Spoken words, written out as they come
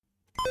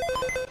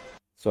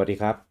สวัสดี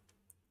ครับ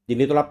ยิน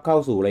ดีต้อนรับเข้า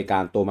สู่รายกา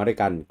รตัวมาด้วย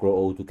กัน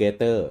Grow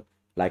Together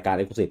รายการ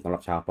Exclusive สำหรั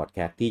บชาวพอดแค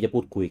สต์ที่จะพู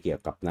ดคุยเกี่ย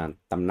วกับ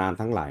ตำนาน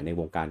ทั้งหลายใน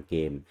วงการเก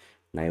ม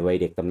ในวัย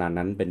เด็กตำนาน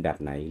นั้นเป็นแบบ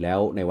ไหนแล้ว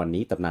ในวัน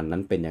นี้ตำนานนั้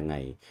นเป็นยังไง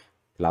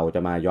เราจะ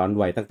มาย้อน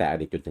วัยตั้งแต่อ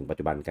ดีตจนถึงปัจ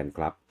จุบันกันค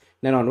รับ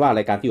แน่นอนว่าร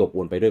ายการที่อบอ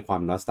วลไปด้วยควา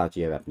มนอสตาเ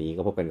จียแบบนี้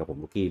ก็พบกันกับผม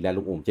ลูกี้และ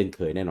ลุงอูมเช่นเค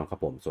ยแน่นอนครับ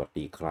ผมสวัส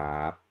ดีครั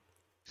บ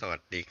สวั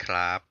สดีค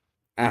รับ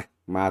อ่ะ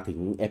มาถึง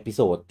เอพิโ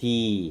ซด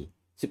ที่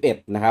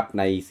11นะครับ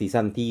ในซี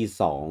ซั่นที่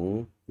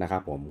2นะครั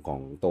บผมขอ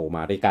งโตม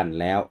าด้วยกัน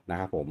แล้วนะ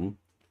ครับผม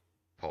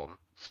ผม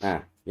อ่ะ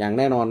อย่างแ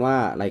น่นอนว่า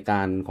รายก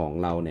ารของ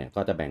เราเนี่ย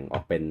ก็จะแบ่งอ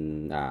อกเป็น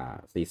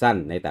ซีซั่น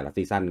ในแต่ละ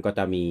ซีซั่นก็จ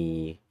ะ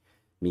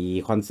มี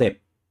คอนเซป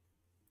ต์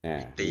อ่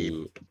ามีมีธีม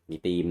มี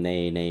ธีม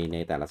ใน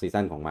แต่ละซี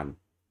ซั่นของมัน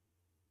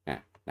อ่ะ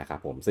นะครับ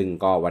ผมซึ่ง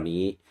ก็วัน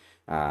นี้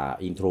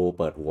อินโทร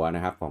เปิดหัวน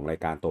ะครับของราย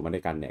การตัวมาด้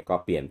วยกันเนี่ยก็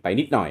เปลี่ยนไป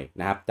นิดหน่อย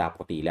นะครับจากป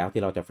กติแล้ว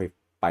ที่เราจะ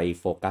ไป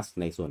โฟกัส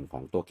ในส่วนขอ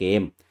งตัวเก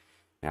ม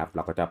นะครับเ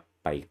ราก็จะ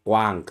ไปก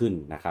ว้างขึ้น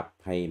นะครับ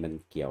ให้มัน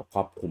เกี่ยวคร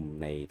อบคลุม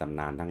ในตำ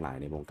นานทั้งหลาย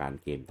ในวงการ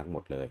เกมทั้งหม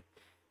ดเลย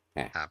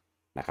อ่ะ ครับ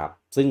นะครับ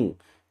ซึ่ง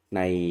ใ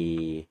น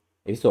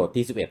เอพิโซด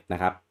ที่11นะ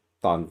ครับ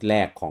ตอนแร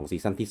กของซี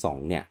ซั่นที่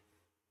2เนี่ย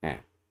อ่ะ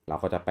เรา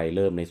ก็จะไปเ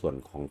ริ่มในส่วน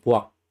ของพว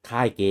กค่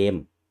ายเกม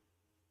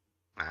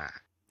อ่า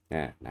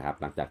นะครับ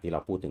หลังจากที่เรา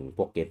พูดถึงพ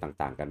วกเกม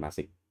ต่างๆกันมา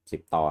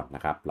10ตอนน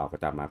ะครับเราก็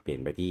จะมาเปลี่ยน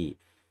ไปที่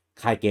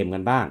ค่ายเกมกั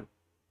นบ้าง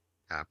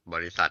ครับบ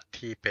ริษัท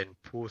ที่เป็น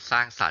ผู้สร้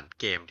างสรรค์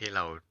เกมที่เ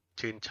รา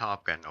ชื่นชอบ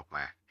กันออกม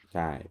าใ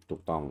ช่ถู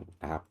กต้อง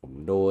นะครับผม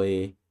โดย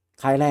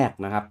ค่ายแรก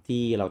นะครับ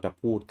ที่เราจะ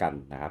พูดกัน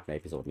นะครับในเอ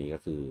พิโซดนี้ก็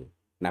คือ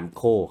นัมโ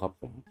คครับ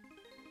ผม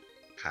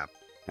ครับ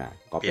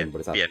ก็เปลี่ยนเป็นบ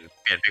ริษัทเปลี่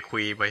ยนไปคุ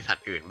ยบริษัท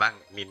อื่นบ้าง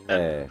นินเอนั้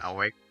นอ เอาไ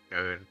ว้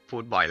พู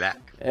ดบ่อยแล้ว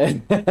เออ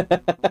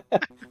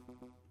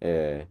เอ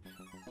อ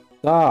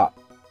ก็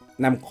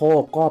นำโค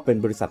ก็เป็น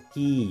บริษัท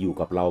ที่อยู่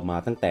กับเรามา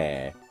ตั้งแต่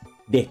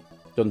เด็ก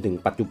จนถึง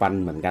ปัจจุบัน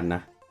เหมือนกันน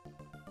ะ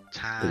ใ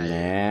ช่ถึงแ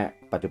ม้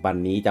ปัจจุบัน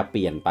นี้จะเป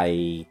ลี่ยนไป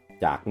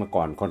จากเมื่อ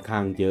ก่อนค่อนข้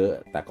างเยอะ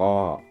แต่ก็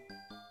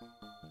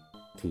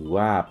ถือ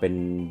ว่าเป็น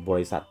บ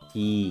ริษัท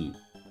ที่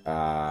อ่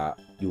า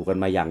อยู่กัน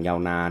มาอย่างยาว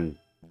นาน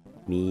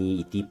มี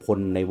อิทธิพล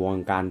ในวง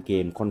การเก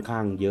มค่อนข้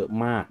างเยอะ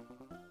มาก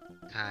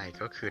ใช่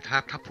ก็คือ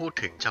ถ้าพูด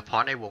ถึงเฉพา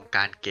ะในวงก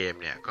ารเกม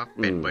เนี่ยก็อื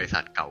มเป็นบริษั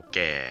ทเก่าแ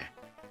ก่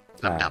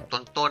ใช่ลำดับ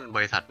ต้นๆบ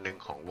ริษัทหนึ่ง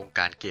ของวงก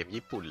ารเกม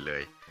ญี่ปุ่นเล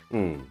ย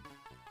อืม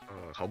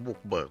เขาบุก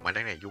เบิกมา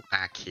ตั้งแต่ยุคอ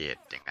าร์เคด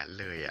อย่างนั้น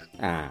เลยอ่ะ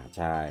ใ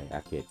ช่อา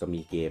ร์เคดก็มี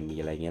เกมมี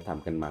อะไรเงี้ยท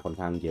ำกันมาค่อน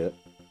ข้างเยอะ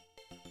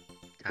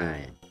ใช่ อ่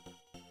า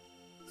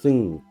ซึ่ง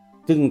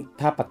ซึ่ง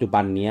ถ้าปัจจุ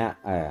บันเนี้ย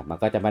มัน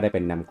ก็จะไม่ได้เ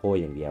ป็นนัมโค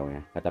อย่างเดียวไง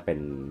ก็จะเป็น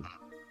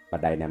บั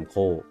นไดนัมโค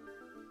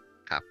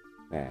ครับ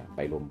ไป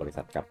รวมบริ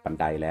ษัทกับบัน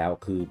ไดแล้ว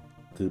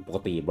คือปก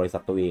ติบริษั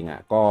ทตัวเองอ่ะ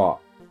ก็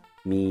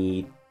มี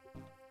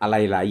อะไร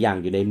หลายอย่าง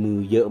อยู่ในมือ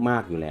เยอะมา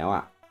กอยู่แล้ว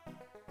อ่ะ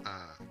อ่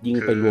ายิ่ง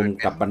ไปคือรวมเ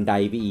นี่ยกับบันได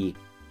ไปอีก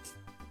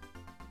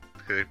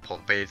คือผม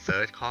ไปเซิ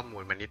ร์ชข้อมู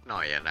ลมานิดหน่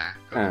อยอะนะ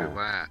ก็อ่าคือ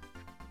ว่า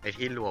ไอ้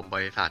ที่รวมบ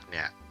ริษัทเ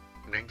นี่ย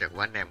เนื่องจาก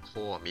ว่าแนมโค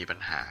มีปัญ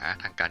หา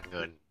ทางการเ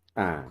งิน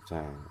อ่าใ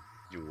ช่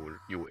อยู่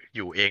อ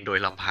ยู่เองโดย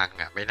ลำพัง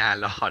อ่ะไม่น่า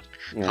รอด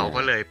อ่เขา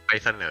ก็เลยาไป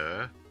เส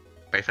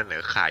น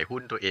อขายหุ้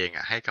นตัวเอง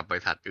อ่ะให้กับบ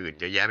ริษัทอื่น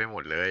เยอะแยะไปหม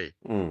ดเลย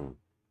อืม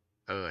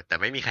แต่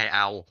ไม่มีใครเอ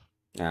า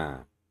อ่า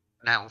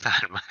น่าสงสา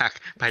รมาก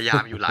พยายา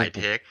มอยู่หลายเ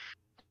ทค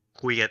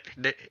คุยกับ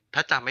ได้ถ้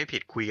าจำไม่ผิ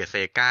ดคุยกับเซ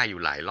กาอ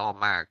ยู่หลายรอบ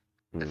มาก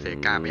อืแต่เซ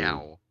กาไม่มเอา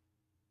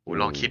โหอืม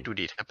ลองคิดดู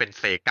ดิถ้าเป็น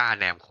เซกา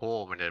แนมโค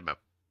มันจะแบบ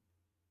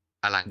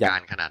อลังใหญ่กา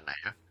รขนาดไหน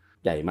อะ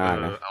ใหญ่มาก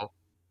นะ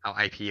เอาไ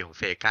อพีของ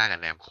เซกากับ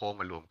แนมโค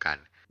มารวมกัน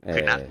เอคื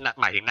อณอ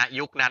หมายถึงณ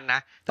ยุคนั้นนะ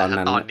แต่ถ้าตอน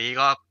นั้นน่ะตอนนี้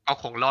ก็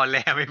คงรอดแ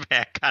ล่ไม่แพ้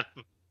กัน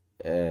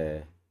เออ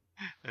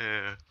เอ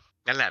อ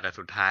นั่นแหละแต่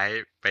สุดท้าย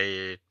ไป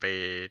ไป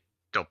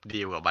จบ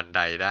ดีลกับบันได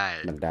ได้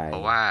บันไดเพร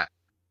าะว่า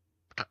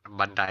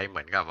บันไดเห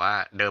มือนกับว่า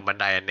เดิมบัน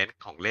ไดเน้น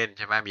ของเล่นใ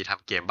ช่ไหมมีท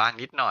ำเกมบ้าง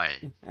นิดหน่อย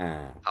อ่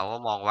าเขาก็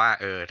มองว่า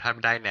ถ้า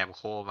ได้แนมโ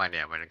คมาเ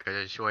นี่ยมันก็จ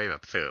ะช่วยแบ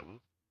บเสริม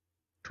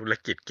ธุร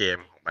กิจเกม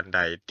ของบันได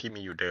ที่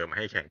มีอยู่เดิมใ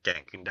ห้แข็งแกร่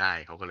งขึ้นได้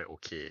เขาก็เลยโอ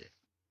เค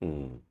อื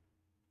ม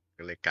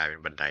ก็เลยกลายเป็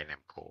นบันไดแน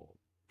มโค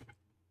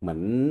เหมือ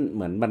นเห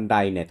มือนบันได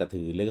เนี่ยจะ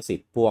ถือลิขสิ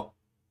ทธิ์พวก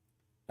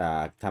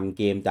ทำเ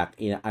กมจาก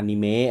อนิ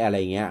เมะอะไร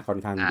เงี้ยค่อน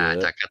ข้างเยอ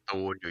ะจากการ์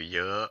ตูนอยู่เย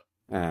อะ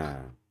อ่า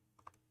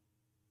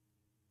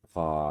พ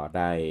อไ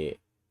ด้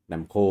น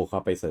ำโคเข้า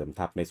ไปเสริม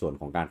ทัพในส่วน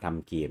ของการท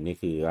ำเกมนี่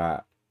คือว่า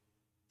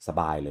ส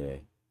บายเลย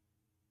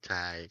ใ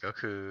ช่ก็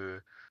คือ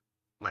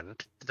เหมือน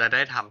จะไ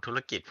ด้ทำธุร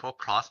กิจพวก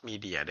cross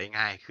media ได้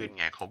ง่ายขึ้น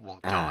ไงครบวง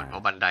จอ่ารเพรา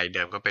ะบันไดเ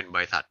ดิมก็เป็นบ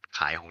ริษัทข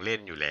ายของเล่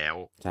นอยู่แล้ว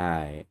ใช่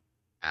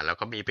แล้ว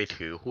ก็มีไป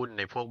ถือหุ้นใ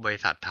นพวกบริ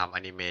ษัททำแอ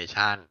นิเม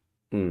ชัน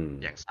อืม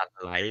อย่าง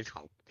Sunlight ข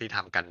องที่ท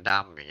ำกัน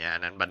ดั้มอย่างเงี้ยอั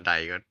นนั้นบันได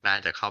ก็น่า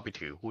จะเข้าไป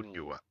ถือหุ้นอ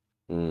ยู่อะ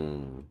อื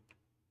ม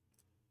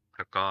แ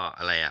ล้วก็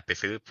อะไรไป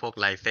ซื้อพวก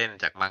ไลเซนส์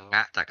จากมังง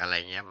ะจากอะไร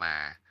เงี้ยมา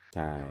ใ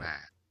ช่ใช่ไหม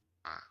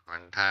มั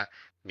นถ้า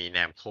มีแน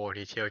มโค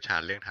ที่เชี่ยวชา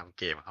ญเรื่องทำ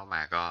เกมเข้าม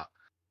าก็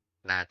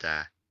น่าจะ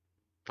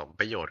สม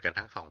ประโยชน์กัน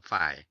ทั้งสอง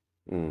ฝ่าย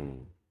อืม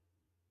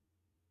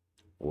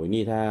โอ้ย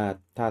นี่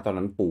ถ้าตอน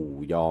นั้นปู่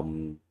ยอม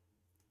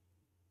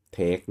เท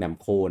คแนม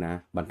โคนะ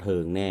บันเทิ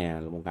งแน่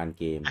วงการ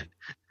เกม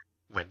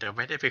เหมือนจะไ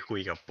ม่ได้ไปคุ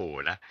ยกับปู่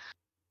นะ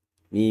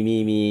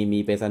มี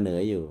ไปเสนอ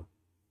อยู่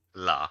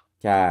เหรอ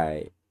ใช่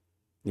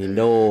เอ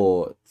Nintendo อ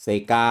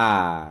Sega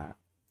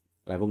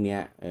อะไรพวกเนี้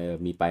ย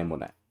มีไปหมด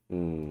อ่ะ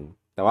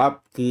แต่ว่า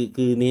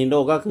คือ Nintendo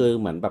ก็คือ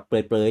เหมือนแบบเ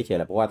ปรยๆเฉยแ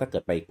หละเพราะว่าถ้าเกิ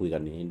ดไปคุยกั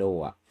บ Nintendo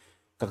อ่ะ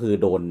ก็คือ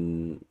โ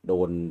ด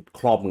น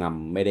ครอบง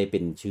ำไม่ได้เป็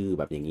นชื่อ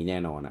แบบอย่างนี้แน่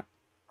นอนอ่ะ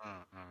อื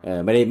มอืม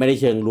ไม่ได้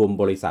เชิงรวม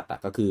บริษัทอ่ะ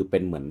ก็คือเป็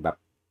นเหมือนแบบ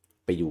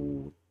ไปอ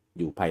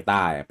ยู่ภายใ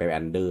ต้อะไป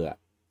อันเดอร์อ่ะ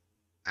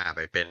ไ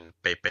ปเ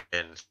ป็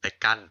น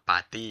second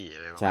party อ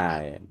ะไรประใช่มาณนั้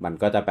นมัน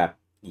ก็จะแบบ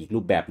อีกรู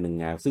ปแบบหนึ่ง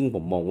ไงซึ่งผ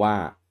มมองว่า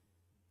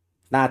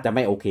น่าจะไ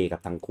ม่โอเคกั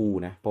บทั้งคู่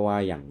นะเพราะว่า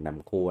อย่างนัม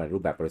โครู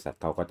ปแบบบริษัท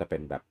เขาก็จะเป็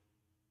นแบบ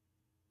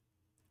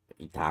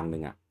อีกทางหนึ่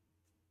งอ่ะ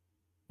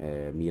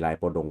มีไลน์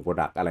โปร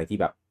ดักอะไรที่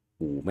แบบ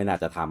กูไม่น่า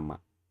จะทำอ่ะ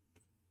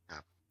ครั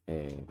บ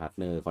พาร์ท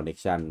เนอร์คอนเน็ก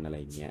ชันอะไร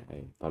เงี้ย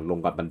ตอนลง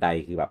กับบันได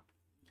คือแบบ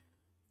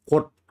โค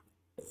ตร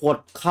โคต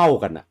รเข้า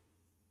กันอ่ะ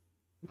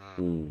อืม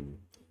อืม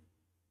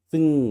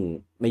ซึ่ง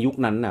ในยุค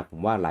นั้นน่ะผม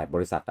ว่าหลายบ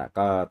ริษัทอ่ะ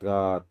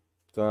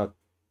ก็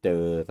เจ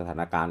อสถา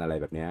นการณ์อะไร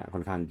แบบเนี้ยค่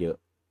อนข้างเยอะ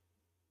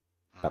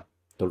อืมแบบ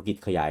ธุรกิจ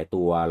ขยาย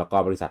ตัวแล้วก็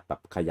บริษัทแบ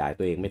บขยาย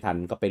ตัวเองไม่ทัน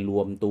ก็ไปร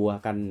วมตัว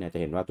กันเนี่ยจะ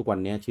เห็นว่าทุกวัน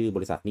นี้ชื่อบ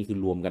ริษัทนี่คือ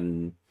รวมกัน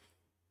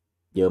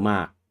เยอะม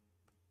าก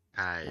ใ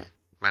ช่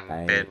มันใช่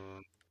เป็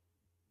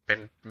น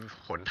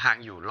หนทาง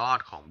อยู่รอด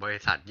ของบริ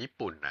ษัทญี่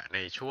ปุ่นอ่ะใน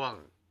ช่ว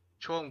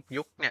ง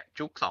ยุคเนี่ย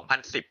ยุค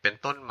2010เป็น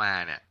ต้นมา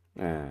เนี่ย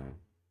อ่า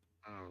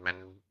มัน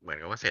เหมือน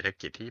กับว่าเศรษฐ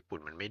กิจที่ญี่ปุ่น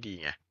มันไม่ดี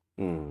ไง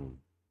อืม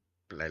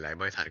หลายๆ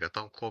บริษัทก็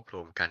ต้องควบร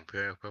วมกันเพื่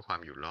อความ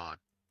อยู่รอด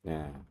อ่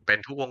าเป็น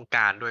ทุกวงก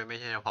ารด้วยไม่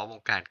ใช่เฉพาะว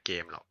งการเก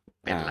มหรอก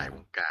เป็นอ่าหลายว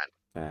งการ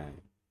ใช่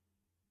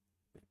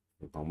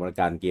ของบริ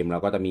การเกมเรา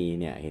ก็จะมี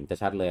เนี่ยเห็นจะ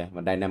ชัดเลยมั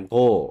นไดนา m โก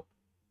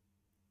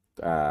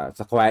ส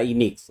แควร์อิ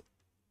นิกซ์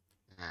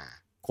อ่า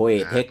โคเอ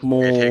อ่าเทคโม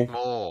เทคโม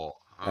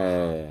เอเอ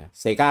อ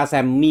เซกาแซ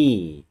มมี่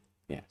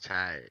เนี่ยใ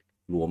ช่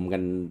รวม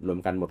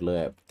กันหมดเล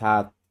ยถ้า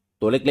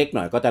ตัวเล็กๆห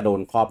น่อยก็จะโด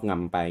นครอบง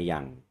ำไปอย่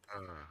างเอ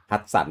อ ฮั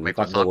ตสัน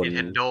ก็โด Microsoft น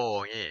Nintendo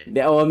งี้ เ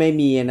ดี๋ยวไม่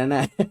มีอันนั้นน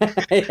ะ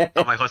เอ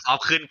า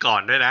Microsoft ขึ้นก่อ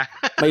นด้วยนะ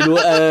ไม่รู้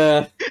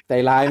ใจ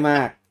ร้ายม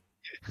าก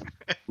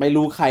ไม่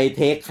รู้ใครเ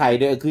ทคใคร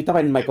ด้วยคือถ้าเ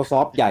ป็น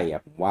Microsoft ใหญ่อ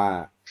ะผม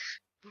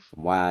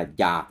ว่า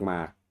ยากม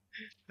าก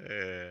เอ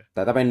อแ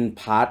ต่ถ้าเป็น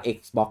พาร์ท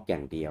Xbox อย่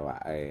างเดียวอะ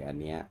อัน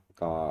เนี้ย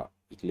ก็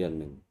อีกเรื่อง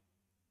หนึ่ง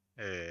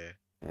เ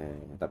ออ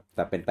แ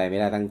ต่เป็นไปไม่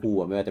ได้ทั้งคู่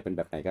อะไม่ว่าจะเป็นแ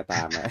บบไหนก็ต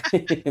ามอะ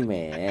แหม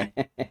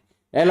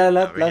แ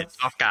ล้วไม่เห็นช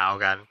อบกาว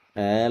กัน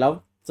แล้ว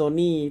โซ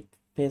นี่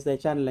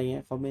PlayStation อะไรเ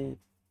งี้ยเขาไม่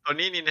ตอน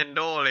นี้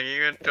Nintendo อะไรอย่างงี้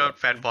ก็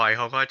แฟนบอยเ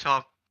ขาก็ชอ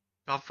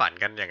บฝัน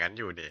กันอย่างนั้น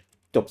อยู่ดิ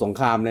จบสง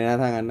ครามเลยนะ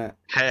ถ้างั้นนะ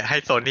ให้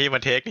โซนี่มา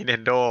เทค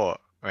Nintendo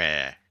แหม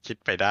คิด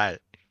ไปได้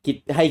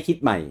คิด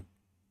ใหม่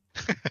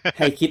ใ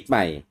ห้คิดให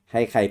ม่ใ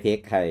ห้ใครเทค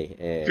ใคร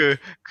เออคือ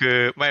คือ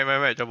ไม่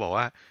จะบอก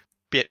ว่า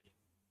เปลี่ยน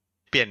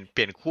เป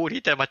ลี่ยนคู่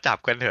ที่จะมาจับ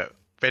กันเถอะ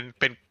เ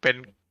ป็น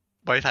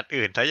บริษัท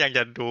อื่นถ้ายังจ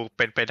ะดูเ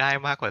ป็นไปได้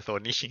มากกว่าโซ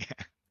นี่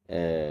เอ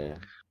อ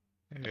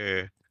เออ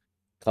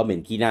เขาเหม็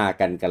นขี้หน้า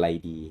กันกะไร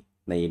ดี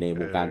ในเอ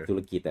วงการอธุร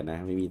กิจอะนะ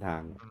ไม่มีทา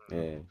งอืเอ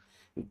มอ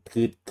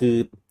คือ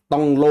ต้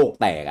องโลก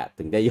แตกอะ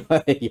ถึงจะ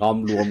ยอม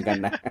รวมกัน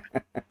นะ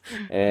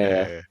เอเออ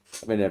อ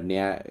เป็นแบบเ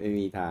นี้ยไม่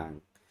มีทาง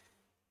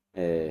เ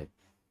ออ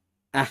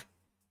อ่ะ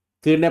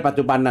คือในปัจ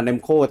จุบันนะเนม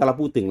โคถ้าเรา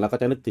พูดถึงเราก็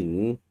จะนึกถึง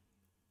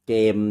เก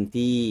ม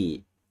ที่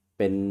เ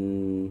ป็น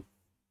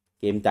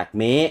เกมจาก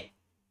เมะ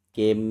เ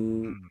กม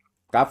อืม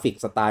กราฟิก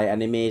สไตล์แอ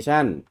นิเมชั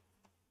น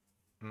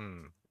อืม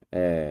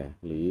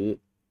หรือ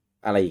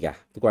อะไรอีกอะ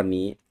ทุกวัน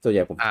นี้ส่วนให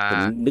ญ่ผมอ่าผม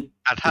นึก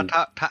ถ้าถึง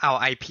ถ้าเอา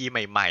ไอพีใ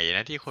หม่ๆน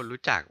ะที่คน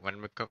รู้จักมัน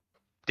ก็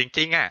จ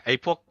ริงๆอ่ะไอ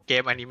พวกเก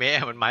มอนิเมะ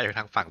มันมาจากท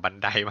างฝั่งบัน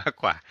ไดมาก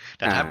กว่าแ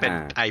ต่อ่าถ้าเป็นอ่า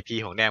ไอพี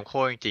ของแนมโค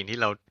จริงๆที่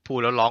เราพูด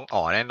แล้วร้อง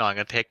อ๋อแน่นอน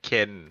ก็เทคเค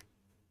น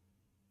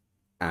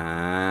อ่า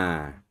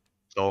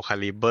โซคา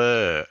ลิเบอ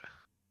ร์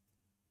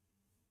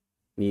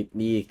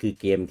นี่คือ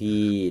เกม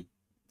ที่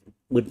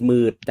มื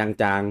ดจ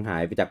างๆหา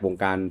ยไปจากวง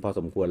การพอส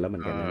มควรแล้วเหมื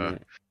อเอนกันนะอเนี่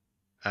ย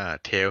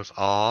Tales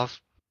of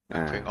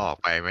อ่าเพิ่งออก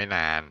ไปไม่น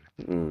าน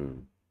อืม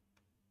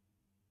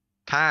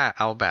ถ้าเ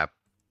อาแบบ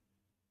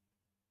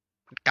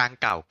กลาง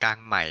เก่ากลาง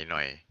ใหม่ห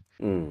น่อย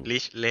อืม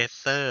Ridge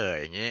Racer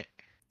อย่างงี้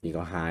นี่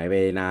ก็หายไป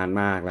นาน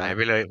มากแล้วหายไ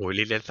ปเลยโอ้ย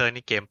ลิเลเซอร์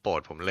นี่เกมโปรด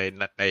ผมเลย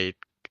นะไอ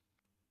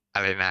อ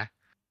ะไรนะ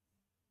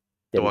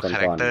เจนตัวคา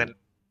แรคก่อนเตอร์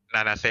น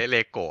านาเซเล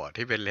โกะ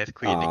ที่เป็นเลสค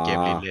ๆอ๋อวีนในเกม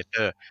ลิเลเซ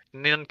อร์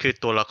นั่นคือ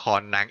ตัวละคร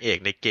นางเอก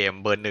ในเกม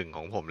เบอร์หนึ่งข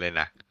องผมเลย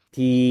นะ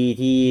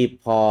ที่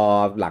พอ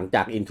หลังจ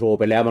ากอินโทร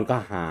ไปแล้วมันก็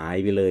หาย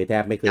ไปเลยแท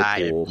บไม่เคยใช่โผ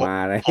ล่โผล่มา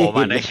เลย โผล่ม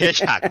าได้แค่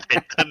ฉากไต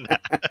เติ้ลน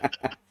ะ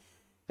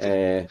เอ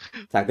อ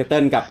ฉากไตเ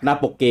ติ้ลกับหน้า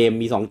ปกเกม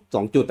มีส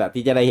องจุดอะ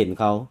ที่จะได้เห็น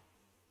เขา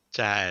ใ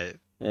ช่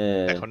เอ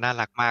แต่อเขาน่า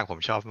รักมากผม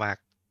ชอบมาก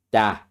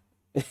จ้า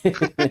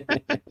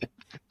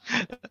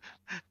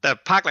แต่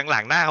ภาคหลั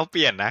งๆหน้าเขาเป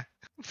ลี่ยนนะ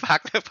ภาค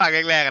ภาค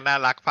แรกๆก็น่า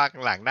รักภาค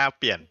หลังๆหน้า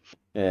เปลี่ยน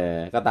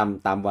ก็ต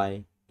ามไว้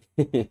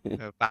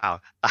เปล่า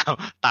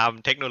ตาม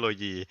เทคโนโล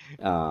ยี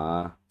อ๋อ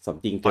สม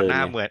จริงพอเกินไงหน้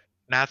าเหมือน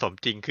หน้าสม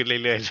จริงขึ้นเ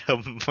รื่อยๆเริ่ม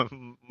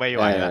ไม่เออไ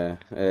หวละ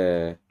เออ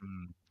อื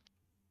ม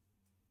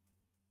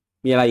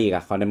มีอะไรอีกอ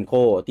ะคอนเนมโค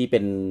ที่เป็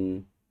น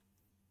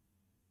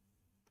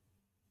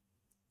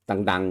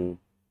ดัง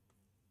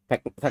แพ็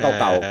คถ้า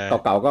เก่า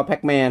ๆเก่าๆก็แพ็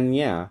กแมน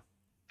เงี้ยเหรอ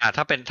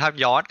ถ้า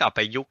ย้อนกลับไป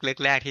ยุค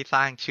แรกๆที่ส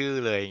ร้างชื่อ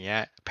เลยอย่างเงี้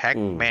ยแพ็ก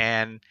อืมแม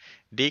น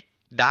ดิก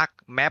ดัก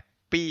แมป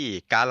ปี้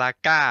กาลา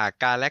ก้า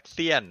กาแล็กเ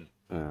ซียน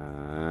อ่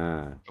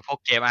าพวก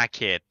เกมอาร์เค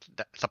ด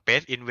สเป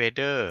ซอินเวเ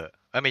ดอร์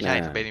ไม่อ่าใช่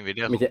สเปซอินเวเด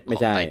อร์ไม่ของใช่ไม่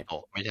ใช่ไตโต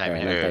ะไม่ใช่ไม่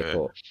ใช่นั่นไทโก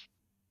ะ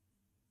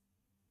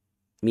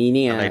มีเ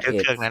นี่ยอะไรเอ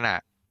เครื่สองนั้นอ่ะ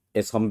เอ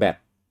สคอมแบท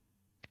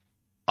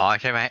อ๋อ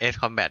ใช่ไหมเอส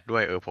คอมแบทด้ว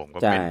ยผมก็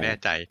ใช่ไม่แน่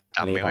ใจ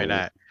อันนี้จำไม่ค่อยไ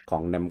ด้ขอ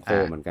งเนมโคอ่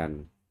า เหมือนกัน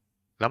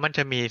แล้วมันจ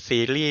ะมีซี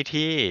รีส์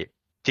ที่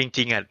จ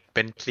ริงๆอ่ะเ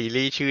ป็นซี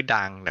รีส์ชื่อ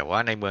ดังแต่ว่า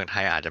ในเมืองไท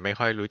ยอาจจะไม่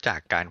ค่อยรู้จัก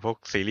กันพวก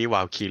ซีรีส์ว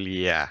าลคิเ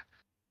ลีย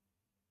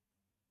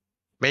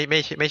ไ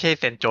ม่ใช่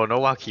เซนโจโน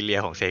วาลคิเลีย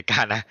ของเซกา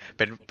นะ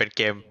เป็นเ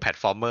กมแพลต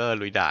ฟอร์มเมอร์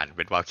ลุยด่านเ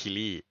ป็นวาลคิ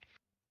ลี่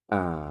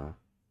อ่า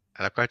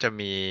แล้วก็จะ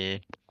มี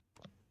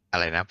อะ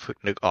ไรนะพึก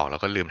นึกออกแล้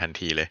วก็ลืมทัน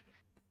ทีเลย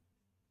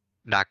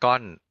ดากอ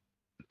น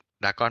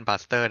ดากอนบั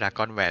สเตอร์ดาก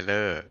อนแวลเล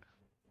อร์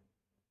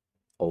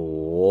โอ้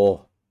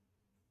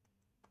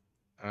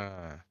เอ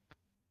อ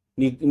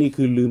นี่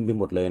คือลืมไป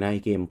หมดเลยนะไอ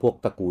เกมพวก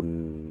ตระ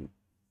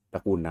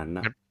กูลนั้นน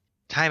ะมัน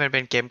ใช่มันเป็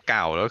นเกมเ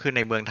ก่าแล้วคือใ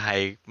นเมืองไทย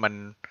มัน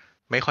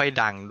ไม่ค่อย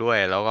ดังด้วย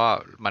แล้วก็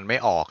มันไม่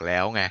ออกแล้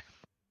วไง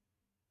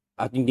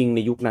อ่ะจริงๆใน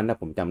ยุคนั้นนะ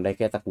ผมจำได้แ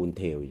ค่ตระกูลเ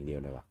ทลอย่างเดียว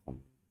เลยว่ะ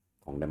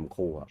ของเนมโค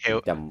อ่ะเทลผ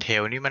มจเท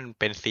ลนี่มัน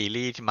เป็นซี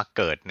รีส์ที่มาเ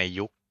กิดใน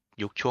ยุ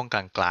คช่วงกล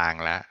าง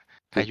ๆแล้ว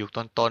ำยุคถ้ายุค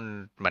ต้น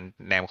ๆมัน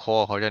แนมโค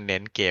เขาจะเน้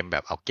นเกมแบ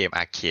บเอาเกมอ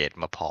าร์เคด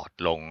มาพอร์ต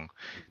ลง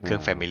เคอ่รื่อ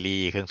งแฟมิา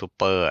ลี่เครื่องซู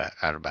เปอร์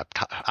แบบ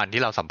อัน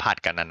ที่เราสัมผัส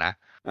กันนะ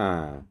อ่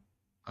า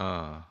เอ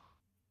อ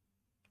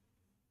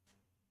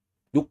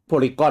ยุคโพ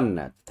ลีกอน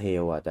น่ะเท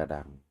ลอ่ะจะ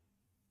ดัง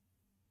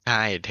ใ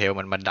ช่เทล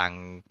มันมาดัง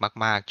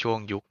มากๆช่วง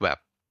ยุคแบบ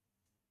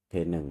เพ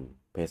ย์หนึ่ง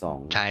เพย์สอง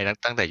ใช่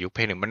ตั้งแต่ยุคเพ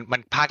ย์หนึ่งมั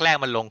นภาคแรก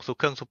มันลง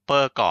เครื่องซูเปอ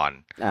ร์ก่อน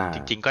อ่าจ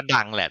ริงๆก็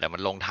ดังแหละแต่มั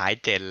นลงท้าย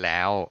เจนแ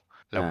ล้ว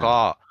แล้วก็อ่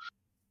า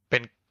เป็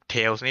นเท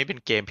ลนี่เป็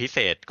นเกมพิเศ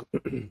ษ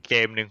เก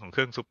มหนึ่งของเค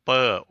รื่องซูเปอ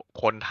ร์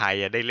คนไทย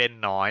ได้เล่น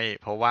น้อย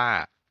เพราะว่า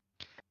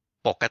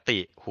ปกติ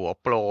หัว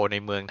โปรใน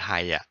เมืองไท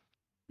ย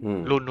อืม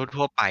รุ่น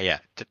ทั่วไป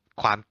จะ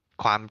คว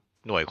าม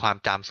หน่วยความ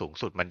จำสูง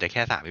สุดมันจะแ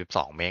ค่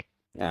32เมก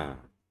อ่า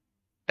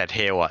แต่เท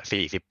ล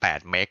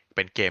48เมกเ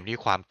ป็นเกมที่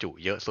ความจุ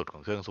เยอะสุดขอ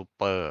งเครื่องซู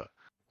เปอร์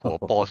หัว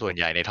โปรส่วน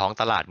ใหญ่ในท้อง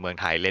ตลาดเมือง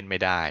ไทยเล่นไม่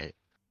ได้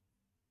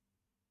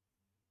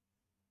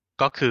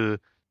ก็คือ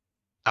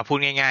พูด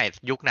ง่าย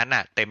ๆยุคนั้น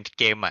เต็ม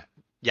เกม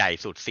ใหญ่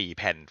สุด4 แ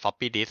ผ่น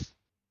floppy disk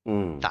อื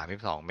ม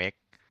32 เมก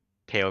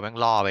เทลแม่ง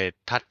ล่อไป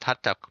ถ้า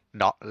จะ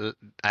ดอ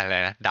อะไร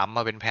นะดัมม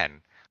าเป็นแผ่น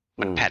อืม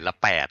มันแผ่นละ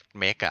8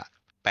 เมก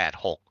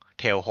86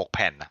เทล6 แ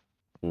ผ่น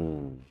อื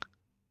ม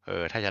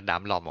ถ้าจะดั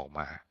มลอมออก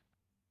มา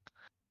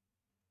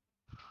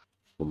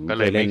ผมก็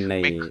เลยไม่เคยเล่นใน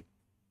ไม่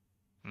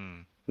อืม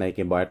ในเก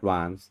มบอย a อ v ว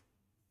านซ์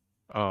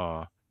เออ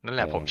นั่นแหเ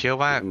อละผมอเชื่อ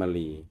ว่ามา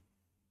รี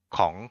ข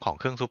อง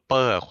เครื่องซูเป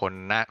อร์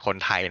คน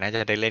ไทยน่าจ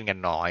ะได้เล่นกัน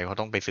น้อยเพราะ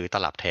ต้องไปซื้อต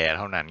ลับแท้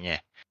เท่านั้นไง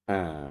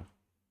อ่า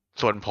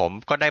ส่วนผม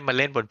ก็ได้มา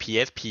เล่นบน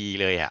PSP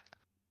เลย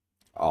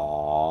อ๋อ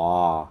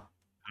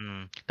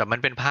แต่มัน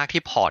เป็นภาค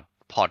ที่พอ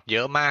ร์ตเย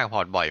อะมากพ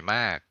อร์ตบ่อยม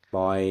าก บ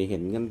อยเห็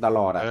นกันตล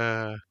อดเออ่ะ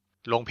อ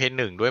ลงเพย์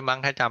หนึ่งด้วยมั้ง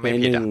ถ้าจำเพ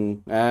ย์หนึ่งไม่ผิด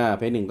เ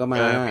พย์หนึ่งก็มา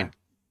เป็น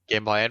เก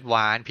มบอยแอดว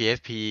านซ์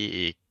PSP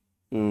อีก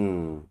อืม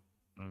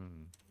อืม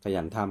ข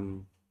ยันท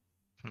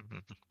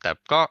แต่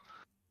ก็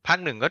ภาค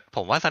หนึ่งก็ผ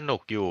มว่าสนุ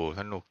กอยู่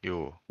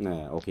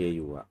ำโอเคอ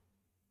ยู่อ่ะ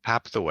ภา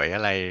พสวยอ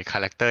ะไรคา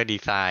แรคเตอร์ดี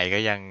ไซน์ก็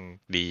ยัง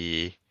ดี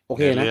โอเ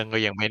คนะเนื้อเรื่องก็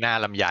ยังไม่น่า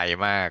ลำใหญ่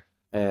มาก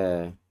เออ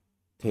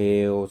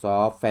Tales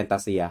of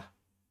Fantasia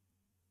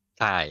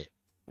ใช่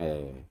เอ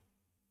อ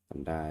ท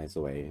ำได้ส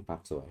วยภา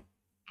พสวย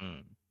อืม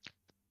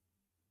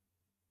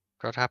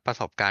ก็ถ้าประ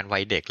สบการณ์วั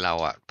ยเด็กเรา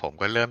ผม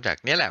ก็เริ่มจาก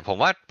เนี่ยแหละผม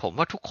ว่า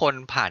ทุกคน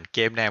ผ่านเก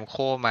มแนมโค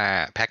มา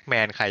แพ็กแม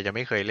นใครจะไ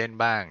ม่เคยเล่น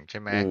บ้างใช่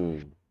ไหมอืม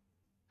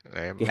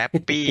แมป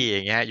ปี้อ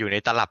ย่างเงี้ยอยู่ใน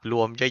ตลับร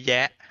วมเยอะแย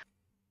ะ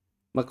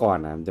เมื่อก่อน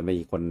นะมันจะมี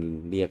คน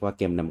เรียกว่าเ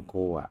กมนัมโค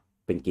อ่ะ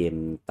เป็นเกม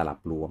ตลับ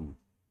รวม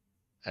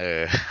เอ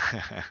อ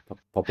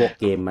เพราะพวก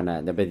เกมมันอ่ะ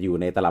จะไปอยู่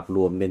ในตลับร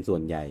วมเป็นส่ว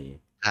นใหญ่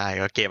ใช่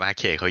ก็เกมอาร์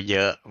เคดเขาเย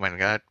อะมัน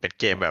ก็เป็น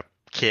เกมแบบ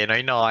เค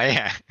น้อย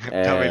ๆเอ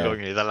ถ้าไปลงออ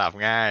ยู่ในตลับ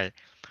ง่าย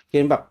เก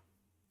มแบบ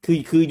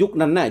คือยุค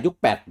นั้นน่ะยุค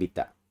8 บิต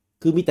อ่ะ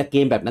คือมีแต่เก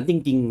มแบบนั้นจ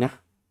ริงๆนะ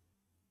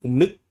ผม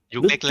ยุ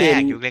คนึกเกมแร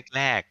กๆยุค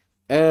แรก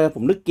ผ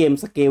มนึกเกม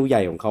สเกลให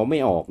ญ่ของเขาไม่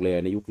ออกเลย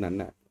ในยุคนั้น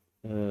น่ะ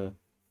เออ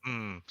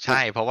ๆใ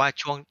ช่เพราะว่า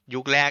ช่วง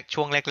ยุคแรก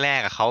ช่วงแรก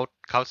ๆเ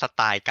ขาสไ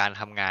ตล์การ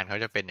ทำงานเขา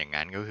จะเป็นอย่าง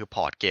นั้นก็คือพ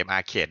อร์ตเกมอา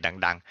ร์เคด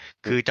ดัง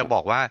ๆคือจะบอ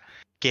กว่า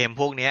เกม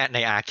พวกเนี้ยใน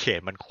อาร์เคด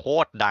มันโค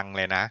ตรดังเ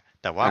ลยนะ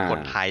แต่ว่าอ่าคน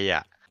ไทย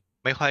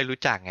ไม่ค่อยรู้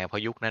จักไงเพรา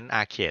ะยุคนั้นอ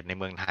าร์เคดใน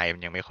เมืองไทยมั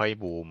นยังไม่ค่อย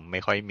บูมไ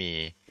ม่ค่อยมี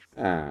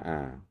อ่าอ่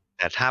าแ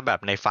ต่ถ้าแบบ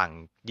ในฝั่ง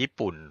ญี่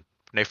ปุ่น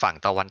ในฝั่ง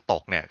ตะวันต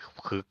กเนี่ย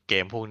คือเก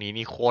มพวกนี้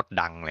นี่โคตร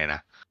ดังเลยน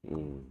ะอื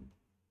ม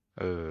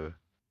เออ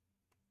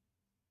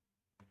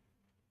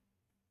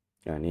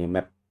อันนี้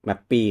แม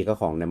ปปี้ก็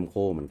ของนัมโค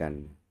เหมือนกัน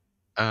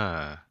เออ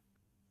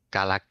ก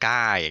าลาก้า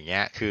อย่างเงี้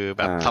ยคือแ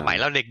บอ่บสมัย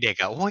เราาเด็ก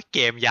ๆโอ้ยเก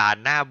มยาน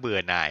น่าเบื่อ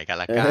หน่ายกา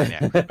ลาเอก้าเนี่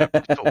ยคือแบบ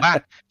อ ถูกป่ะ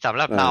สำห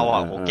รับ อ่าเราอ่าอ่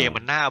าโอ้เกม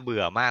มันน่าเ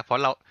บื่อมากเพรา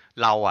ะเ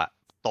รา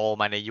โต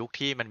มาในยุค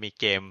ที่มันมี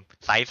เกม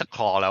ไซส์สค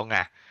รอลแล้วไง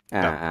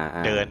แบบอ่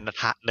าเ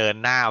ดิน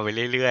หน้าไป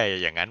เรื่อย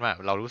ๆอย่างนั้นว่า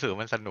เรารู้สึกว่า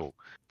มันสนุก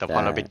แต่พใช่อ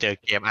เราไปเจอ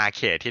เกมอาร์เ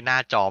คดที่หน้า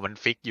จอมัน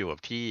ฟิกอยู่กับ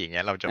ที่อย่างเ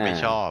งี้ยเราจะอ่าไม่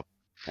ชอบ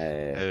เอ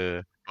อเออ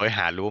โดยห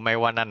ารู้ไหม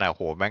ว่านั่นน่ะโ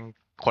หแม่ง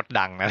โคตร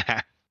ดังนะ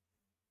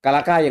กาล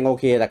าก้ายังโอ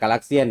เคแต่กาแล็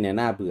กเซียนเนี่ย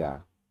น่าเบื่อ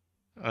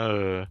เอ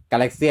อกา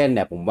แล็กเซียนเ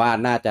นี่ยผมว่า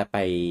น่าจะไป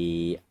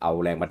เอา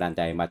แรงบันดาลใ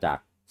จมาจาก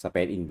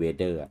Space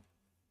Invader อะ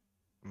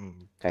อืม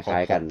คล้า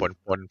ยๆกันป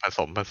นผส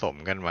ม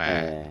กันมาเอ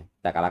อ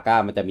แต่กาลาก้า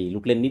มันจะมีลู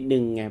กเล่นนิดนึ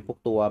งไงพวก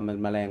ตัวมัน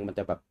แมลงมัน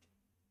จะแบบ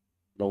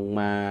ลง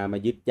มา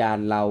ยึดยาน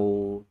เรา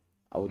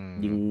เอาอื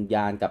ยิงมย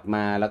านกลับม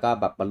าแล้วก็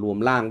แบบมารวม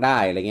ร่างได้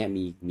อะไรเงี้ย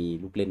มี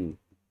ลูกเล่น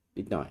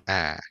นิดหน่อย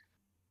อ่า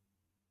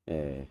เอ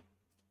อ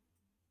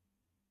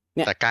เ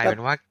นี่ยแต่กลายก็เป็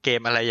นว่าเก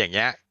มอะไรอย่างเ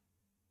งี้ย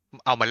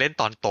เอามาเล่น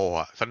ตอนโต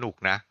อ่ะสนุก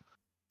นะ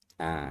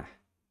อ่า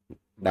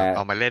ได้แบบเอ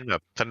ามาเล่นแบ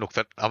บสนุก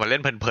เอามาเล่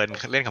นเพลิน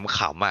ๆเล่นข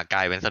ำๆอ่ะกล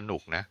ายเป็นสนุ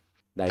กนะ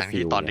ได้ทั้ง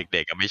ที่ตอนฟิลไงเ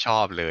ด็กๆก็ไม่ชอ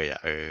บเลยอ่ะ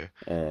เออ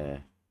เออ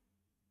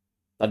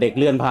ตอนเด็ก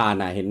เลื่อนผ่าน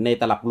อ่ะเห็นใน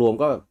ตลับรวม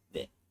ก็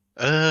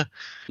เออ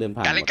เลื่อน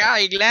ผ่ากาลินหมดอ่ะก้า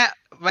อีกแล้ว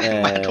เอแม่ง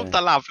มาทุกต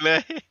อ ลับเล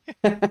ย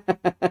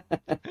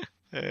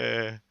เอ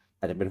อ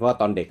อาจจะเป็นเพราะว่า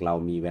ตอนเด็กเรา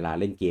มีเวลา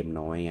เล่นเกม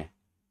น้อยไง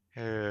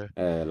เ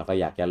ออเราก็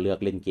อยากจะเลือก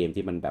เล่นเกม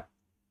ที่มันแบบ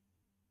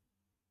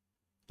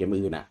เกม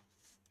อื่นอ่ะ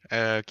เอ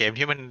อเกม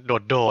ที่มัน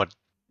โดด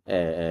เอ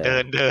อ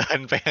เดิน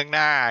ไปข้างห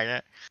น้าอย่างเงี้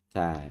ยใ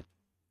ช่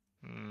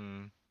อืม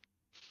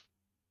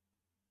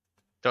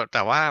แ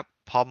ต่ว่า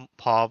พอ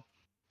พอ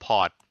พ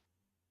อร์ต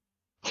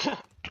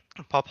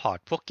พอพอร์ต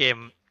พวกเกม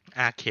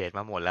อาร์เคด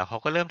มาหมดแล้วเขา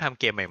ก็เริ่มทำ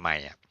เกมใหม่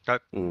ๆอ่ะก็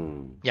อืม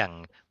อย่าง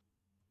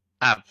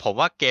ผม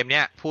ว่าเกมเ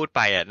นี้ยพูดไป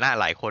น่า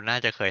หลายคนน่า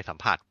จะเคยสัม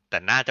ผัสแต่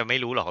น่าจะไม่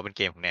รู้หรอกว่าเป็นเ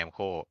กมของแนมโค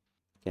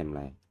เกมอะไ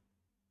ร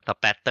ส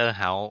เปเตอร์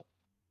เฮาส์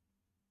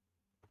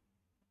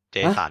เจ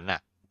ฮะสันอ่ะ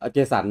เอาเจ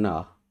สันเหรอ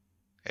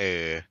เอ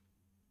อ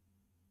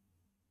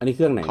อันนี้เค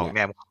รื่องไหนเนี่ยของแน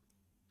ม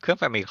เครื่อง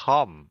แฟมิค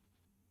อม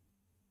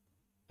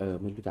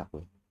ไม่รู้จักเล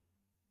ย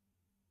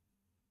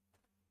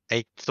ไอ้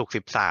สุก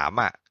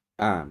13อ่ะ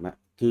มา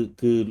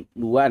คือ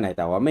รู้ว่าอันไหนแ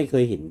ต่ว่าไม่เค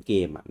ยเห็นเก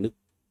มอ่ะนึ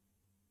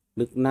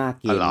กหน้า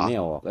เกมอ๋อเหรอไม่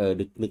ออก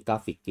นึกกรา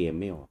ฟิกเกม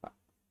ไม่ออกอ่ะ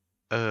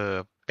เออ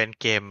เป็น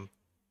เกม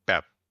แบ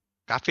บ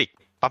กราฟิก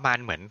ประมาณ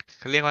เหมือน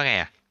เขาเรียกว่าไง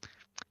อ่ะ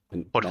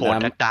โหด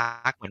เหมือนอดัมดา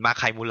ร์กเหมือนมา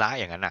ไคมูระ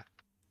อย่างนั้นอ่ะ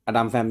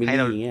แฟมิให้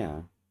เราลี่เงี้ยเหร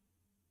อ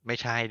ไม่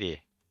ใช่ดิ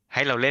ใ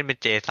ห้เราเล่นเป็น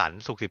เจสัน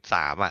สุก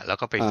13อ่ะแล้ว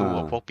ก็ไปอ่สู้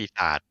กับพวกาปีศ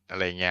าจอะ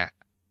ไรเงี้ย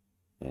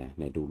ไ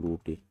หนดูรูป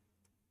ดิ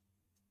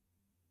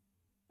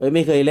ไ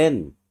ม่เคยเล่น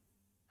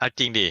เอา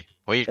จริงดิ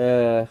โอ้ยเอ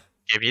อ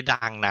เกมนี้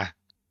ดังนะ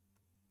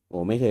โอ้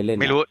ไม่เคยเล่นอ่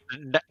ะ ไม่รู้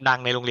ดัง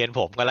ในโรงเรียน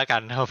ผมก็แล้วกั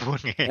นถ้าพูด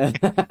งี้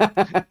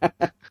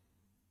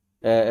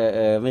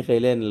ไม่เคย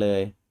เล่นเล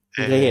ยเอเ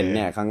พิ่งเคยเห็นเ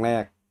นี่ยอครั้งแร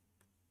ก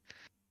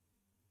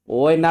โ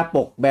อ้ยหน้าป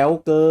กแบ๊ว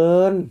เกิ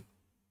น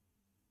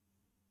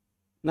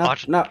หน้าอ๋อ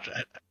หน้า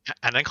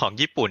อันนั้นของ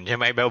ญี่ปุ่นใช่ไ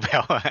หมเบลเบ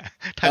ล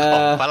เอถ้าขอ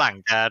งอฝรั่ง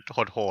จะโ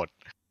หด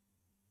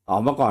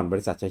เมื่อก่อนบ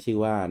ริษัทใช้ชื่อ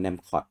ว่า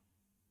Namcot ๆ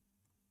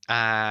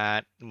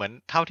เหมือน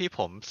เท่าที่ผ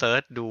มเซิร์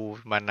ชดู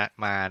ม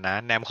านะ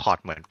แนมคอร์ด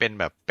เหมือนเป็น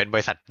แบบเป็นบ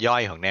ริษัทย่อ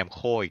ยของแนมโค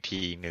อีก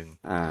ทีหนึ่ง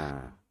อ่า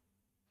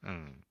อื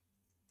ม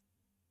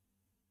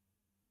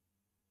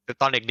คือ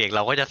ตอนเด็กๆเร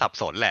าก็จะสับ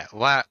สนแหละ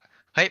ว่า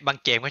เฮ้ยบาง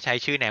เกมก็ใช้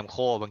ชื่อแนมโค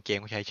บางเกม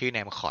ก็ใช้ชื่อแน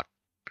มคอร์ด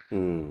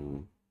อืม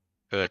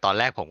ตอน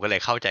แรกผมก็เล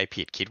ยเข้าใจ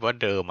ผิดคิดว่า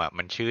เดิม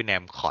มันชื่อแน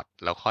มคอร์ด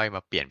แล้วค่อยม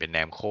าเปลี่ยนเป็นแน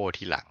มโค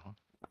ทีหลัง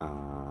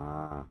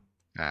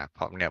อ่า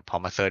พอ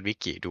มาเซิร์ชวิ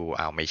กิดู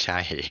ไม่ใช่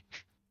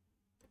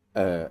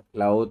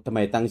แล้วทำไม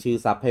ตั้งชื่อ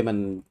ซับให้มัน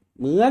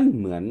เห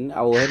มือนเอ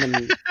าให้มัน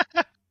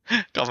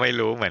ก็ไม่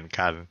รู้เหมือน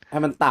กันให้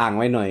มันต่าง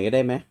ไว้หน่อยก็ไ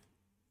ด้ไหม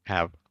ค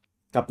รับ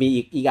กับมี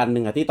อีกอันห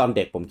นึ่งอะที่ตอนเ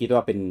ด็กผมคิดว่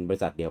าเป็นบริ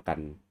ษัทเดียวกัน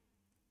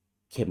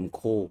เคมโ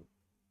ค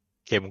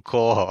เคมโค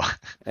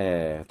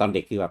ตอนเ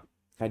ด็กคือแบบ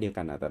ค่ายเดียว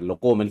กันอะแต่โล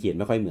โก้มันเขียน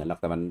ไม่ค่อยเหมือนหรอก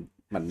แต่มัน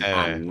มัน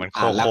โค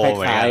อ่านแล้โควคเ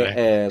หมือนล้ายกันเลย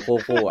ๆโค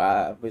โค่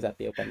บริษัท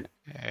เดียวกันอะ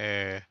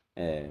เ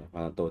ออมา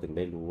ตอนโตถึงไ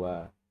ด้รู้ว่า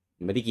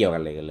มันไม่ได้เกี่ยวกั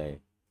นเลย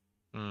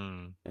อืม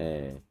เอ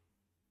อ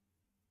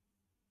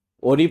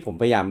โอ้นี่ผม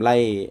พยายาม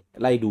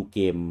ไล่ดูเก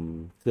ม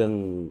เครื่อง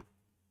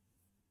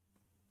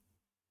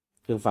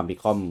เครื่องฟาร์ม i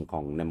คอมข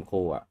อง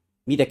Namco อ่ะ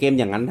มีแต่เกม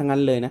อย่างนั้นทั้งนั้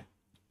นเลยนะ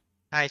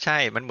ใช่ใช่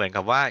มันเหมือน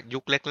กับว่ายุ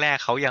คแรก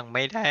ๆเขายังไ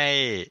ม่ไ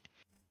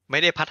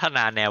ด้พัฒน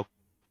าแนว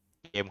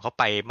เกมเขา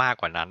ไปมาก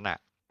กว่านั้นอ่ะ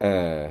เ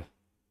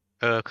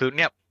ออคือเ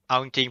นี่ยเอา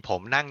จริงๆผ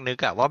มนั่งนึก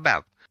อะว่าแบ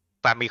บ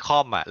ฟามิคอ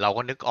มเรา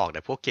ก็นึกออกแ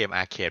ต่พวกเกมอ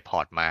าร์เคดพอ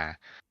ร์ตมา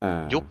อ่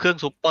ยุคเครื่าอง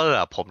ซูเปอร์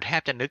ผมแท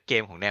บจะนึกเก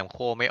มของแนมโค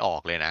ไม่ออ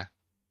กเลยนะ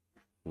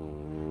อื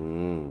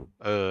ม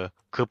เออ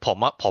คือผม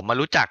มา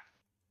รู้จัก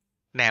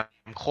แนม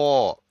โค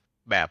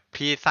แบบ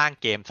ที่สร้าง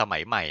เกมสมั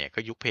ยใหม่ก็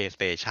ยุค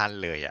PlayStation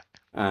เลยอ่ะ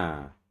อ่า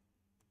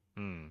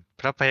อืม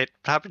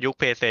ถ้ายุค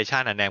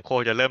PlayStation แนมโค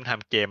จะเริ่มท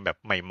ำเกมแบบ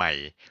ใหม่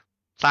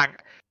ๆสร้าง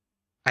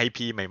ไอ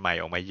พีใหม่ๆ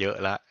ออกมาเยอะ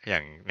แล้วอย่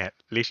างเนี่ย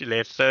Ridge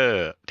Racer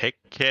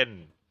Tekken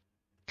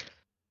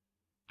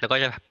แล้วก็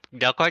จะ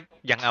แล้วก็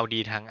ยังเอาดี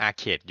ทางอาร์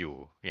เคดอยู่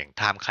อย่าง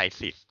Time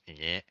Crisis อย่า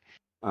งเงี้ย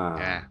อ่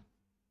อ่าา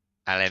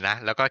อะไรนะ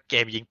แล้วก็เก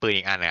มยิงปืน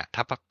อีกอันเนี่ย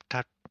ถ้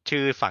า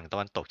ชื่อฝั่งตะ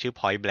วันตกชื่อ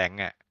Point Blank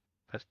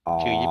อ๋อ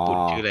ชื่อญี่ปุ่น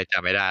ชื่ออะไรจ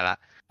ำไม่ได้ละ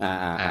อ่า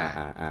อ่าอ่าอ่า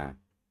อ่าอ่า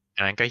อั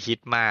นนั้นก็ฮิต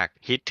มาก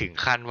ฮิตถึง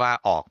ขั้นว่า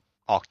ออก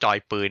ออกจอย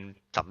ปืน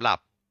สำหรับ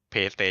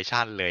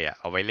PlayStation เลยอ่ะ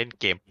เอาไว้เล่น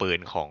เกมปืน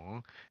ของ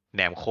แ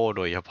นมโคโ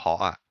ดยเฉพาะ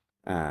อ่ะ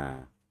อ่า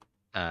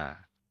อ่า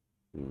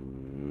อื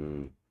ม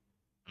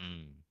อื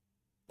ม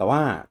แต่ว่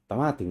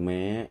าถึงแ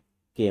ม้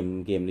เก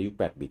มในยุค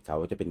8บิตเขา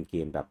จะเป็นเก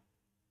มแบบ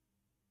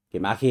เก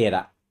มอาร์เคดอ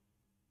ะ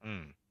อื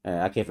ม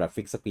อาร์เคดแบบ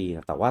ฟิกสกรีน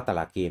แต่ว่าแต่ล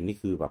ะเกมนี่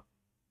คือแบบ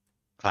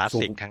คลาสทร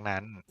งสิกทั้ง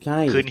นั้นใช่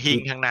ขึ้นหิ้คือง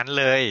ทั้งนั้น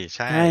เลยใ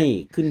ช่ใช่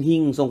ขึ้นหิ้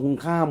งทรงคุณ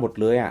ค่าหมด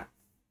เลยอะ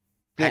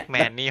เนี่ยแพ็กแม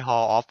แล้วนนี่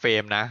Hall of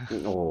Fame นะ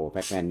โอ้แ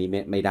บ็กแมนนี่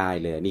ไม่ได้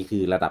เลยนี่คื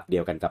อระดับเดี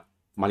ยวกันกับ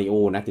มาริโอ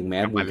นะถึงแม้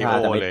มูกับมาริโอลค่า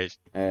จะไม่เลย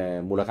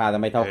มูลค่าจะ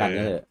ไม่เอเท่ากัน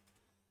ก็เถออะ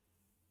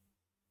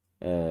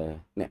เออ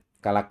เนี่ย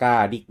กาลาก้า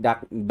ดิกดัก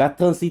แบทเ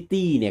ทิลซิ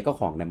ตี้เนี่ยก็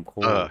ของแนมโค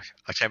เออ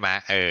ใช่ไหม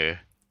เออ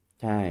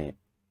ใช่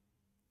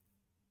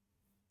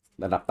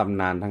ระดับตำ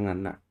นานทั้งนั้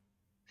นอ่ะ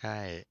ใช่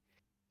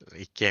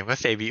อีกเกมก็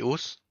เซบิอุ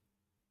ส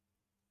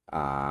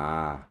อ่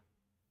า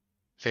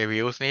เซบิ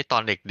อุสนี่ตอ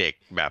นเด็ก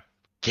ๆแบบ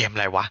เกมอะ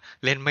ไรวะ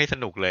เล่นไม่ส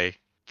นุกเลย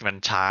มัน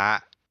ช้า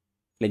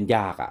เล่นย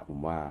ากอ่ะผม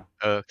ว่า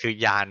คือ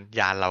ยา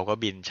นเราก็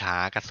บินช้า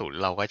กระสุน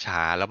เราก็ช้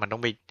าแล้วมันต้อ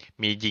งไป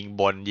มียิง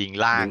บนยิง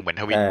ล่ายิงงเหมือน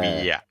ทวินบี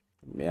อ่ะ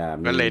มี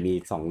ก็เลยมี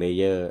2 เล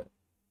เยอร์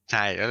ใ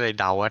ช่ก็เลย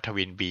เดาว่าท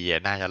วินบีอ่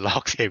ะน่าจะลอ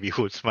กเซบิ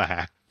อุสมา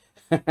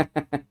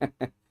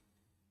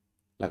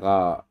แล้วก็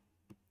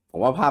ผม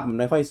ว่าภาพมัน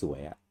ไม่ค่อยสว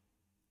ยอ่ะ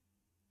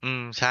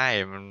ใช่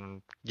มัน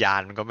ยา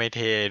นมันก็ไม่เ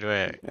ท่ด้ว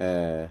ยเอ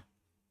อ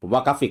ผมว่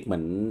ากราฟิกเหมื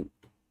อน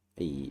ไ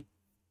อ้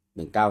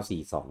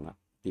1942อ่ะ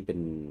ที่เป็น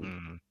อื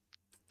ม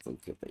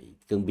เ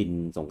ครื่องบิน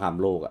สงคราม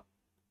โลกอ่ะ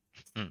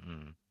อื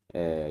ม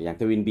อย่าง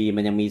ทวินบี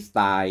มันยังมีสไต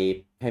ล์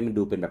ให้มัน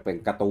ดูเป็นแบบเป็น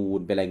การ์ตูน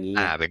เป็นอะไรอย่างงี้ไ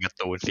งเป็นการ์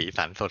ตูนสี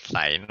สันสดใส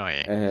หน่อย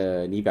เอ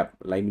นี่แบบ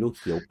อะไรไม่รู้เ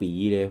ขียวปี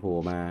เลยโผล่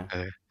มาเอ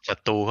อศั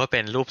ตรูก็เป็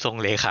นรูปทรง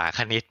เลขาค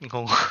ณิตง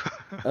ง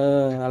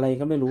อะไร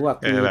ก็ไม่รู้อ่ะ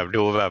คือแบบ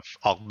ดูแบบ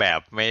ออกแบบ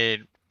ไม่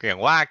อย่า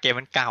งว่าเกม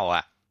มันเก่า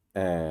อ่ะเ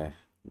ออ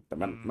แต่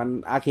อืมัน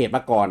มอาร์เคดม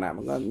าก่อนอ่ะ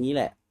มันก็งี้แ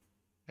หละ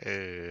เอ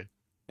อ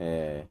เอ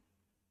อ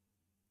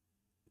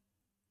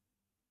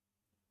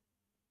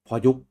พอ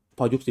ยุคพ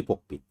อยุค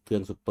16บิตเครื่อ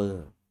งซูเปอ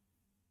ร์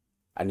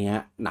อันเนี้ย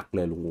หนักเล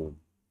ยลุงงูผม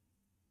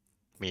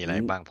มีอะไร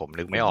บ้างผม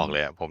นึกผมไม่ออกเล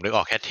ยอะผมนึกอ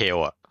อกแค่เทล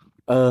อ่ะ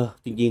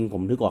จริงๆผ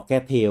มนึกออกแค่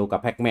เทลกับ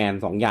แพ็กแมน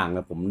2 อย่างเล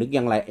ยผมนึก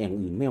ยังไรอย่าง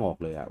อื่นไม่ออก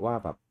เลยอะว่า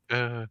แบบเอ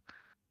อ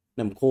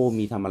นัมโค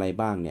มีทำอะไร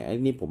บ้างเนี่ยไอ้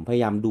นี่ผมพย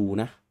ายามดู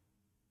นะ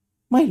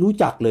ไม่รู้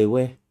จักเลยเ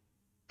ว้ย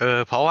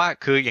เพราะว่า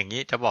คืออย่าง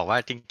นี้จะบอกว่า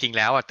จริงๆ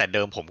แล้วอ่ะแต่เ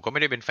ดิมผมก็ไม่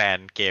ได้เป็นแฟน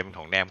เกมข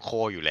องแนมโค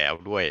อยู่แล้ว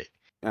ด้วย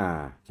อ่า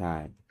ใช่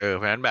เ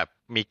พราะฉะนั้นแบบ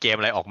มีเกม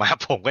อะไรออกมา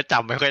ผมก็จ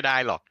ำไม่ค่อยได้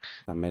หรอก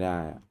จำไม่ได้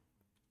อะ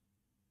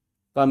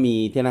ก็มี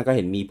ที่นั่นก็เ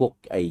ห็นมีพวก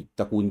ไอ้ต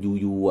ระกูล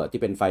ยูอ่ะ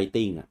ที่เป็นไฟ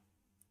ติ้งอ่ะ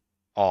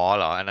อ๋อเ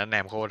หรออันนั้นแน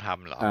มโคท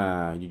ำเหรอ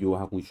ยู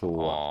ฮากุโช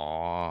อ๋ออ่ะ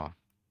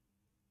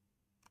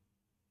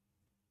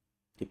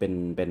ที่เ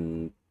ป็น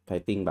ไฟ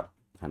ติ้งแบบ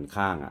หัน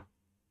ข้างอ่ะ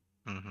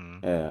อือหือ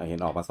เห็น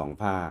ออกมา2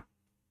 ภาค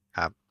ค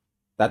รับ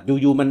แต่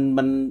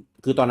มัน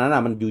คือตอนนั้นอ่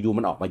ะมัน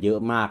มันออกมาเยอะ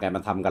มากไงมั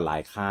นทำกันหลา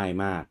ยค่าย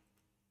มาก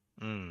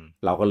อืม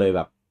เราก็เลยแ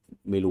บบ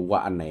ไม่รู้ว่า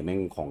อันไหนแม่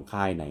งของ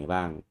ค่ายไหน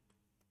บ้าง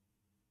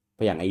เพ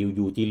ราะอย่างไอ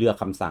ที่เลือก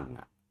คำสั่ง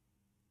อ่ะ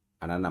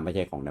อันนั้นน่ะไม่ใ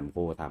ช่ของดัมโบ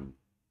ท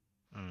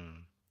อืม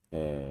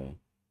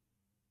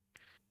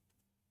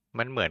ำ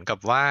มันเหมือนกับ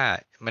ว่า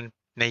มัน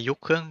ในยุค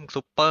เครื่อง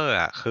ซูเปอร์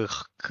อ่ะ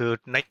คือ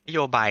นโย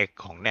บาย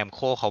ของแนมโค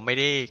เขาไม่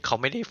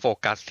ได้โฟ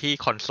กัสที่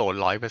คอนโซล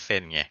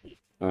100%ไง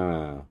อ่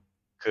า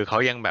คือเขา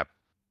ยังแบบ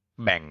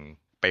แบ่ง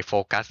ไปโฟ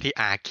กัสที่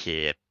อาร์เค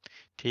ด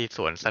ที่ส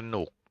วนส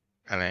นุก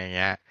อะไรเ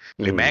งี้ย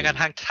หรืออืมแม้กระ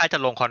ทั่งถ้าจะ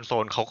ลงคอนโซ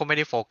ลเขาก็ไม่ไ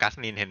ด้โฟกัส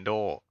Nintendo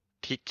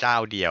ที่เจ้า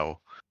เดียว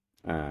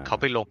อ่เขา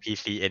ไปาลง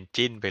PC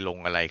Engine ไปลง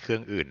อะไรเครื่อ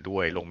งอื่นด้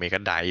วยลง Mega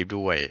Drive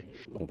ด้วย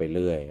ลงไปเ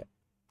รื่อย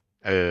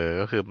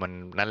ก็คือมัน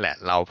นั่นแหละ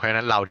เพราะฉะ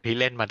นั้นเราที่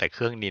เล่นมาแต่เค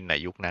รื่องนินน่ะ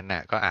ยุคนั้นน่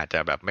ะก็อาจจะ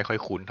แบบไม่ค่อย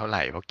คุ้นเท่าไห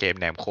ร่เพราะเกม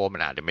แนมโคมั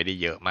นอาจจะไม่ได้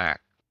เยอะมาก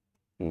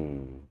อื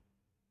ม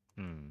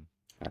อืม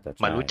อาจจะ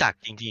มาใช่รู้จัก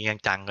จริง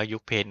ๆจังๆก็ยุ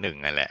คเพย์หนึ่ง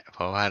นั่นแหละเพ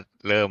ราะว่า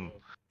เริ่ม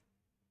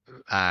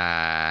อ่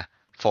า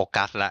โฟ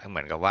กัสละเห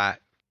มือนกับว่า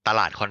ต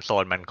ลาดคอนโซ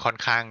ลมันค่อน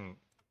ข้าง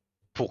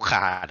ผูกข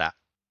าดอะ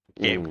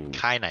เกมอืม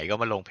ค่ายไหนก็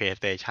มาลง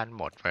PlayStation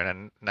หมดเพราะฉะนั้น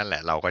นั่นแหล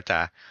ะเราก็จะ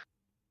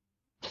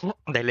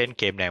ได้เล่น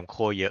เกมแนมโค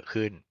เยอะ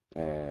ขึ้น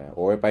โ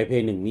อ้ยไปเพล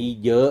งหนึ่งนี่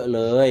เยอะเ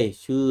ลย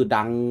ชื่อ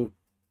ดัง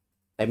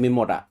เต็มไปห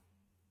มดอ่ะ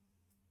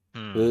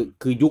อืม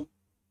คือ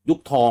ยุค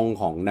ทอง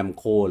ของนัม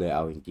โคเลยเอ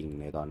าจริง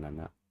ๆในตอนนั้น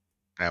อะ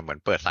เหมือน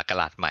เปิดศัก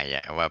ราชใหม่อ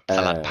ะว่าเอส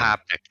ลัดภาพ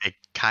อจากไอ้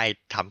ค่าย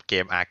ทำเก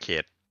มอาร์เค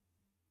ด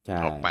ใช่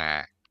ออกมา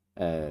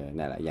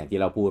นั่นแหละอย่างที่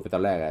เราพูดไปตอ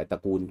นแรกตระ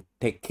กูล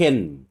เทคเ e น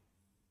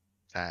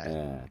ใช่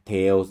เท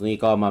ลส์นี่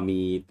ก็มามี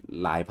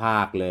หลายภา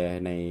คเลย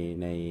ใ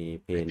น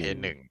เพในย์หนึ่งเพ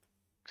ย์หนึ่ง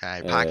ใช่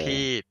เอภา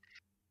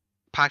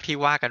คที่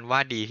ว่ากันว่า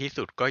ดีที่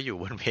สุดก็อยู่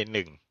บนเพย์ห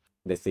นึ่ง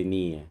เดซิ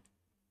นี่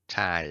ใ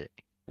ช่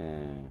เอ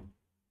อ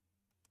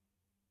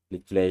ลิ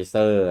เ r เซ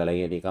อร์อะไรเ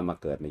งี้ยนี่ก็มา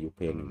เกิดในยุคเ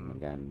พอืย์หนึ่งมเหมือ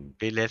นกัน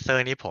รีเลเซอ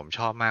ร์นี่ผมช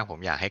อบมากผม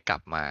อยากให้กลั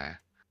บมา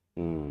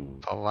อืม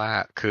เพราะว่า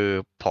คือ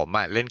ผมอ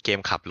ะเล่นเกม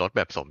ขับรถแ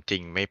บบสมจริ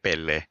งไม่เป็น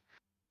เลย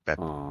แบบ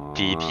อ๋อ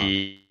GT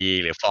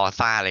หรือ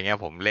Forza อะไรเงี้ย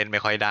ผมเล่นไม่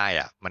ค่อยได้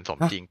อ่ะมันสม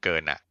ฮะจริงเกิ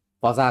นอ่ะ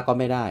ฟอร์ซ่าก็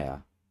ไม่ได้เหรอ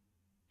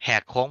แห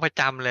กโค้งประ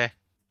จำเลย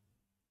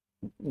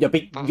อย่าไป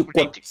เพราะก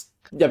ด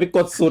อย่าไปก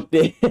ดสุด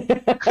ดิ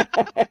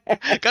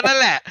ก็นั่น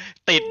แหละ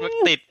ติด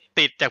ติด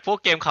ติดจากพวก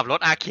เกมขับรถ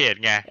อาร์เคด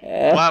ไง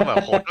ว่าแบบ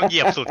โหต้องเหยี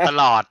ยบสุดต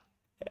ลอด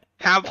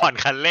ห้ามผ่อน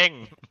คันเร่ง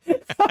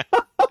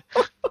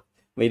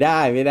ไม่ได้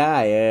ไม่ได้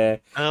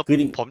คือ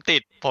ผม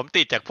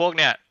ติดจากพวก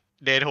เนี่ย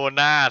เดโท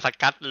นาส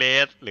กัตเล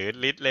สหรือ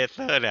ลิทเลเซ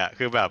อร์เนี่ย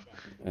คือแบบ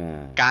อ่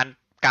าการ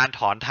การถ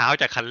อนเท้า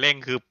จากคันเร่ง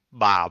คือ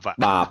บาปอะ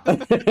บาป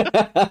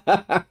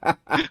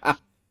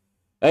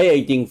เอ้ยจ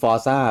ริงฟอ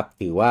ร์ซ่า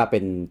ถือว่าเป็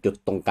นจุด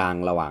ตรงกลาง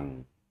ระหว่าง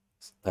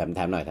แถ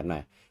มหน่อ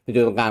ยเป็นจุ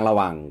ดตรงกลางระห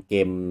ว่างเก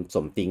มส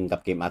มจริงกับ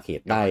เกมอาร์เค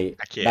ดได้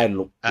อาร์เคได้ดล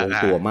ง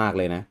ตัวมาก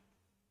เลยนะ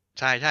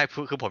ใช่ใช่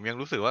คือผมยัง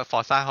รู้สึกว่า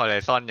Forza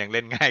Horizon ยังเ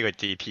ล่นง่ายกว่า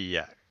GT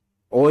อ่ะ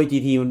โอ้ยจี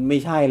ทีมันไม่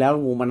ใช่แล้ว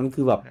งูมันนั้น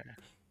คือแบบ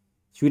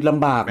ชีวิตล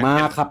ำบากมันเ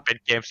ป็นมากครับเป็น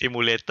เกมซิ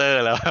มูเลเตอ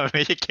ร์แล้ว ไ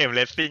ม่ใช่เกมเร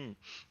ซซิ่ง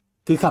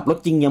คือขับรถ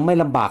จริงยังไม่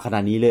ลำบากขนา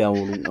ดนี้เลยเอา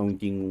จ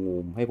ริงงู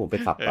ให้ผมไป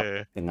ขับเอแบบอ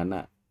อย่างนั้นอ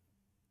ะ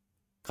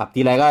ขับ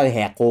ทีไรก็แห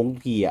กโค้งทุ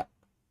กทีอะ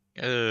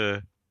เออ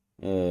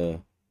เออ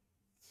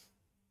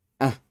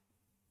อ่ะ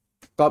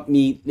ก็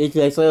มีเ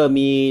รเซอร์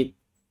มี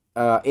เ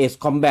อส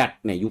คอมแบท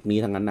เนี่ยยุคนี้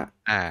ทั้งนั้นอะ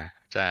อ่า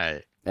ใช่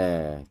เอ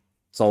อ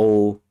โซ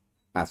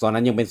ตอน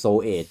นั้นยังเป็นโซ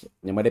เอจ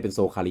ยังไม่ได้เป็นโซ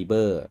คาลิเบ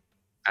อร์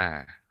อ่า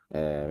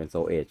เป็นโซ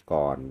เอจ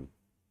ก่อน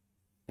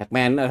แบ็กแ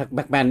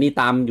มนนี่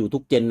ตามอยู่ทุ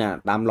กเจนน่ะ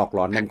ตามหลอกหล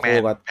อนแนมโค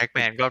ก็แพ็กแม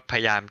นก็พ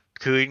ยายาม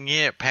คืออย่างเ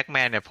งี้ยแพ็กแม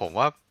นเนี่ยผม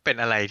ว่าเป็น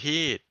อะไร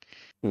ที่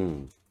อืม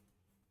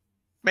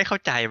ไม่เข้า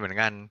ใจเหมือน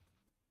กัน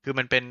คือ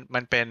มันเ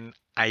ป็น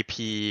ไอ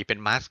พีเป็น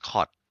มาสค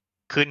อต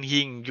ขึ้น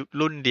หิ้ง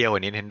รุ่นเดียวกั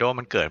บ Nintendo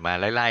มันเกิดมา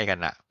ไล่ๆกัน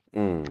อะ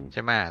อืมใ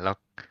ช่ไหมแล้ว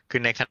คื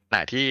อในขณ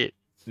ะที่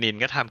นิน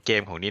ก็ทำเก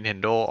มของ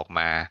Nintendo ออกม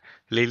า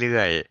เรื่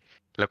อย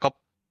ๆแล้วก็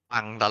ปั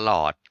งตล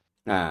อด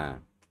อ่า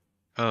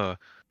เออ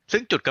ซึ่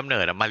งจุดกำเนิ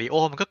ดอะมาริโอ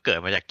มันก็เกิด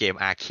มาจากเกม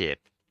อาร์เคด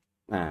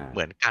อ่าเห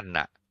มือนกัน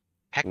น่ะ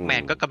แพ็กอืมแม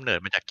นก็กำเนิด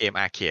มาจากเกม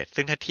อาร์เคด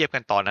ซึ่งถ้าเทียบกั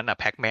นตอนนั้นอะ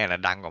แพ็กแมนอะ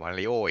ดังกว่ามา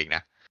ริโออีกน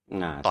ะ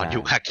ตอนใช่ยุ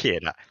คอาร์เค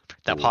ดอะ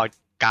แต่ถูกพอ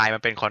กลายม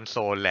าเป็นคอนโซ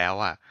ลแล้ว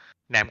อะ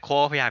แนมโค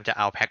พยายามจะ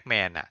เอาแพ็กแม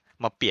นอะ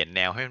มาเปลี่ยนแน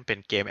วให้มันเป็น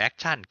เกมแอค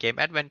ชั่นเกม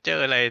แอดเวนเจอ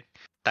ร์อะไร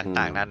ต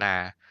อื่ามงๆนานา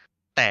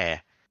แต่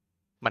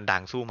มันดั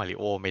งสู้มาริ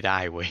โอไม่ได้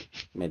เว้ย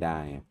ไม่ได้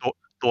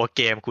ตัวเ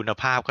กมคุณ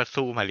ภาพก็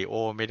สู้มาริโอ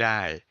ไม่ได้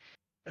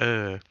เอ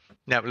อ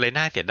เนี่ยเลย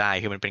น่าเสียดาย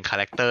คือมันเป็นคา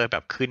แรคเตอร์แบ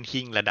บขึ้น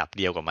หิ้งระดับ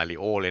เดียวกับมาริ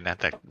โอเลยนะ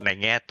แต่ใน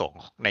แง่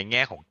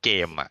ของเก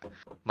มอ่ะ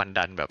มัน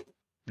ดันแบบ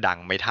ดัง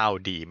ไม่เท่า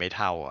ดีไม่เ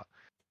ท่าอ่ะ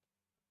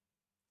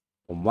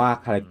ผมว่า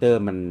คาแรอืมคเตอ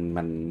ร์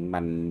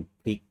มัน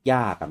พลิกย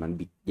ากอะมัน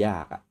บิดยา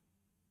กอะ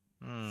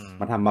อืม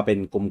มันทำมาเป็น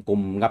กล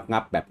มๆงั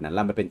บแบบนั้นแ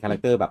ล้วมันเป็นคาแร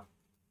คเตอร์แบบ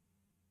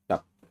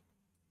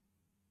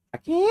อา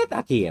ร์เ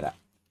คดอะ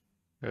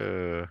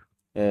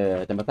เออ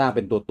จะมาสร้างเ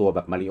ป็นตัวแบ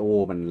บมาริโอ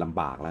มันล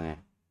ำบากแล้วไง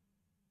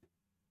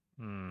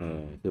อื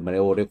มคือมาริ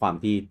โอด้วยความ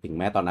ที่ถึงแ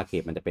ม้ตอนอาร์เค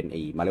ดมันจะเป็นไ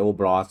อ้มาริโอ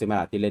บรอสใช่ไหม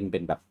ล่ะที่เล่นเป็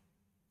นแบบ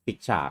ฟิก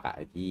ฉากอะ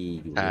ที่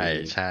อยู่ใช่ใน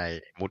ใช่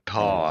มุดเออ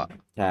ท่ออะ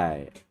ใช่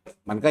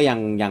มันก็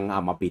ยังเอ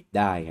ามาปิดไ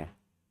ด้ไง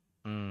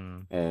อืม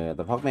แ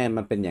ต่พ็อกแมน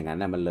มันเป็นอย่างนั้น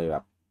นะมันเลยแบ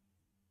บ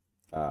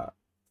เออ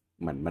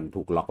เหมือนมัน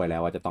ถูกล็อกไว้แล้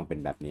วว่าจะต้องเป็น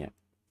แบบเนี้ย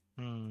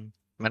อืม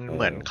มันเออเ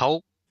หมือน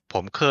ผ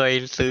มเคย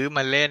ซื้อม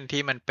าเล่น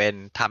ที่มันเป็น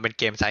ทำเป็น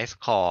เกมไซส์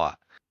คอร์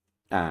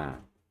อ่า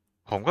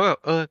ผมก็แบบ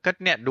ก็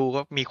เนี่ยดู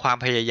ก็มีความ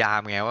พยายาม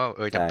ไงว่า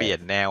จะใช่เปลี่ยน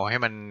แนวให้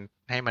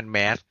มันแม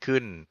สขึ้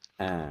น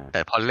อ่าแต่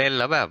พอเล่น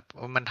แล้วแบบ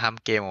มันท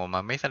ำเกมออกม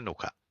าไม่สนุก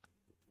อ่ะ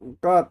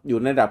ก็อยู่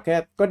ในระดับแค่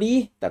ก็ดี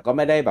แต่ก็ไ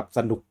ม่ได้แบบส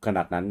นุกขน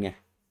าดนั้นไง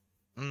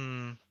อื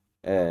ม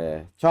เออ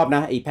ชอบน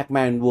ะไอ้แพ็กแม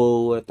นเวิล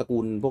ด์ตระกู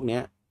ลพวกเนี้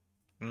ย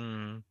อื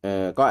ม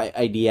ก็ไ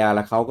อเดียแ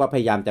ล้วเขาก็พ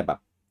ยายามจะแบบ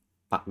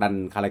ผลักดัน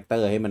คาแรคเตอ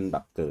ร์ให้มันแบ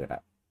บเกิดอ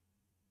ะ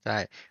ใช่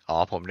อ๋อ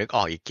ผมนึกอ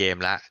อกอีกเกม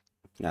ละ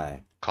ใช่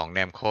ของแน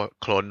ม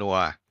โคลนัว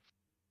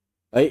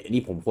เอ้ย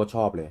นี่ผมโคตรช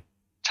อบเลย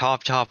ช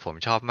อบผม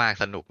ชอบมาก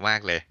สนุกมา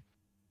กเลย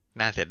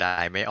น่าเสียดา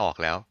ยไม่ออก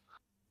แล้ว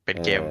เป็นเอ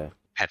เกมอ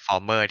แพลตฟอ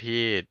ร์มเมอร์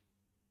ที่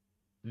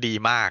ดี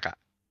มากอ่ะ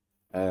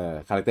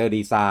คาแรคเตอร์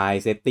ดีไซ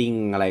น์เซตติ้ง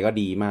อะไรก็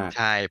ดีมาก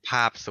ใช่ภ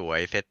าพสวย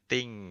เซต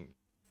ติ้ง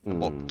อืระ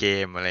บบเก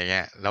มมอะไรเ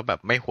งี้ยแล้วแบบ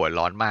ไม่หัว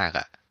ร้อนมาก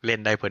อ่ะเล่น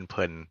ได้เพ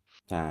ลิน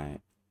ใช่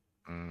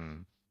ๆอืม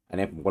อัน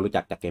นี้ผมก็รู้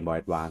จักจากเกมบอย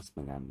a d วานซ์เห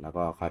มือนกันแล้ว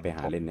ก็ค่อยไปผมห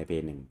าเล่นในเพ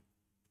ย์หนึ่ง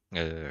เ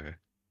ออ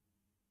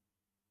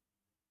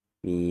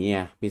มีเนี่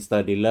ยมิสเตอ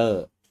ร์ดีลเลอ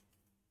ร์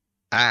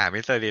มิ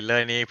สเตอร์ดีลเลอ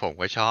ร์นี่ผม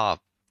ก็ชอบ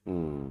อื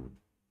ม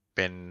เ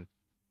ป็น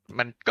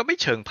มันก็ไม่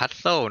เชิงพัซ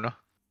เซิลเนาะ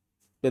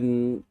เป็น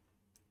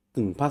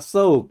กึ่งพัซเ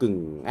ซิลกึ่ง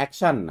แอค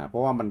ชั่นนะเพรา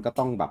ะว่ามันก็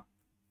ต้องแบบ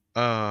เอ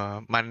อ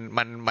มัน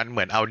เห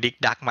มือนเอาดิก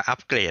ดักมาอัป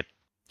เกรด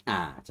อ่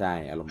าใช่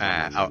อารมณ์ประ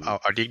มาณเอานั้น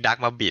เอาดิกดัก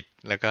มาบิด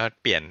แล้วก็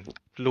เปลี่ยน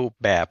รูป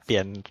แบบเปลี่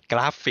ยนกร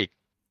าฟิก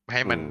ใ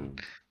ห้มันอืม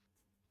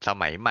ส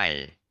มัยใหม่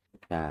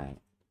ใช่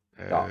เ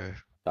อเจาะ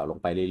อลง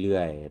ไปเรื่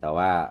อยๆแต่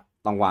ว่า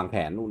ต้องวางแผ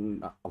น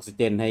ออกซิเ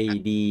จนให้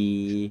ดี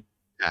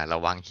ระ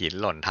วังหิน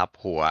หล่นทับ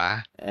หัว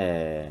เอ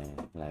อ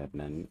อะไรแบบ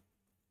นั้น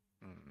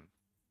อืม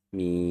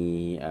มี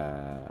เอ่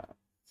อ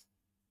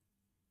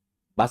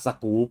บัสส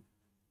กูป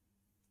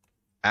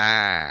อ่า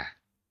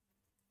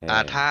เอ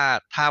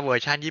ถ้าอเวอ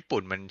ร์ชันญี่ปุ่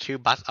นมันชื่อ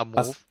บัสอ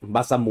บัสมูฟ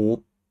บัสมูฟ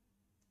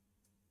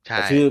ใช่แ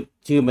ต่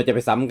ชื่อมันจะไป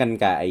ซ้ำกัน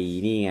กับไอ้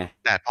นี่ไง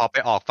แต่พอไป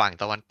ออกฝั่ง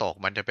ตะวันตก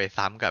มันจะไป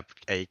ซ้ำกับ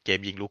ไอ้เกม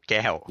ยิงลูกแ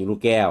ก้วยิงลู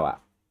กแก้วอ่ะ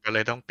ก็เล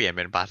ยต้องเปลี่ยนเ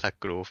ป็นบาส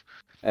กรูฟ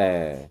เอ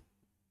อ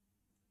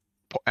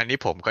อันนี้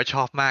ผมก็ช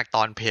อบมากต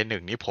อนเพย์หนึ่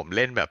งนี่ผมเ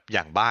ล่นแบบอ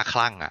ย่างบ้าค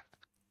ลั่งอ่ะ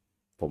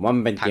ผมว่ามั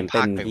นเป็นเกทั้งมเ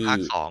ต้นภาคหนึ่งที่ภาค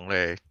สองเล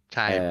ยใ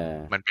ช่เออ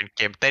มันเป็นเ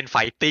กมเต้นไฟ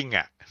ติ้ง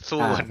อ่ะ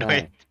สู้กันใช่ด้วย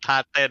ท่า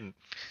เต้น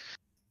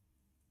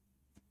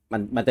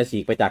มันจะฉี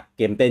กไปจากเ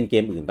กมเต้นเก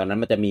มอื่นตอนนั้น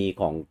มันจะมี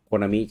ของโค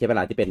นามิใช่ไหม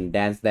ล่ะที่เป็น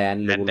Dance แดน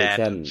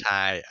Revolution ใ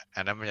ช่อั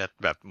นนั้นมันจะ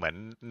แบบเหมือน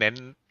เน้น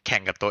แข่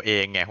งกับตัวเอ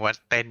งไงว่า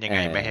เต้นยัเองไง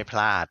ไม่ให้พอ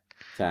ลาด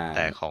ใช่แ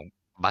ต่ของ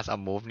Bus a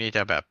Move นี่จ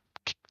ะแบบ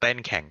เต้น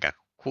แข่งกับ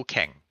คู่แ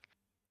ข่ง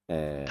เอ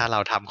ถ้าอเรา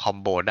ทำคอม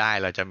โบได้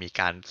เราจะมี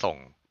การส่ง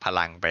พ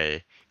ลังไป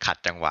ขัด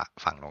จังหวะ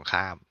ฝั่งตรง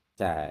ข้าม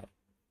ใช่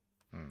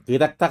อืมคือ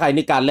ถ้าใคร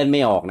นี่การเล่นไ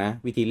ม่ออกนะ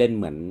วิธีเล่น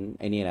เหมือน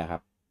ไอ้นี่แหละครั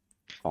บ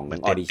ของเหมือ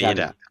นออเต็ดบีด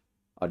อ่ะดิชั่นอ่ะ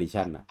ออดิ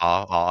ชั่นอ่ะอ๋อ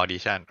ออดิ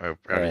ชั่นอ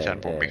เอออดิชั่น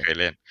เออผมไม่เคย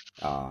เล่น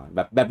อ๋อแ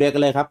บบเดียวกั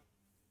นเลยครับ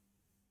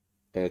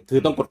คือ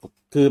อืมต้องกด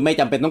คือไม่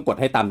จำเป็นต้องกด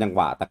ให้ตามจังห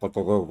วะแต่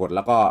กดแ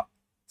ล้วก็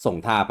ส่ง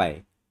ท่าไป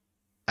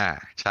อ่า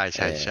ใช่เออใ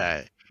ช่ใช่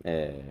เอ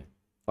อ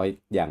เพราะ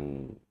อย่าง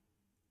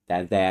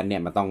แดนเนี่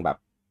ยมันต้องแบบ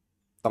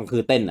ต้องคื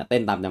อเต้นอ่ะเต้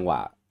นตามจังหวะ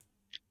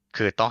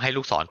คือต้องให้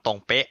ลูกศรตรง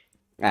เป๊ะ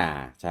อ่า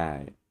ใช่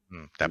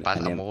แต่ Bus อั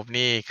น a เนี้ย Move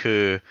นี่คื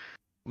อ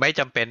ไม่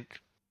จำเป็น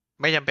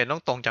ไม่จำเป็นต้อ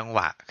งตรงจังหว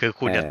ะคือเอ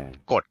คุณจะอ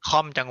กดค่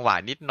อมจังหวะ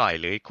นิดหน่อย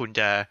หรือคุณ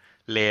จะ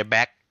เล y b แ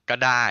บ็กก็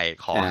ได้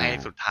ขออ่ให้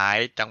สุดาท้าย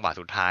จังหวะ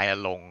สุดท้ายอะ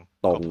ลง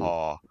ตรงก็พอ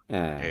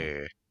อ่าเออ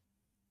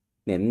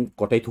เน้น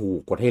กดให้ถูก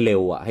กดให้เร็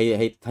วอ่ะ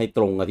ให้ต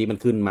รงกับที่มัน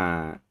ขึ้นมา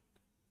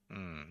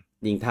อืม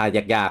ยิงท่า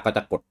ยากๆก็จ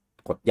ะ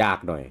กดยาก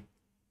หน่อย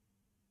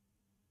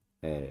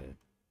เออ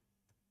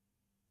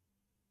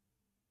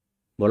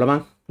หมดแล้วมั้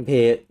ง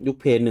ยุค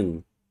เพย์หนึ่ง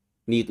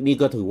นี่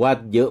ก็ถือว่า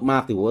เยอะมา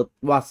กถือ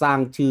ว่าสร้าง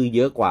ชื่อเ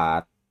ยอะกว่า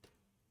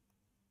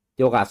เ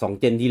ยอะกว่า2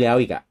 เจนที่แล้ว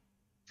อีกอ่ะ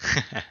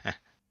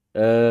เ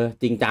ออ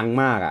จริงจัง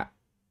มากอ่ะ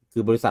คื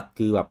อบริษัท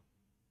คือแบบ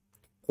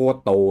โคตร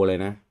โตเลย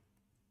นะ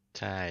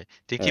ใช่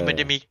จเอริงๆมัน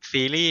จะมีอ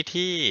ซีรีส์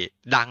ที่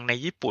ดังใน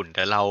ญี่ปุ่นแ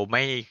ต่เราไ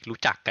ม่รู้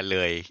จักกันเล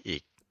ยอี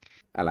ก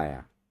อะไร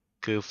อ่ะ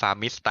คือ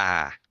Farmista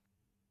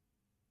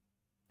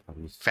ฟา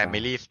มิสตา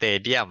Family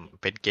Stadium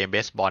เป็นเกมเบ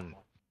สบอล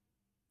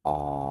อ๋อ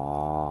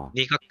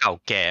นี่ก็เก่า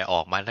แก่อ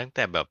อกมาตั้งแ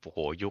ต่แบบโอ้โห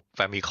ยุคแฟ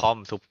มิคอม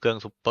ซุ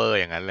ปเปอร์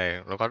อย่างนั้นเลย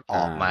แล้วก็อ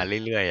อ่อกมาา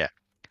เรื่อยๆอ่ะ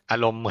อา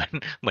รมณ์เหมือน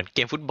เหมือนเก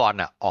มฟุตบอล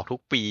อ่ะออกทุ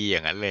กปีอย่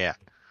างนั้นเลยอ่ะ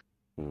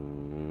อื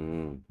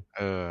มเ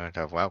ออแ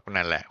ต่ว่า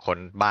นั่นแหละคน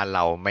บ้านเร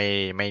าไ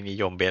ม่นิ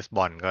ยมเบสบ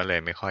อลก็เลย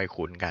ไม่ค่อย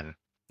คุ้นกัน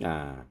อ่า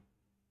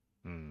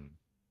อืม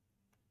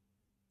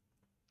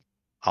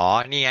อ๋อ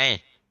นี่ไง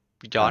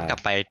ย้อนอะไรกลับ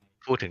ไป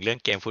พูดถึงเรื่อง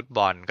เกมฟุตบ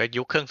อลก็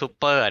ยุคเครื่องซุป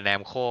เปอร์แน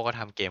มโคก็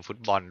ทำเกมฟุต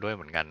บอลด้วยเ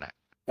หมือนกันอ่ะ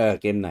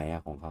เกมไหนอ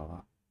ะของเขาอ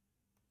ะ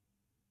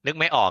นึก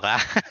ไม่ออกอะ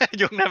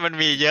ยุคนั้นมัน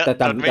มีเยอะแต่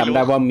จนไม่รู้จำไ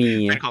ด้ว่ามี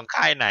เป็นของ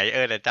ค่ายไหน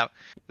แต่จ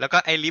ำแล้วก็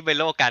ไอ้ลิเบ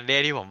โรการเด้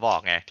ที่ผมบอก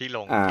ไงที่ล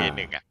งอ่เพย์ห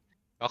นึ่งาอ่ะ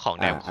ก็ของ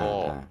แนอ่ามโค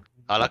อ่า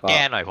เอาแล้วก็แล้วแ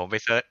ก้หน่อยผมไป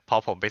เซิร์ชพอ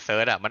ผมไปเซิ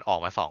ร์ชอ่ะมันออก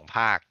มา2 ภ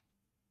าค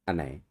อัน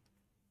ไหน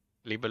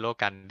ลิเบโร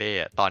การเด้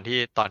ตอนที่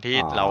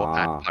อ๋อเรา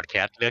อัดพอดแค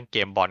สต์เรื่องเก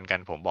มบอลกัน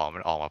ผมบอกมั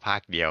นออกมาภา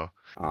คเดียว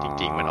อ๋อจ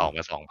ริงๆมันออกม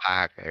า2 ภา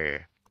ค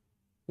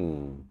อื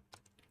ม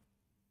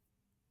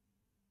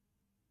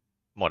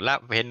หมดละ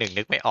เพย์หนึ่ง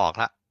นึกไม่ออก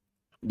ละ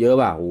เยอะ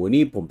ป่ะโห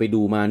นี่ผมไป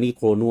ดูมานี่โ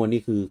ครนัว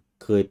นี่คือ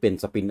เคยเป็น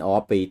สปินออ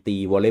ฟไปตี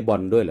วอลเลย์บอ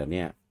ลด้วยเหรอเ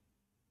นี่ย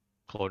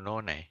โคโน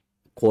ไหน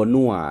โคร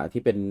นัว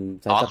ที่เป็น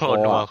ไซอ๋อส์สกอ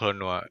ร์อะโคร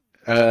นัว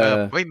เออ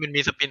เฮ้ยมัน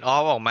มีสปินออ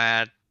ฟออกมา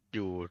อ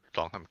ยู่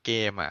2-3เก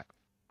มอ่ะ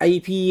ไอ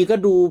พีก็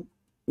ดู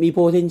มี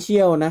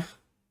potential นะ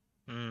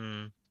อืม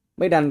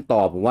ไม่ดันต่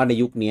อผมว่าใน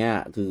ยุคเนี้ย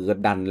คือ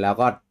ดันแล้ว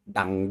ก็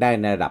ดังได้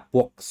ในระดับพ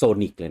วกโซ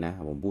นิกเลยนะ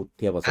ผมพูดเ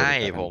ทียบกับโซใช่นิก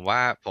แล้วกันผ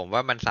มว่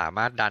ามันสาม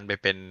ารถดันไป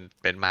เ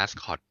ป็นมาส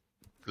คอต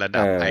ระเอ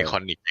ดับไอคอ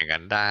อนิกอย่าง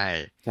นั้นได้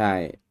ใช่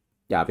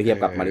อย่าไปเอเทียบ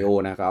กับมาริโอ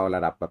อนะก็เอาร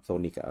ะดับแบบโซ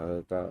นิก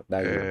ก็ได้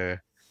เออยู่ อ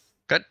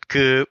ก็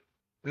คือ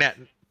เนี่ย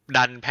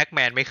ดันแพ็กแม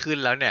นไม่ขึ้น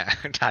แล้วเนี่ย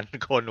ดัน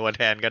โคนัวแ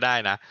ทนก็ได้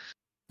นะ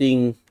จริง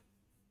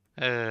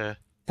เออ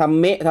ทำ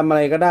เมะทำอะไ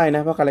รก็ได้น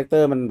ะเพราะคาแรคเตอ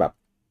ร์มันแบบ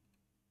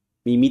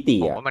มีมิติ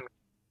อ่ะผมว่ามัน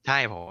ใช่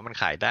ผมว่ามัน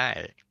ขายได้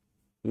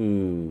อื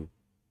ม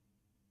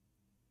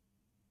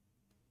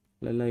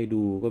แล้วเลย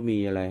ดูก็มี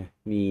อะไร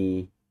มี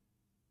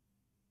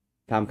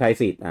ทำไค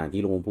สิท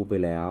ที่ลงพูดไป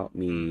แล้ว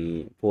มีอืม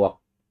พวก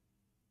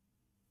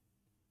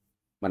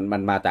มั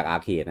นมาจากอา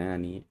ร์เคดนะอั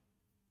นนี้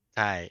ใ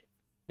ช่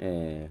เอ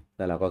อแ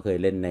ต่เราก็เคย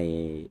เล่นใน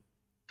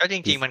ก็จ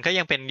พีริงๆมันก็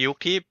ยังเป็นยุค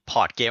ที่พ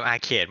อร์ตเกมอา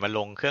ร์เคดมาล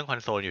งเครื่องคอน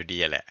โซลอยู่ดี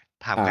อะแหละ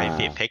อ่ทำไค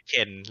สิทเทคาเค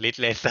นลิท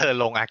เลเซอร์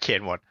ลงอาร์เคด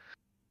หมด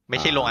ไม่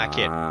อ่ใช่ลงอาร์เค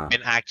ดาเป็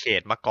นอาร์เค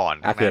ดมาก่อน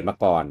อาร์เคดทั้งนั้นมา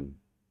ก่อน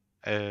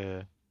เออ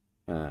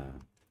อ่า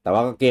แต่ว่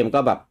าเกมก็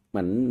แบบเห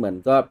มือน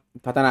ก็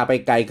พัฒนาไป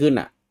ไกลขึ้น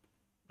อ่ะ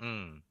อื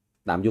ม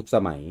ตามยุคส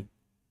มัย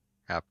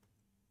ครับ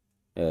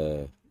เออ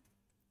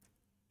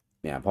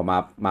เนี่ยพอ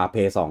มาเพ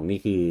ย์สองนี่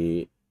คือ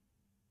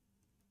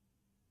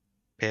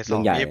เพย์สเรื่อ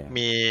งใหญ่องนี่อะ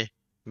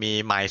มี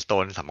มายสโต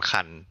นสำ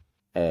คัญ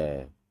เออ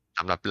ส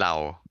ำหรับเรา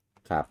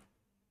ครับ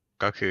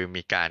ก็คือ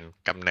มีการ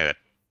กำเนิด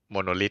โม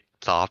โนลิท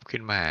ซอฟ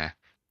ขึ้นมา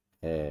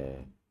เออ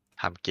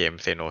ทำเกม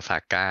เซโนซา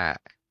ก้า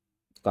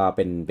ก็เ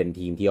ป็น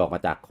ทีมที่ออกมา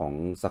จากของ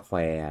สแคว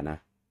ร์นะ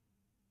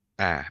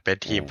เป็น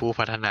ทีมเออผู้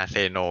พัฒนาเซ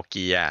โนเ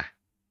กีย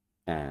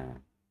อ่า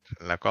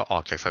แล้วก็ออ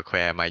กจากสแคว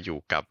ร์มาอยู่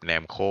กับแน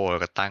มโคแล้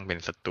วก็ตั้งเป็น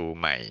สตู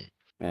ใหม่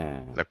อ่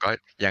แล้วาก็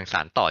ยังส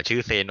านต่อชื่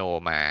อเซโน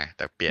มาแ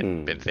ต่เปลี่ยนอื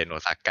มเป็นเซโน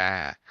ซาก้า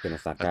เป็นโอ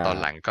ซาแล้วก้าตอน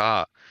หลังก็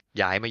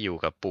ย้ายมาอยู่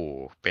กับปู่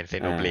เป็นเซ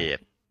โนอ่าเบลด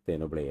เซ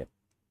โนเบลด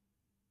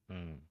อื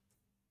ม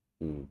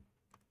อืม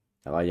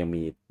แล้วก็ยัง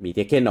มีเท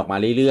คเคนออกมา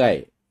เรื่อย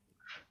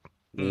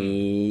ๆอืม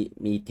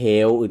มีเท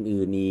ล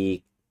อื่นๆอีก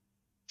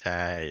ใ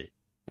ช่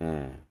อ่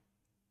า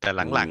แต่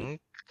มีหลัง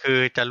ๆคือ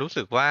จะรู้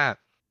สึกว่า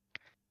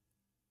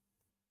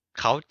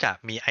เขาจะ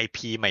มีไอ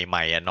พีให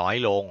ม่ๆน้อย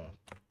ลง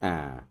อ่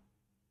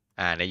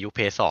าในยุคเพ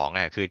ย์สอง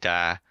คือจะ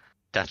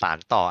สาน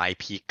ต่อไอ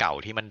พีเก่า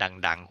ที่มัน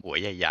ดังๆหัว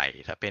ใหญ่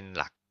ๆถ้าเป็น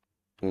หลัก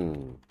อืม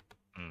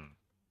อืม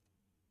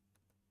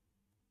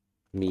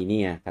มีเ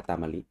นี่ยคาตา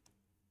มาริ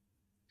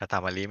คาตา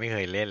มาริไม่เค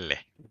ยเล่นเล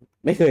ย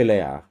ไม่เคยเลย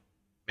เหรอ่ะ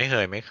ไม่เค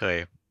ย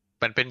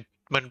มันเป็น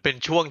มันเป็น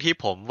ช่วงที่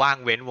ผมว่าง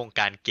เว้นวง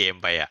การเกม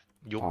ไป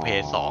ยุคอ๋อเพ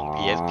ย์สอง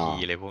PSP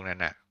อะไรพวกนั้น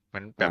มั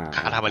นแบอ่าบค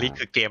าตามาริ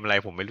คือเกมอะไร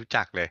ผมไม่รู้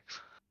จักเลย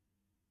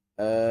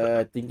เอ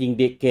จริงๆ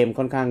เด็กเกม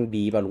ค่อนข้าง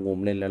ดีป่ะลุงงม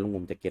เล่นแล้วลุงง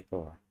มจะเก็ตป่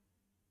ะวะ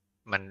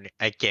มัน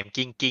ไอเกม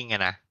กิ้ง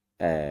นะ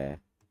เออ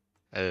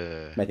เออ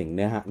หมายถึงเ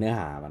นื้อ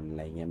หามันอะไ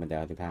รเงี้ยมันจะ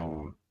อ๋อ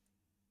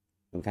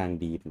ค่อนข้าง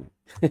ดีหน่อย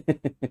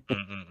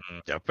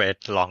เดี๋ยวไป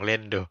ลองเล่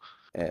นดู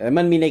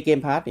มันมีในเกม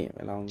พาร์ทเนี่ยไป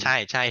ลองใ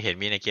ช่เห็น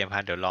มีในเกมพา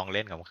ร์ทเดี๋ยวลองเ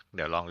ล่นกับเ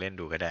ดี๋ยวลองเล่น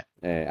ดูก็ได้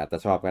อาจจะ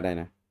ชอบก็ได้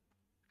นะ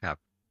ครับ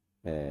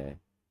เออ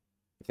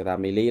สตา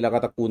ร์มิลิแล้วก็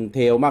ตระกูลเท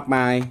ลมากม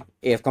าย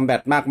เอฟคอมแบ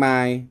ทมากมา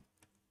ย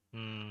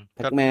อืม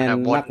ก็แพ็กแมน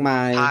วนมากม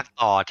ายภาค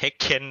ต่อเทค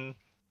เคน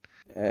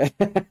เออ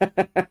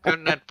ก็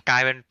นั่นกลา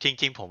ยเป็นจ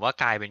ริงๆผมว่า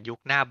กลายเป็นยุค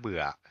หน้าเบื่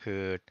อคื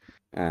อ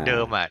อ่เดิ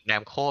มาแน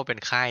มโคเป็น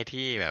ค่าย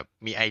ที่แบบ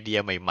มีไอเดีย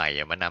ใหม่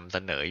ๆมานำเส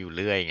นออยู่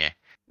เรื่อยไง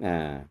อ่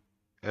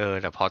า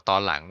แต่พอตอ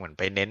นหลังเหมือน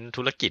ไปเน้น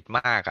ธุรกิจ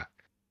มาก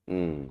อื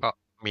มก็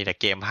มีแต่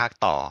เกมภาค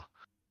ต่อ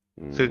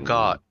อืซึ่ง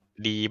ก็ม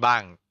ดีบ้า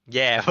งแ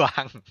ย่บ้า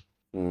ง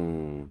อื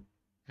ม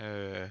เอ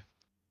อ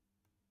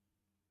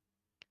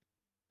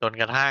จน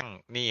กระทั่ง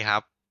นี่ครั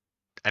บ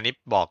อันนี้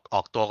บอกอ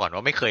อกตัวก่อนว่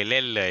าไม่เคยเ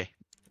ล่นเลย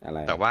อะไร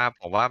แต่ว่า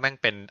ผมว่าแม่ง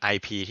เป็นไอ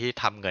พีที่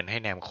ทำเงินให้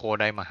แนมโค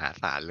ได้มหา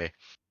ศาลเลย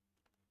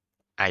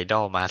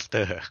Idol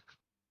Master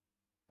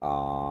อ๋อ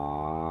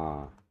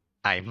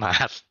ไอมา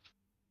ส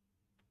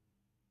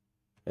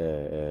เอ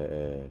อเออเอ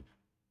อ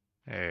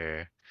เออ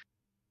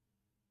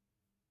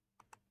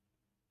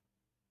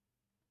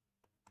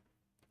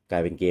กลา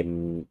ยเป็นเ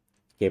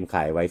กมข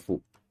ายไวฟุ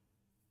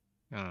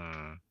อื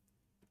ม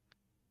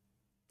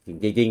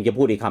จริงๆจะ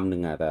พูดอีกคำหนึ่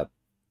งอ่ะแต่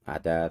อา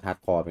จจะทัด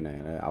คอไปหน่อย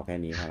เอาแค่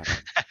นี้พอละกั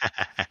น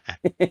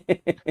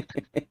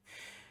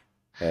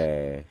เอ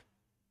อ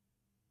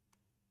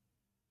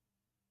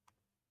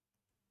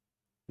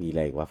มีอะไ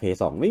รอีกว่าเพย์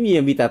สองไม่มี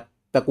มีแต่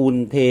ตระกูล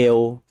เทล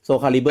โซ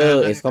คาลิเบอ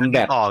ร์ก็เอสคอมแบ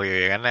ทนึกออกอยู่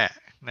อย่างนั้นแหละ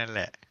นั่นแห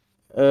ละ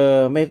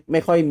ไม่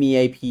ค่อยมีไ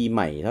อพีให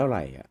ม่เท่าไห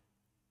ร่อ่ะ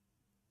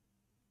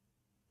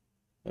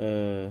เอ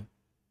อ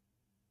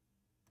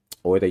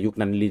โอ้ยแต่ยุค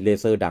นั้นลีเล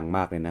เซอร์ดังม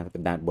ากเลยนะเป็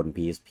นด้านบน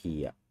PSP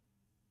อ่ะ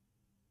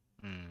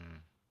อืม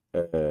เอ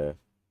อ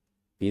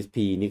PSP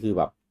นี่คือ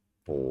แบบ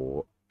โห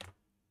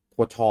โค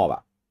ตรชอบอ่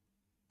ะ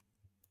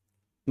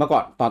เมื่อก่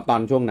อนตอ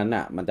นช่วงนั้น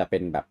อ่ะมันจะเป็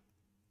นแบบ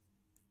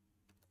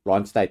ลอ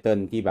นช์ไตเติล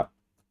ที่แบบ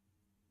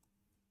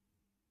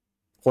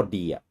โคตร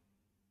ดีอ่ะ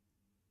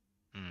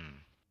อืม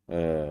เอ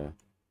อ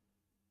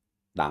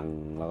ดัง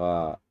แล้วก็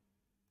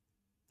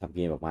ทำเก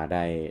มออกมาไ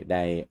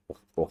ด้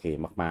โอเค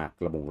มาก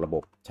ๆระบ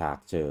บฉาก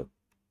เชิง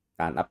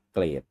การอัปเก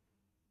รด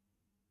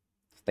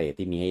สเตจ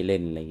ที่มีให้เล่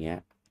นอะไรเงี้ย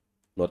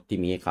รถที่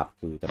มีให้ขับ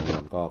คือจำนว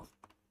นก็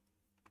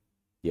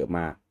เยอะม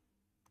าก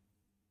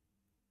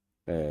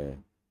เออ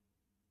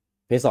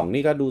เพย์สอง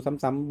นี่ก็ดู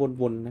ซ้ำ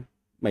ๆวนๆนะ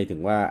หมายถึง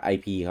ว่าไอ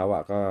พีเขาอ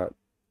ะก็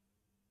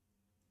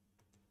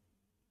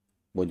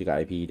วนอยู่กับไ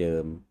อพีเดิ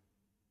ม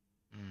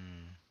อืม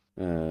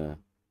เออ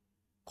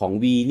ของ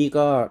วีนี่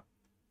ก็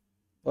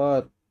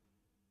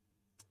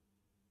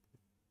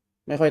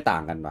ไม่ค่อยต่า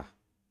งกันปะ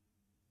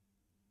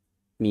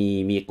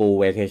มี Go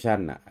Vacation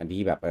อ่ะอัน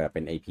ที่แบบเป็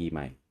นไอพีให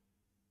ม่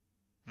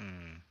อื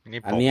ม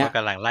นี่อันเนี้ยผมก็ก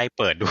ำลังไล่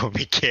เปิดดู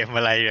มีเกม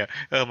อะไรเนี่ย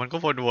มันก็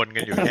วนๆกั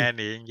นอยู่แค่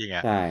นี้จริง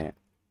ๆใช่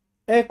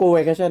Go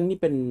Vacation นี่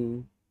เป็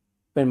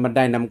นบันได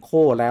นำโ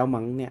ค้แล้ว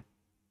มั้งเนี่ย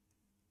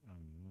อื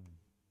ม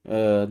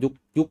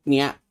ยุคเ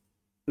นี้ย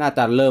น่าจ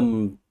ะเริ่ม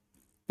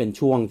เป็น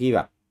ช่วงที่แบ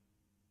บ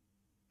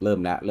เริ่ม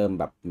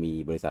แบบมี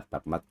บริษัทแบ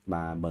บม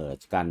าเมิร์จ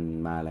กัน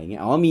มาอะไรเงี้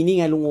ยอ๋อมีนี่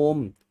ไงลุงโอม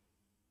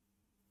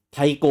ไท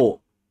โกะ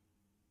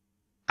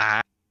อ่า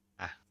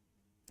อ่ะ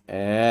เอ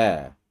อ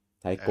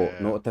ไทเอโกะ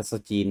โนอทัส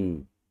จิน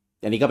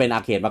อันนี้ก็เป็นอา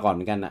ร์เคดมาก่อนเห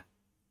มือนกันอ่ะ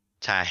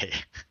ใช่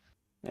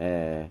เอ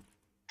อ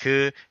คื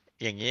อ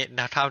อย่างนี้น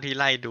ะเท่าที่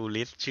ไล่ดู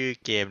ลิสต์ชื่อ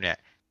เกมเนี่ย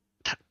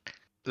ถ้า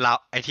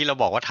ไอ้ที่เรา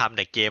บอกว่าทำแ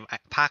ต่เกม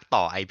ภาค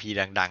ต่อไอพี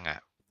ดัง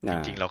ๆจอ่า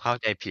ริงๆเราเข้า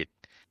ใจผิด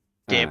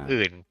เกอ่าม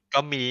อื่นก็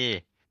มี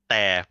แ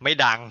ต่ไม่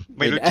ดังไ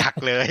ม่ไม่ได้ รู้จัก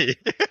เลย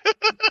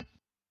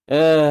เอ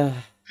อ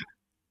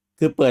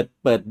คือเ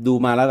ปิดดู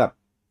มาแล้วแบบ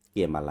เก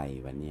มอะไร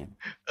วันเนี้ย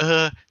เอ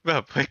อแบ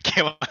บเฮ้ยเก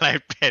มอะไร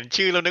เปลี่ยน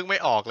ชื่อแล้วนึกไม่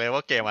ออกเลยว่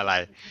าเกมอะไร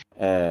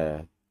เออ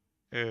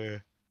เออ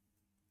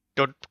จ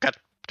นกระ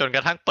จนกร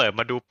ะทั่งเปิด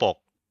มาดูปก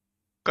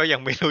ก็ยัง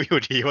ไม่รู้อ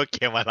ยู่ดีว่าเก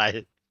มอะไร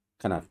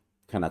ขนาด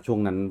ขนาดช่วง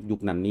นั้นยุค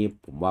นั้นนี่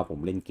ผมว่าผม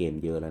เล่นเกม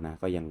เยอะแล้วนะ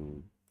ก็ยัง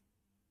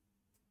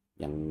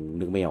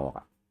นึกไม่ออกอ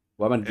ะ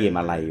ว่ามันเอเกม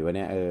อะไรอวะเ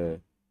นี่ย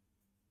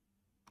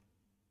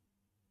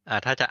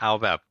ถ้าจะเอา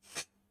แบบ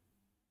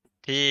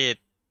ที่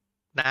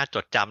น่าจ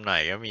ดจำหน่อ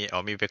ยก็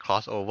มีไป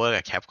cross over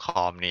กับ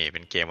Capcom นี่เป็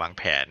นเกมวาง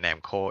แผน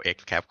Namco X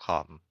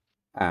Capcom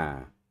อ่า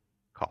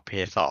ของ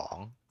PS2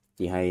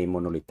ที่ให้โม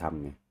โนลิทท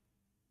ำไง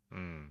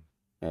อืม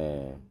เอ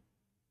อ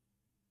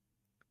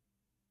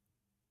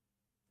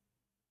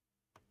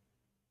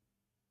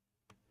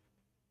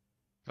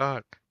ก็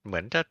เหมื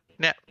อนจะ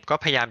เนี่ยก็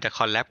พยายามจะค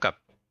อลแลบกับ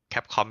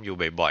Capcom อ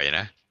ยู่บ่อยๆน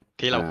ะ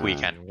ที่อ่เราคุย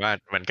กันาว่า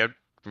มันก็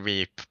มี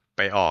ไ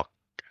ปออก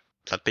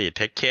สตรีทเ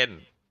ทคเคน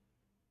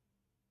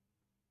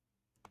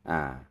อ่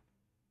า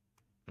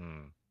อืม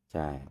ใ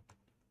ช่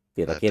เ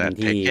ตียตะเกนแต่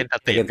เทที่คเคนส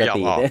เทเกนสตรีทไม่ยอต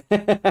รีท มออก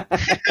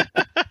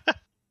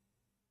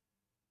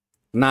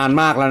นาน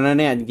มากแล้วนะ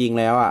เนี่ยจริงๆ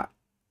แล้วอ่ะ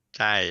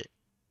ใช่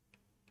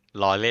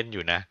รอเล่นอ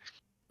ยู่นะ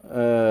เอ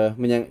อ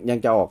มันยัง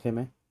จะออกใช่ไหม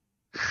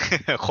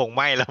คงไ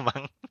ม่แล้วมั้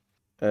ง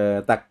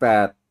แต่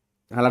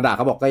ฮาราดาเ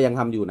ขาบอกก็ยัง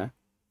ทำอยู่นะ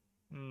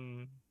อืม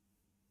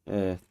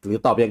หรือ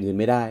ตอบอย่างอื่น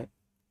ไม่ได้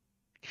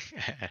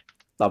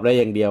ตอบได้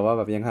อย่างเดียวว่าแ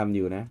บบยังทำอ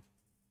ยู่นะ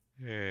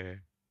เออ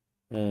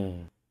เออ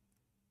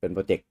เป็นโป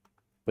รเจก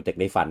ต์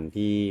ในฝัน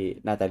ที่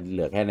น่าจะเห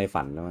ลือแค่ใน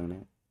ฝันแล้วมั้งน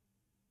ะ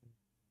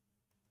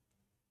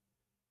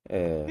เอ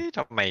อนี่ท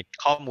ำไม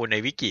ข้อมูลใน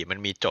วิกิมัน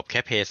มีจบแค่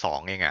เพย์สอง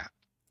เองอะ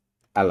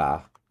อ่ะเหรอ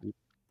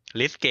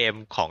ลิสต์เกม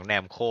ของแน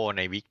มโคใ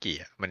นวิกิ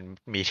อะมัน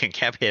มีถึงแ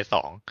ค่เพย์ส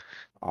อง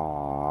อ๋อ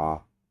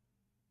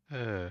เอ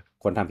อ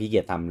คนทำขี้เกี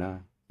ยจทำแล้ว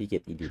ขี้เกีย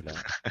จอีดิทแล้ว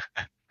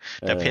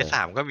เอแต่เพอย์ส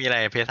ามก็มีอะไร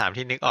เพย์สาม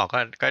ที่นึกออก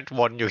ก็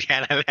วนอยู่แค่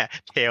นั้นแหละ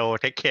เทล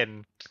เทคเคน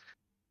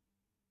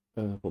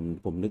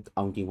ผมนึกเอ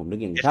าจริงผมนึก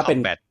อย่างเอสถ้าเป็น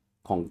คอมแบท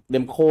ของเด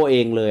มโคเอ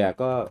งเลยอ่ะ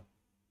ก็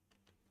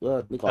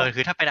นึกออก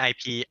คือถ้าเป็นไอ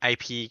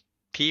พี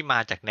ที่มา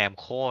จากแนม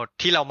โค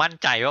ที่เรามั่น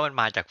ใจว่ามัน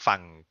มาจากฝั่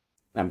ง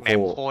แอมโคแน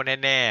มโค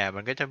แน่ๆมั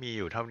นก็จะมีอ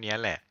ยู่เท่านี้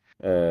แหละ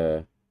เออ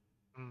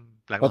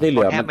หลัเพราะงๆเขาที่เห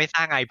ลือมันแทบไม่ส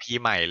ร้างไอพี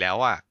ใหม่แล้ว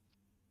อ่ะ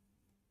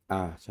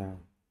ใช่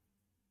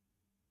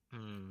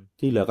อืม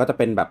ที่เหลือก็จะ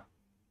เป็นแบบ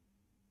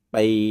ไป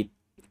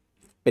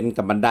เป็น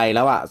กับบันไดแ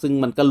ล้วอะซึ่ง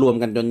มันก็รวม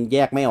กันจนแย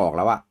กไม่ออกแ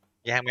ล้วอะ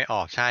แยกไม่อ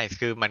อกใช่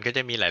คือมันก็จ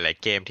ะมีหลาย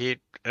ๆเกมที่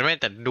ไม่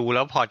แต่ดูแ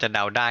ล้วพอจะเด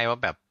าได้ว่า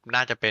แบบน่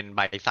าจะเป็นใบ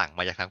สั่งม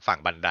าจากทางฝั่ง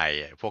บันได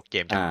อะพวกเก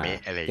มอ่าจากเมะ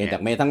อะไรเงี้ยเกมจา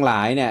กเมททั้งหล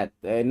ายเนี่ย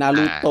นาอ่า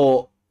รูโตะ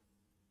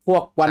พว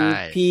กวันใช่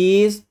พี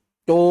ซ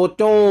โจ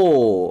โจ้อืม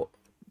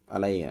อะ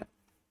ไรอ่ะ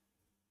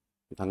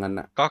ทั้งนั้น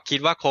อะก็คิด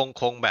ว่า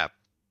คงแบบ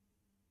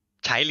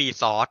ใช้รี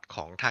ซอสข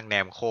องทางแน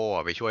มโค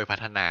ไปช่วยพั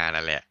ฒนา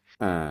นั่นแหละ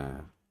อ่า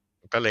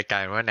ก็เลยกลา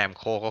ยเป็นว่าแนม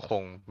โคก็ค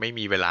งไม่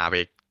มีเวลาไป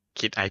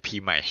คิดไอพี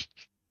ใหม่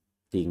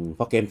จริงเพ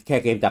ราะแค่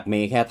เกมจากเม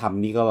แค่ท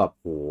ำนี่ก็แบบ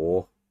โห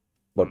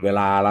หมอืดเว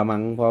ลามแล้วมั้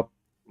งเพราะ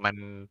มัน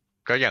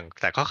ก็อย่าง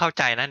แต่ก็เข้า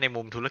ใจนะใน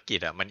มุมธุรกิจ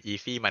อ่ะมันอี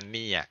ซี่มัน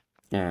นี่อ่ะ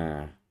อ่า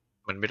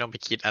มันไม่ต้องไป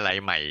คิดอะไร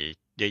ใหม่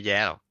เยอะแย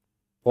ะหรอก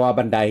เพราะว่า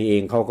บันไดเอ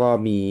งเขาก็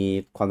มี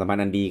ความสัมพัน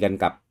ธ์อันดีกัน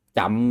กับ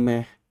จัมป์ไหม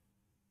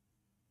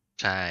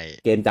ใช่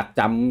เกมจาก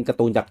จัมป์การ์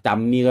ตูนจากจัม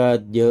ป์นี่ก็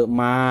เยอะ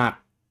มาก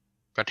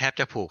ก็แทบ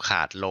จะผูกข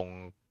าดลง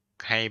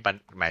ให้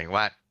หมายถึง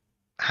ว่า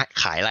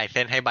ขายลายเ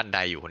ส้นให้บันได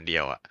อยู่คนเดี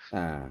ยวอ่ะ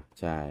อ่า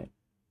ใช่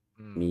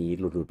อืมมี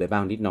หลุดไปบ้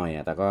างนิดหน่อย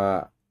อ่ะแต่ก็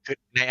คือ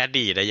ในอ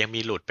ดีตอะยัง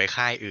มีหลุดไป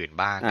ค่ายอื่น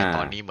บ้างอ่าแต่ต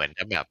อนนี้เหมือนจ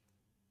ะแบบ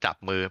จับ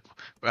มือ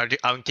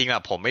เอาจริงๆอ่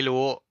ะผมไม่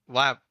รู้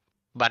ว่า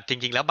จ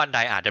ริงๆแล้วบันได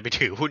อาจจะไป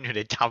ถือหุ้นอยู่ใ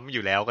นจัมป์อ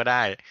ยู่แล้วก็ไ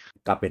ด้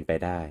ก็เป็นไป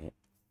ได้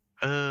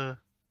เออ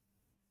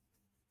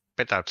เ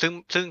ป็นแต่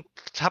ซึ่ง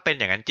ถ้าเป็น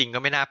อย่างนั้นจริงก็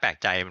ไม่น่าแปลก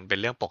ใจมันเป็น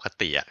เรื่องปก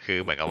ติอ่ะคือ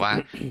เหมือนกับว่า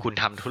คุณ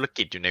ทำธุร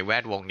กิจอยู่ในแว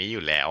ดวงนี้อ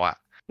ยู่แล้วอ่ะ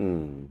อื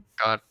ม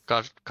ก็ก็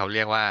เขาเ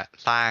รียกว่า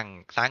สร้า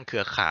งเครื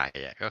อข่าย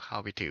อ่ะก็เข้า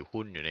ไปถือ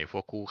หุ้นอยู่ในพ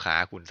วกคู่ค้า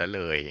คุณซะเ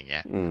ลยอย่างเงี้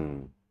ยอืม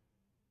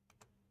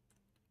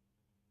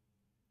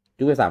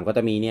ยุคที่สามก็จ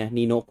ะมีเนี่ย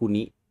นีโนคุ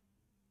นิ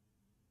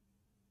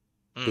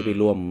อืมที่ไป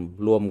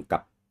ร่วมกั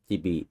บจี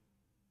บี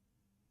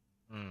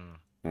อืม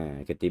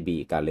กับจีบี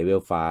กับเลเว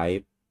ล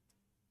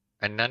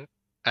5อันนั้น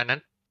อันนั้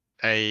น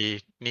ไอ้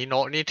นิโน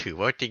ะนี่ถือ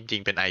ว่าจริ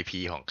งๆเป็นไอพี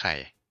ของใคร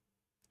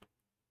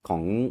ขอ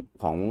ง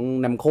ของ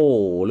นัมโค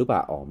หรือเปล่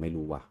าอ๋อไม่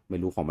รู้ว่ะไม่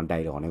รู้ของบันได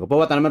หรือของไหนเพราะ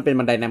ว่าตอนนั้นมันเป็น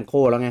บันไดนัมโค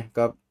แล้วไง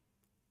ก็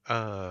เอ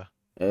อ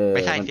เออมัน ไ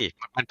ม่ใช่สิ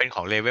มันเป็นข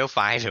องเลเวลไฟ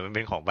หรือมันเ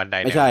ป็นของบันได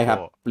ไม่แนมโคใช่ครับ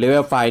เลเว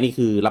ลไฟนี่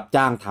คือรับ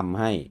จ้างทำ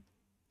ให้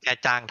แค่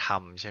จ้างท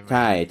ำใช่ไหมใ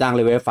ช่จ้างเ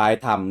ลเวลไฟ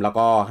ทำแล้ว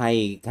ก็ใ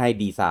ห้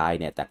ดีไซน์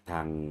เนี่ยจากท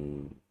าง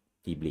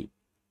จีบลิ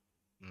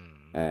อืม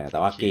แต่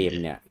ว่าโอเคเกม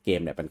เ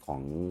นี่ยเป็นขอ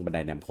งบันได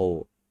แนมโค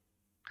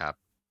ครับ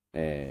เ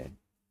ออ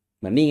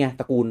เหมือนนี่ไง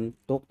ตระกู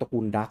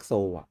ลดาร์กโซ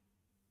อ่ะ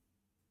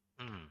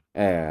อืม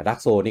ดาร์ก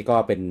โซนี่ก็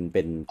เ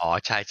ป็นอ๋อ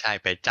ใช่ใช่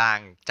ไปจ้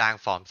าง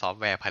ฟอร์มซอฟ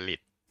ต์แวร์ผลิต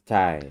ใ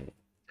ช่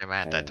ใช่ไหม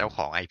เออแต่เจ้าข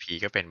องไอพี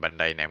ก็เป็นบัน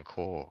ไดแนมโค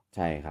ใ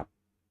ช่ครับ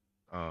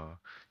เออ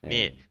เอ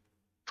นี่อ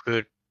คือ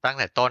ตั้ง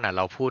แต่ต้นอ่ะเ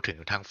ราพูดถึง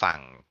ทางฝั่ง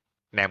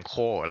แนมโค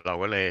เรา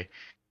ก็เลย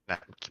นะ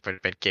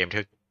เป็นเกม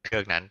เทื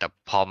อกนั้นแต่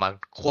พอมา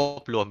คว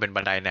บรวมเป็น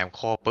บันไดแนมโค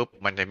ปุ๊บ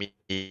มันจะมี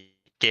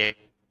เกม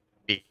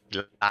อีก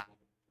หลา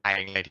ย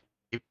เลย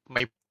ไ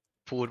ม่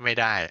พูดไม่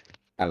ได้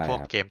อะไร พวก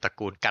ครับ เกมตระ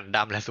กูลกัน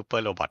ดั้มและซูเปอ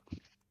ร์โรบอท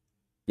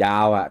ยา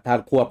วอ่ะ ถ้า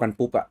ควบกัน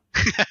ปุ๊บอ่ะ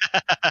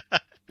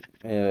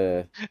เออ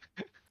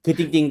คือ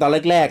จริงๆ ตอน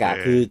แรกๆอ่ะ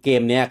คือเก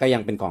มเนี้ยก็ยั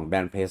งเป็นของแบร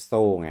นด์เพรสโซ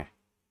ไง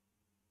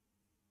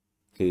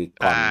คือ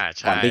ใช่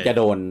ก่อนที่จะ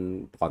โด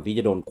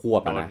นคว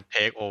บ โด อะ น นะ เท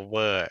คโอเว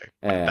อร์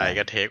เอ บัน อ ได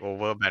ก็เทคโอเ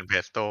วอร์แบนเพ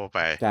สโตไป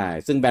ใช่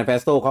ซึ่งแบรนด์เพร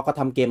สโซเขาก็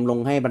ทำเกมลง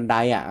ให้บันได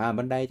อ่ะ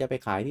บันไดจะไป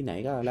ขายที่ไหน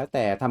ก็แล้วแ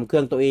ต่ทำเครื่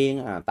องตัวเอง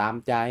ตาม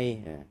ใจ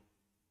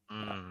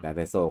แบรนด์เพ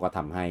รสโซก็ท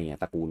ำให้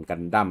ตระกูลกัน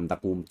ดั้มตระ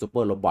กูลซูเป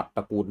อร์โรบอทต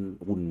ระกูล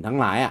หุ่นทั้ง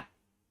หลายอ่ะ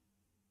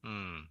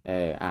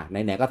ไห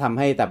นๆก็ทำใ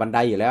ห้แต่บันได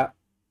อยู่แล้ว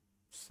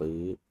ซื้อ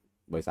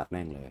บริษัทแ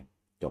ม่งเลย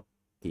จบ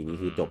ทีนี้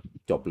คือ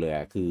จบเลย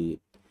คือ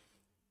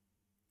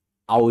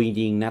เอาจ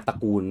ริงๆนะตระ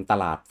กูลต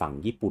ลาดฝั่ง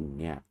ญี่ปุ่น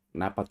เนี่ย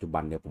ณปัจจุบั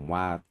นเนี่ยผม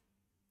ว่า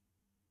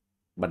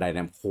บันไดแน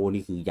มโค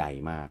นี่คือใหญ่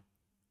มาก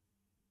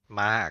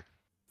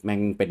แม่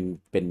งเ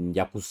ป็นย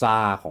ากุซ่า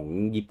ของ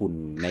ญี่ปุ่น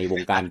ในว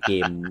งการเก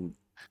ม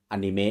อ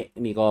นิเมะ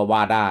นี่ก็ว่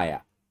าได้อ่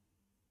ะ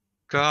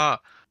ก็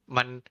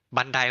มัน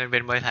บันไดมันเป็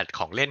นบริษัทข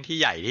องเล่นที่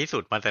ใหญ่ที่สุ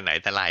ดมาแต่ไหน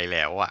แต่ไรแ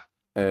ล้วอ่ะ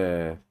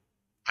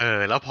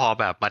แล้วพอ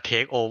แบบมาเท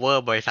คโอเวอ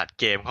ร์บริษัท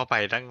เกมเข้าไป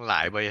ตั้งหล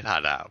ายบริษั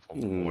ทอ่ะผม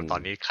ตอ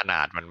นนี้ขน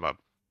าดมันแบบ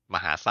ม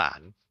หาศา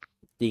ล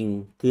จริง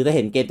คือถ้าเ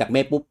ห็นเกมจากเม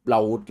ฆปุ๊บเรา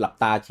หลับ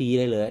ตาชี้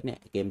ได้เลยเนี่ย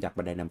เกมจาก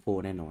บันไดนัมโฟ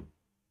แน่นอน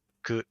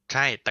คือใ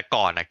ช่แต่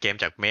ก่อนอ่ะเกม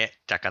จากเมฆ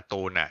จากการ์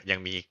ตูนอ่ะยัง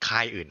มีค่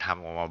ายอื่นท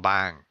ำออกมาบ้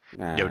าง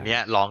เดี๋ยวนี้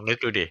ลองนึก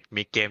ดูดิ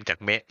มีเกมจาก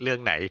เมฆเรื่อง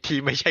ไหนที่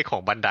ไม่ใช่ขอ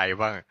งบันได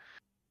บ้าง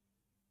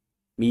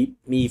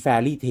มีแฟ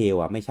รี่เทล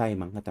อ่ะไม่ใช่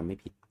มั้งถ้าจำไม่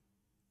ผิด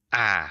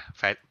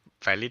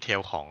แฟรี่เท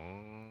ลของ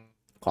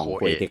โค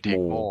เอเทค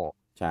โม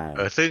ใช่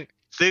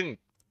ซึ่ง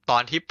ตอ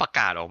นที่ประ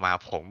กาศออกมา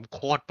ผมโค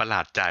ตรประหล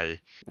าดใจ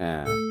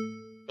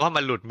ว่า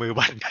มันหลุดมือ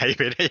บันไดไ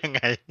ปได้ยังไ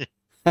ง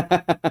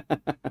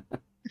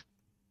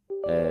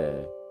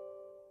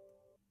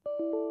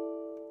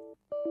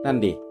นั่น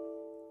ดิ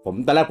ผม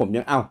ตอนแรกผม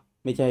ยัง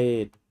ไม่ใ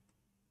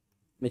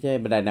ช่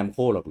บันไดนัมโค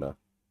หรอกเหรอ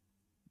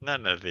นั่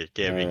นน่ะสิเก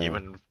มอย่างนี้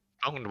มัน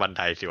ต้องบันไ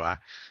ดสิวะ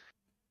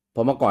เพร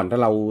าะเมื่อก่อนถ้า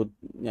เรา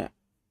เนี่ย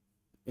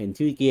เห็น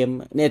ชื่อเกม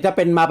เนี่ยถ้าเ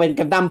ป็นมาเป็น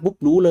กันดั้มปุ๊บ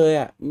รู้เลย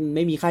อ่ะไ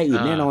ม่มีค่ายอื่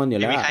นแน่นอนอยู่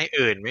แล้วไม่มีค่าย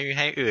อื่น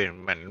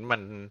เหมือน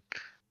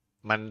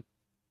มัน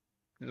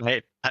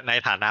ใน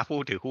ฐานะผู้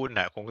ถือหุ้น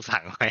อ่ะคง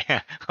สั่งไว้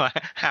ว่า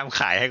ห้าม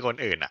ขายให้คน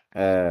อื่นอ่ะ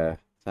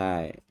ใช่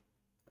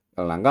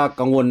หลังก็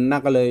กังวลน่า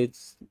ก็เลย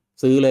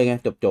ซื้อเลยไง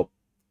จบ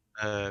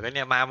ก็เ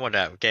นี่ยมาหมด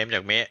อ่ะเกมจ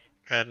ากเมะ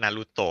ก็นา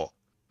รูโตะ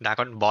ดรา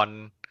ก้อนบอล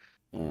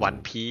วัน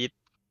พีซ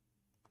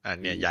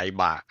เนี่ยไย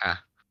บะ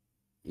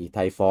อีไท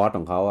ฟอร์สข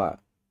องเขา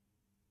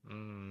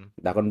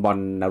ดราก้อนบอล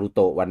นารูโต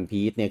ะวัน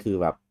พีซเนี่ยคือ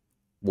แบบ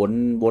ว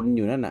นอ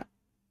ยู่นั่นน่ะ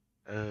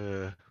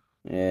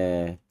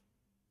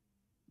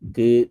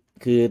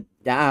คือ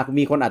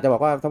มีคนอาจจะบอ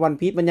กว่าถ้าวัน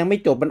พีซมันยังไม่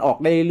จบมันออก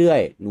ได้เรื่อ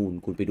ยๆนู่น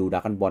คุณไปดูดรา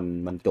ก้อนบอล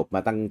มันจบม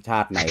าตั้งชา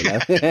ติไหนแล้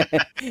ว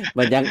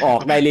มันยังออ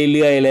กได้เ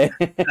รื่อยๆเลย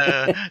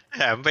แ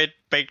ถม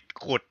ไป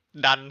ขุด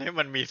ดันให้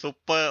มันมีซู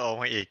เปอร์ออก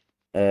มาอีก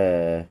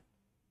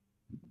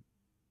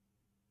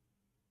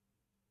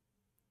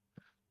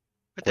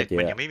แต่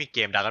มันยังไม่มีเก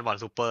มดราก้อนบอล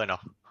ซูเปอร์เนา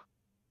ะ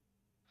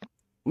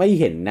ไม่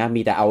เห็นนะ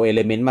มีแต่เอาเอ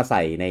ลิเมนต์มาใ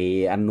ส่ใน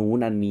อันนู้น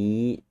อันนี้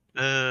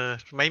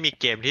ไม่มี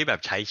เกมที่แบบ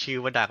ใช้ชื่อ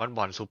ว่าดราก้อนบ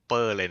อลซูเปอ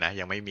ร์เลยนะ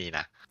ยังไม่มีน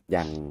ะอ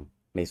ย่าง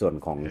ในส่วน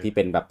ของที่เ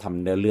ป็นแบบท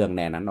ำเนื้อเรื่องแ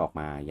นวนั้นออก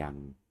มายัง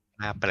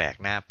น่าแปล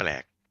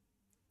ก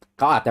เ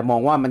ขาอาจจะมอ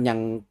งว่ามันยัง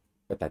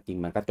แต่จริง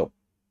มันก็จบ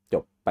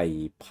ไป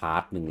พา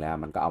ร์ทหนึ่งแล้ว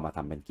มันก็เอามาท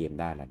ำเป็นเกม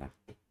ได้แล้วนะ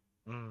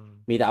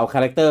มีแต่เอาคา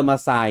แรคเตอร์มา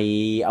ใส่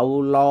เอา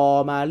ลอ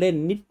มาเล่น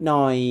นิดห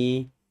น่อย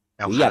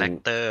เอาคาแรค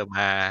เตอร์ม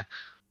า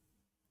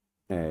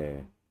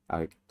เอา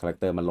คาแรค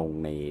เตอร์มาลง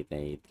ใน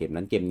เกม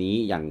นั้นเกมนี้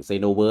อย่าง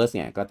Xenoverse เ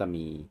นี่ยก็จะ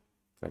มี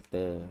คาแรคเต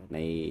อร์ใน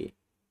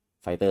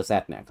Fighter Z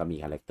เนี่ยก็มี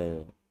คาแรคเตอ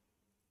ร์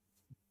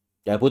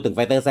จะพูดถึง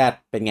Fighter Z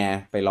เป็นไง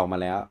ไปลองมา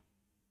แล้ว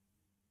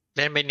เ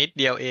ล่นไปนิด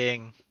เดียวเอง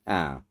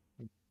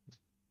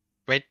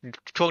ไม่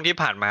ช่วงที่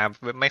ผ่านมา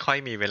ไม่ค่อย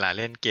มีเวลา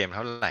เล่นเกมเ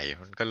ท่าไหร่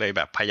ก็เลยแ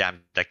บบพยายาม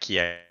จะเคลี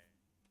ยร์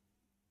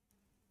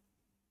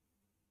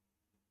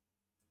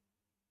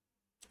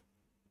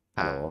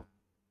ฮัลโหล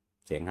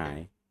เสียงหา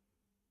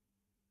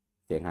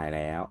ยแ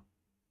ล้ว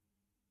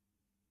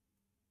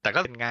แต่ก็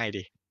เล่นง่าย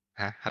ดิ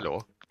ฮัลโหล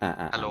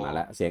ฮัลโหลมาแ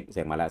ล้วเสี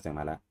ยงมาแล้ว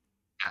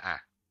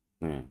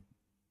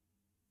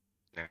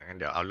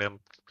เดี๋ยวเอาเ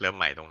ริ่มใ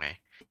หม่ตรงไหน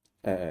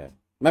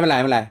ไม่เป็นไร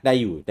ได้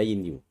อยู่ได้ยิน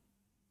อยู่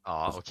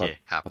โอเค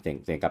ครับเ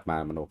สียงกลับมา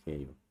มันโอเค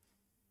อยู่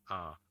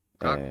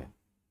ก็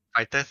ไฟ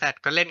เตอร์แซด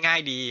ก็เล่นง่าย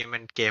ดีมั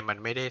นเกมมัน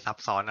ไม่ได้ซับ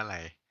ซ้อนอะไร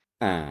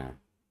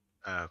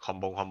คอม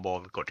โบ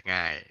มันกด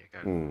ง่าย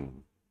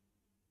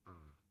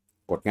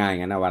กดง่าย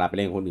งั้นนะเวลาไป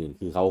เล่นคนอื่น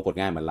คือเขากด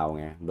ง่ายเหมือนเรา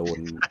ไงโดน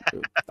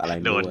อะไร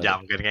โดนย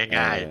ำกัน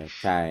ง่าย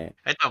ใช่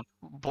แต่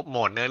โหม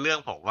ดเนื้อเรื่อง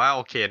ผมว่าโ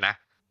อเคนะ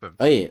แบบ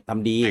ท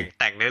ำดี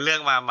แต่งเนื้อเรื่อ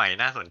งมาใหม่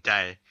น่าสนใจ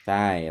ใ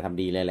ช่ท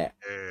ำดีเลยแหละ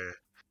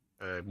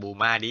บู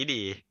มา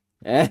ดี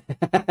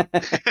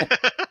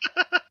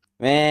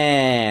แม่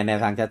ใน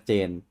ทางชัดเจ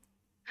น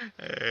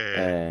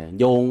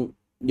โ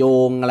ย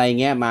งอะไร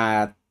เงี้ยมา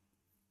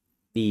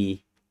ดี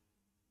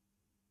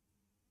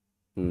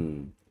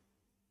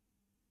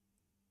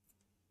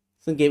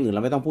ซึ่งเกมอื่นเร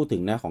าไม่ต้องพูดถึ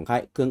งนะของค่า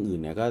ยเครื่องอื่น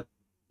เนี่ยก็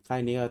ค่า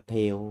ยนี้ก็เท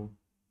ล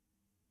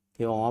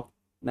ออฟ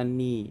นั่น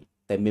นี่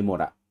เต็มไปหมด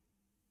อะ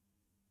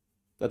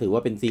ก็ถือว่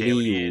าเป็นซีเทล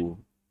นี่รีส์อยู่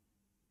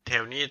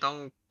ต้อง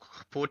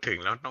พูดถึง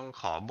แล้วต้อง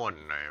ขอบ่น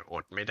หน่อยอ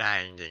ดไม่ได้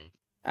จริง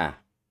อ่ะ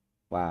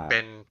ว่าๆเ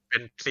ป็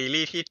นซี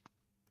รีส์ที่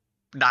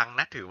ดัง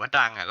นะถือว่า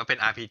ดังอ่ะก็เป็น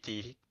RPG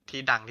ที่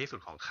ดังที่สุด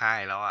ของค่าย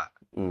แล้วอ่ะ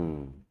อืม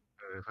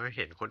เพราะเ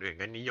ห็นคนอื่น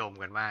ก็นิยม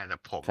กันมากแต่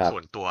ผมครับส่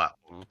วนตัว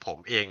ผม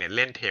เองเนี่ยเ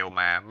ล่นเทล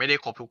มาไม่ได้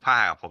ครบทุกภา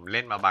คอะผมเ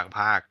ล่นมาบางภ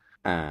าค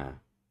อ่า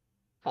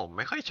ผมไ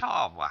ม่ค่อยชอ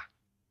บว่ะ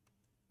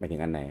ไปถึ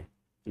งอันไหน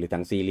หรือ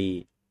ทั้งซีรี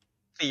ส์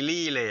ซีรี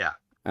ส์เลยอ่ะ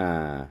อ่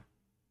า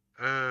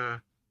เออ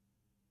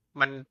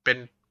มันเป็น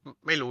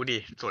ไม่รู้ดิ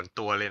ส่วน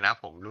ตัวเลยนะ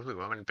ผมรู้สึก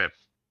ว่ามันแบบ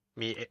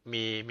มี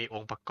มีอ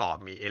งค์ประกอบ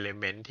มีเอลิ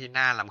เมนต์ที่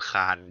น่ารำค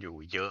าญอยู่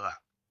เยอะอะ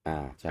อ่า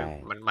คืใช่อ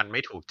มันไ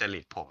ม่ถูกจริ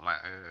ตผมอ่ะ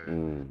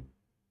อืม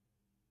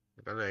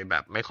ก็เลยแบ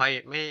บไม่ค่อย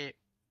ไม่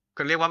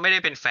ก็เรียกว่าไม่ได้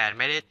เป็นแฟน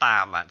ไม่ได้ตา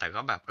มอ่ะแต่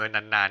ก็แบบ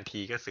นานๆที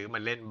ก็ซื้อมา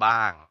เล่นบ้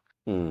าง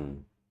อืม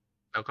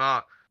แล้วก็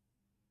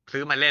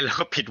ซื้อมาเล่นแล้ว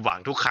ก็ผิดหวัง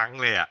ทุกครั้ง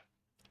เลยอ่ะ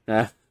น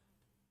ะ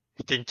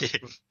จริง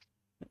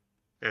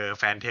ๆ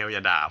แฟนเทลอย่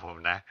าด่าผม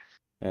นะ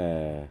เอ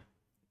อ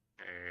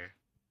เออ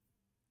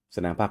แส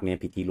ดงภาคเนี้ย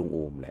ผิดที่ลุงโอ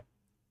มแหละ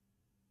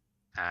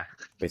ฮะ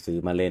ไปซื้อ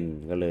มาเล่น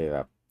ก็เลยแบ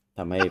บท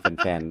ำให้แ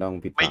ฟนๆต้อง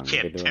ผิดหวังไม่เข็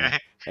ไปด้วยดใช่ไหม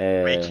เอ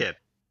อ ไม่เข็ด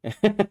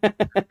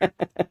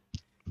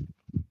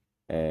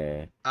เออ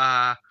อ่า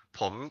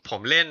ผ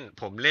มเล่น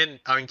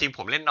เอาจริงๆผ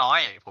มเล่นน้อย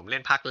ผมเล่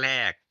นภาคแร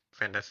กแฟ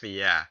นตาเซี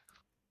ย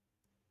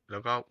แล้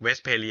วก็เวส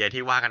เพเลีย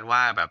ที่ว่ากันว่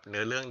าแบบเ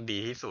นื้อเรื่องดี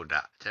ที่สุดอ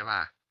ะใช่ป่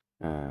ะ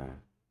อ่า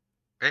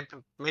เอ้ย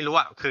ไม่รู้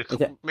อะคือ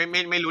ไม่ใ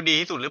ช่ไม่รู้ดี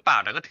ที่สุดหรือเปล่า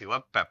แต่ก็ถือว่า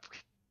แบบ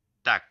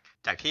จาก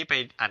จากที่ไป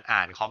อ่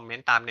านคอมเมน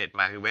ต์ตามเน็ต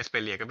มาคือเวสเพ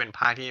เลียก็เป็น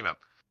ภาคที่แบบ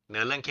เ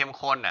นื้อเรื่องเข้ม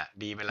ข้นอะ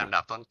ดีเป็นลำดั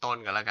บต้น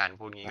ๆกันแล้วกัน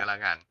พูดงี้ก็แล้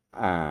วกัน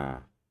อ่า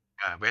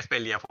เวสเพ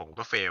เลียผม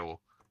ก็เฟล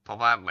เพราะ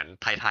ว่าเหมือน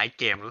ท้ายๆ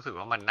เกมรู้สึก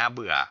ว่ามันน่าเ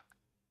บื่อ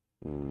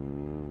อื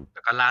มแล้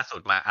วก็ล่าสุ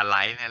ดมาอะไร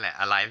นี่แหละ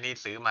อะไรนี่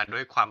ซื้อมาด้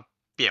วยความ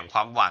เปี่ยมคว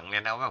ามหวังเนี่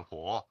ยนะว่าแบบโห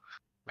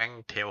แม่ง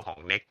เทลของ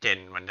next gen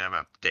มันจะแบ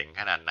บเจ๋ง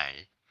ขนาดไหน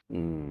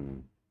อืม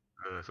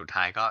สุด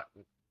ท้ายก็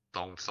ต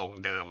รงทรง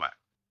เดิมอ่ะ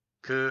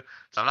คือ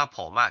สำหรับ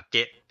ผมอ่ะ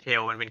เท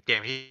ลมันเป็นเก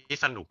มที่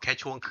สนุกแค่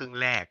ช่วงครึ่ง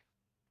แรก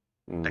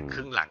อืมแต่ค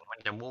รึ่งหลังมัน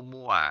จะ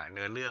มั่วๆเ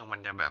นื้อเรื่องมัน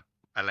จะแบบ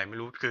อะไรไม่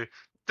รู้คือ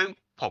ซึ่ง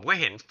ผมก็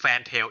เห็นแฟน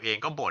เทลเอง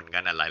ก็บ่นกั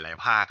นอ่ะหลาย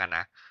ๆภาคกันน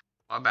ะ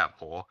ว่าแบบ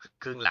โห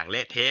ครึ่งหลังเล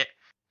ะเทะ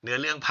เนื้อ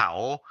เรื่องเผา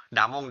ด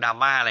รา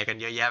ม่าอะไรกัน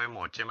เยอะแยะไปห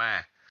มดใช่ไหม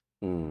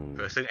อืม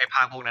ซึ่งไอ้ภ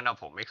าคพวกนั้นอะ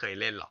ผมไม่เคย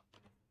เล่นหรอก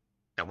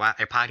แต่ว่าไ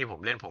อ้ภาคที่ผ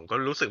มเล่นผมก็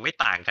รู้สึกไม่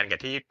ต่างกันกับ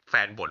ที่แฟ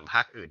นบ่นภ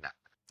าคอื่นอ่ะ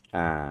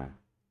อ่า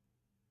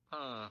เอ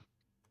อ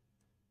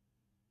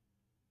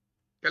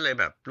ก็เลย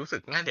แบบรู้สึ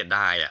กน่าเสียด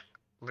ายอ่ะ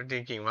มันจ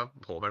ริงๆว่า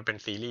โหมันเป็น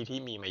ซีรีส์ที่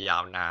มีมายา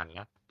วนาน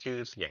นะชื่อ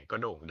เสียงก็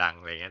โด่งดัง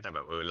อะไรเงี้ยแต่แบ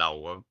บเรา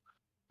ก็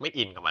ไม่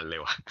อินกับมันเล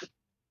ยว่ะ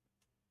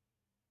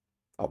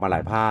ออกมาหล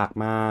ายภาค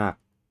มาก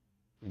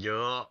เย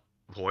อะ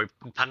โหย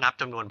ถ้านับ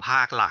จำนวนภ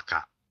าคหลัก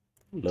อ่ะ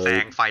เลยแซ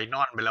งไฟน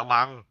อลไปแล้ว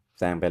มั้ง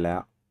แซงไปแล้ว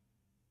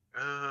เอ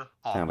อ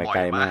อแซงไปอกบ่อยไก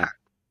ลมากมาก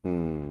อื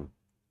ม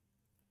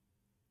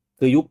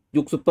คือ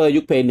ยุคซูเปอร์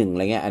ยุคเพย์หนึ่งอะไ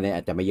รเงี้ยอันนี้อ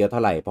าจจะไม่เยอะเท่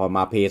าไหร่พอม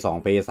าเพย์สอง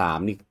เพย์สาม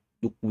นี่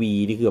ยุควี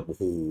นี่คือแบบโอ้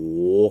โห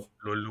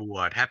รัว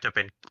ๆแทบจะเ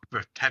ป็น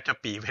แทบจะ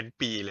ปีเว้น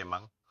ปีเลย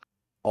มั้ง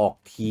ออก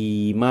ที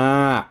ม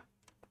าก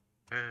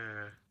เออ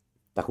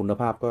แต่คุณ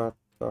ภาพก็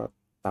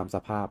ตามส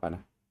ภาพอะน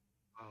ะ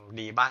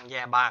ดีบ้างแ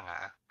ย่บ้างอ่ะ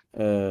เ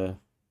ออ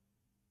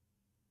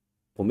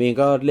ผมเอง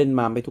ก็เล่น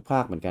มาไม่ทุกภา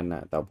คเหมือนกันน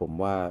ะแต่ผม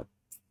ว่า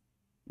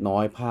น้อ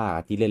ยภาค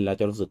ที่เล่นแล้ว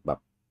จะรู้สึกแบบ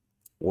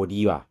โอ้ดี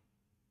ว่ะ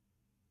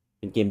เ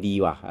ป็นเกมดี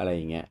ว่ะอะไรอ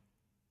ย่างเงี้ย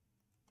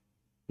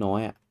น้อ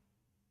ยอ่ะ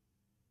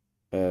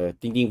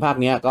จริงๆภาค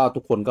เนี้ยก็ทุ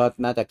กคนก็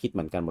น่าจะคิดเห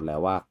มือนกันหมดแล้ว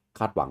ว่า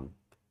คาดหวัง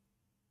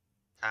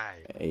ใช่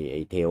ไ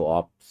อ้ Tale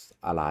of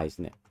Arise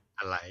เนี่ย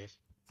อะไร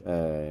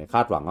ค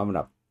าดหวังว่ามันแ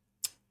บบ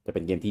จะเป็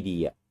นเกมที่ดี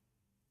อ่ะ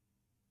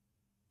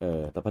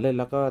แต่พอเล่น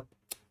แล้วก็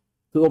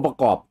คือองค์ประ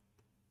กอบ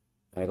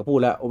อะไรก็พูด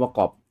แล้วองค์ประก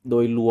อบโด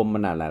ยรวมมั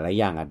นอะหลายๆ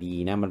อย่างอะดี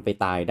นะมันไป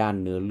ตายด้าน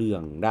เนื้อเรื่อ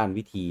งด้าน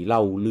วิธีเล่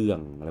าเรื่อง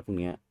อะไรพวก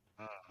เนี้ย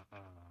อืม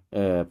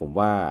อืมผม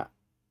ว่า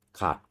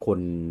ขาดคน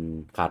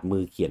ขาดมื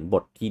อเขียนบ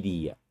ทที่ดี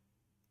อ่ะ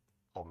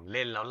ผมเ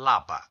ล่นแล้วหลั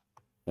บอ่ะ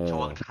เออช่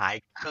วงท้าย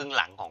ครึ่ง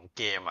หลังของเ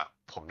กมอ่ะ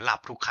ผมหลับ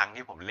ทุกครั้ง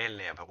ที่ผมเล่นเ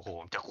ลยอะแบบโอ้โห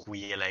จะคุย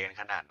อะไรกัน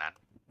ขนาดนั้น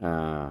อ่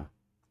า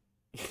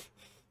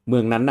เมื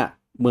องนั้นอะ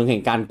เมืองแห่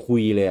งการคุ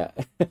ยเลยอะ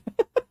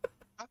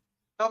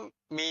ก็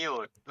มีอยู่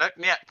แล้ว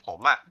เนี่ยผม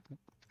อ่ะ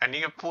อันนี้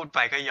ก็พูดไป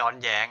ก็ย้อน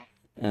แย้ง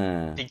อ่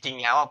าจริง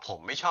ๆแล้วอ่ะผม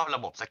ไม่ชอบร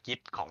ะบบสกิป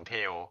ของเท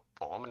ลผ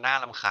มว่ามันน่า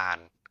รำคาญ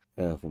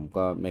ผม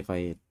ก็ไม่ค่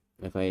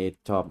อย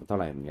ชอบเท่า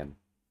ไหร่เหมือนกัน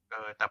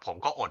แต่ผม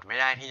ก็อดไม่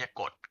ได้ที่จะ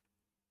กด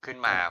ขึ้น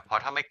มาเพรา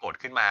ะถ้าไม่กด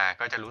ขึ้นมา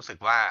ก็จะรู้สึก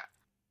ว่า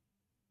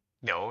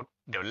เดี๋ยว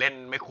เดี๋ยวเล่น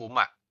ไม่คุ้ม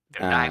อ่ะเดี๋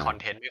ยวอ่าได้คอน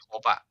เทนต์ไม่คร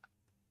บอ่ะ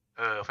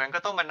เพราะงั้น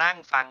ก็ต้องมานั่ง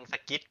ฟังส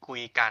กิทคุ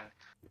ยกัน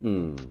อื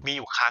มมีอ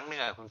ยู่ครั้งหนึ่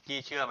งอ่ะคุณกี้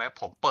เชื่อไหม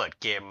ผมเปิด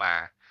เกมมา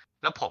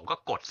แล้วผมก็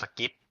กดส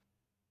กิท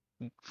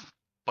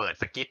เปิด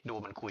สกิทดู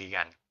มันคุย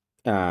กัน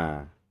อ่า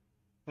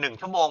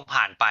 1 ชั่วโมง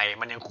ผ่านไป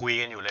มันยังคุย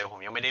กันอยู่เลยผม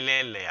ยังไม่ได้เ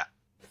ล่นเลยอ่ะ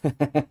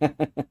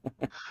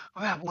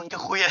แบบมึงจะ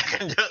คุยอะไรกั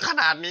นเยอะข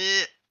นาดนี้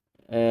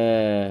เอ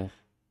อ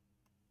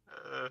เอ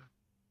อ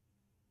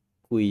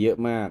คุยเยอะ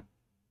มาก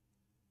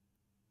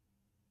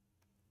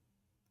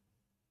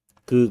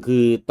คื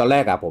อตอนแร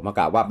กอะผมก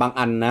ะว่าบาง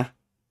อันนะ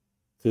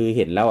คือเ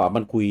ห็นแล้วอะมั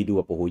นคุยดูแ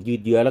บบโอ้โหยื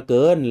ดเยื้อแล้วเ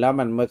กินแล้ว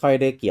มันไม่ค่อย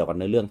ได้เกี่ยวกับเ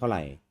นื้อเรื่องเท่าไห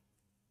ร่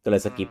ก็เล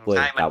ยสกิปเว้ย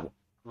ใช่กับ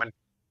มัน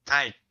ใ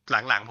ช่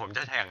หลังๆผมจ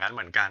ะใช้อย่างนั้นเห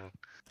มือนกัน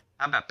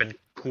ถ้าแบบเป็น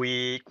คุย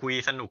คุย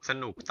สนุก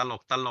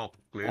ตลก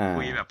หรืออ่า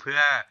คุยแบบเพื่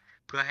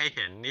อให้เ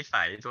ห็นนิ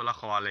สัยตัวละ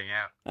ครอะไรเ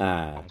งี้ยอ่า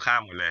ผมข้าม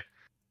หมดเลย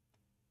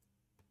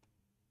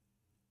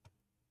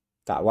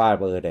กะว่า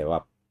แต่ว่า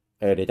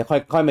เดี๋ยวจะ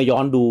ค่อยมาย้อ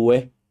นดูเว้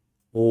ย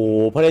โอ้โ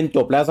หพอเล่นจ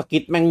บแล้วสกิ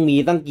ทแม่งมี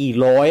ตั้งกี่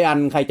ร้อยอัน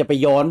ใครจะไป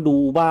ย้อนดู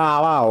บ้า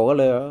เปล่าก็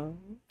เลย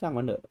ช่าง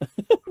มันเถอะ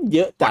เย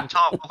อะจัดคนช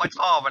อบก็ค่อย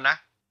ชอบอะนะ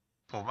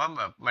ผมว่า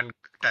แบบมัน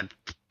แต่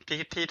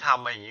ที่ท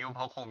ำมาอย่างนี้ก็เพ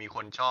ราะคงมีค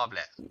นชอบแห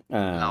ละ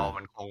อ่เราา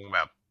มันคงแบ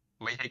บ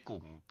ไม่ใช่ก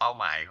ลุ่มเป้า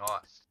หมายเขาอ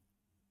ะ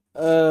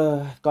เออ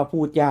ก็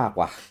พูดยาก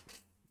ว่ะ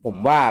ผมอื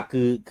ว่าม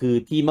คือ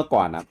ที่เมื่อ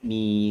ก่อนอ่ะ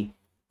มี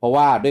เพราะ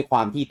ว่าด้วยคว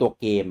ามที่ตัว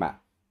เกมอ่ะ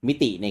มิ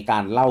ติในกา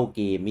รเล่าเ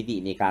กมมิติ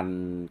ในการ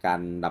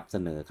นำเส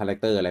นอคาแรค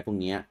เตอร์อะไรพวก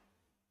เนี้ย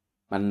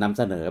มันนำ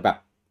เสนอแบบ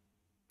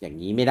อย่าง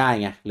นี้ไม่ได้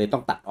ไงเลยต้อ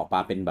งตัดออกมา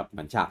เป็นแบบเห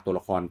มือนฉากตัวล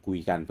ะครคุย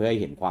กันเพื่อให้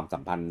เห็นความสั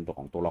มพันธ์ข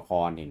องตัวละค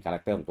รเห็นคาแร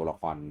คเตอร์ของตัวละ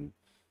คร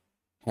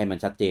ให้มัน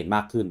ชัดเจนม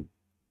ากขึ้น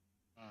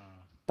อืม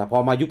แต่พอ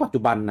มายุคปัจ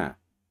จุบันน่ะ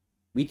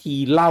วิธี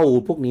เล่า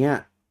พวกเนี้ย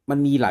มัน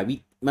มีหลายวิ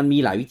มันมี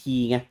หลายวิธี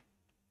ไง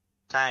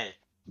ใช่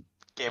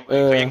เกมเออื่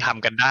นเขาอยังท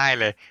ำกันได้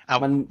เลยเอา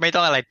มันไม่ต้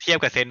องอะไรเทียบ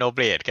กับเซโนเบ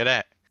a ดก็ได้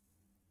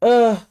เอ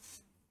อ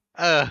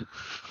เออ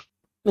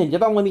ไม่เห็นจะ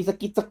ต้องมามีส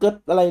กิทสเกิร์ต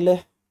อะไรเลย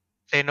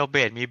เซโนเบ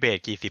ดมีเบด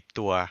กี่สิบ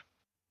ตัว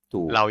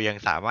ถูกเรายัง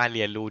สามารถเ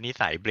รียนรู้นิ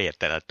สัยเบด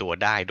แต่ละตัว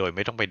ได้โดยไ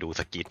ม่ต้องไปดู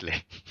สกิทเลย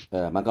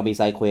มันก็มีไ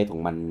ซด์เควสขอ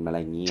งมันอะไร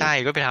อย่างเงี้ยใช่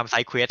ก็ไปทำไซ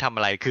ด์เควสทำอ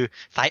ะไรคือ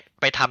ไซด์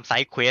ไปทำไซ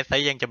ด์เควสแล้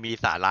วยังจะมี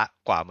สาระ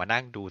กว่ามา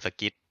นั่งดูส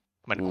กิท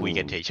มันอืมคุย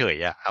กันเฉย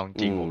ๆอะเอาจ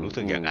อืมริงๆผมรู้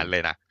สึกอืมอย่างนั้นเล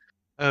ยนะ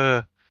เออ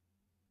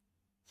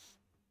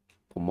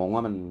ผมมองว่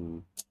ามั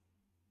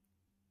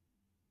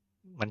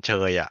นเช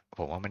ยอะผ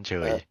มว่ามันเช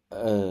ย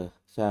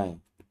ใช่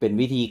เป็น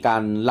วิธีกา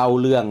รเล่า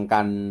เรื่องก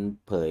าร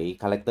เผย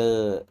คาแรคเตอ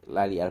ร์ร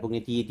ายละเอียดพวก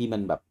นี้ที่มั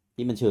นแบบ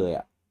ที่มันเชย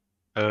อ่ะ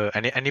เอออั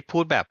นนี้พู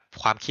ดแบบ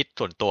ความคิด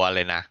ส่วนตัวเล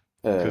ยนะ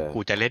เออคือกู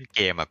จะเล่นเก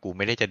มอะกูไ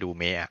ม่ได้จะดู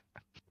เมะอะ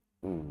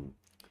อืม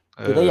เ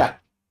อคือถ้าออ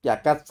ยาก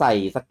จะใส่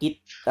สกิท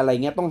อะไรเ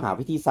งี้ยต้องหา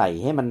วิธีใส่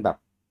ให้มันแบบ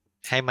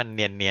ให้มันเ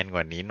นียนๆก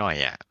ว่านี้หน่อย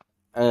อะ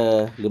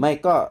หรือไม่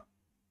ก็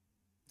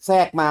แทร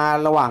กมา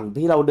ระหว่าง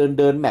ที่เรา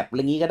เดินแมปอะไ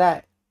รงี้ก็ได้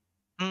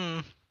อืม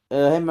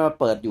ให้มันมา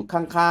เปิดอยู่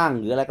ข้างๆ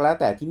หรืออะไรก็แล้ว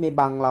แต่ที่ไม่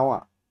บังเราอ่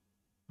ะ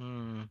อื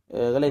ม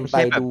ก็เล่นไปไม่ใ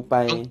ช่แบบดูไป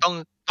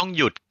ต้อง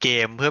หยุดเก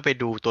มเพื่อไป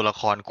ดูตัวละ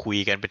ครคุย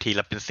กันไปที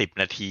ละเป็น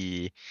10 นาที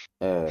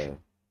เออ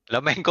แล้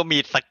วแม่งก็มี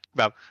สัก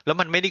แบบแล้ว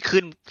มันไม่ได้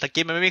ขึ้นส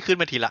กิปมันไม่ได้ขึ้น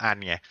มาทีละอัน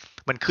ไง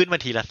มันขึ้นมา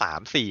ทีละ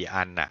3-4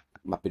 อันน่ะ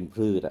มาเป็น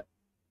พืชอ่ะ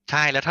ใ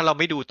ช่แล้วถ้าเรา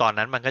ไม่ดูตอน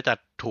นั้นมันก็จะ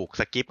ถูก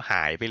สกิปห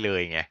ายไปเลย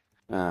ไง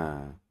อ่า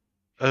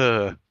เออ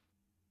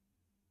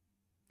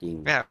จริง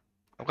เนี่ย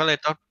ก็เลย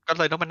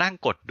ต้องมานั่ง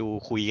กดดู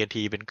คุยกัน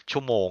ทีเป็น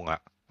ชั่วโมงอ่ะ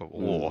แบบโ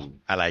อ้โหอืม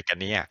อะไรกัน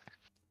เนี่ย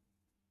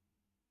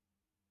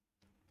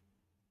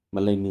มั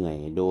นเลยเหนื่อย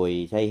โดย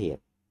ใช่เห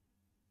ตุ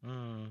อื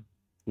ม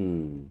อื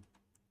ม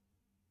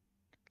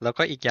แล้ว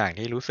ก็อีกอย่าง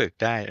ที่รู้สึก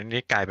ได้อัน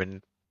นี้กลายเป็น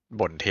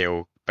บ่นเทล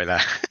ไปละ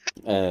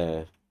เออ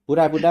พูดไ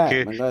ด้คื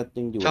อมันก็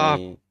ยังอยู่ในชอบ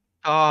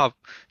ชอบ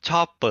ช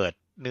อบเปิด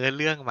เนื้อเ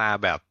รื่องมา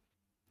แบบ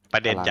ปร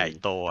ะอลังเด็นใหญ่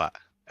โตอ่ะ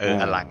เออ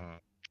อลัง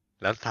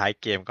แล้วท้าย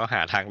เกมก็ห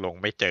าทางลง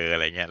ไม่เจออะ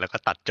ไรเงี้ยแล้วก็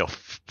ตัดจบ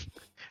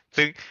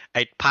ซึ่งไ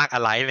อ้ภาคอ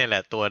ะไรเนี่ยแหล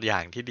ะตัวอย่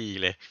างที่ดี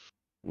เลย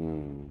อื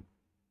ม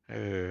เอ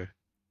อ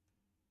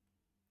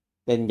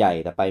เป็นใหญ่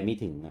แต่ไปไม่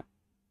ถึงอ่ะ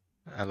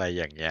อะไร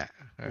อย่างเงี้ย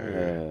เอเอ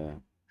ออ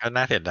ก็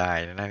น่าเสียดาย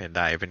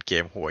เป็นเก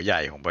มหัวใหญ่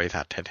ของบริ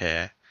ษัทแท้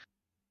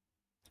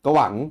ก็ห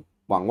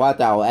วังว่า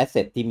จะเอาแอสเซ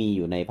ทที่มีอ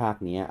ยู่ในภาค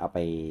เนี้ยเอาไป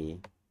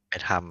ๆไป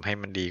ทำให้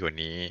มันดีกว่า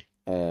นี้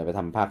ไปท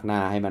ำภาคหน้า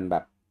ให้มันแบ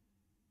บ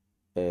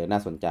น่า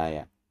สนใจ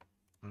อ่ะ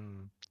อืม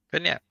ก็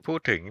เนี่ยพ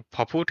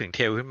อพูดถึงเท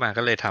ลขึ้นมา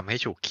ก็เลยทำให้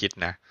ฉุกคิด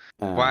นะ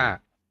อ่ว่า า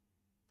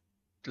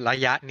ระ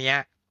ยะเนี้ย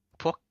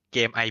พวกเก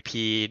มไอ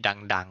พี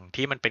ดังๆ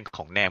ที่มันเป็นข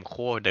องแนมโค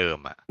เดิม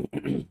อ่ะ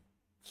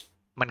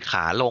มันข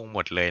าลงหม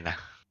ดเลยนะ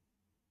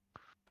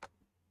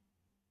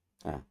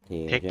เท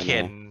เทคใช่ไหมเค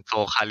นโซ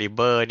คาลิเ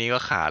บอร์นี่ก็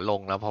ขาล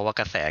งแล้วเพราะว่า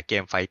กระแสเก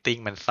มไฟติ้ง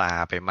มันซา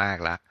ไปมาก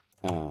แล้ว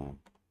อ่า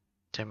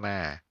ใช่ไหม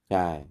ใ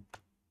ช่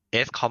เอ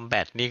สคอมแบ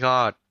ทนี่ก็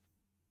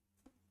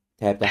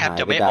แทบจะแทบ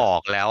จะไม่หายไปจากออ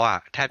กแล้วอ่ะ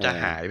แทบเออจะ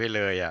หายไปเ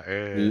ลยอ่ะ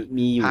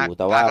มีอยู่ภาคแ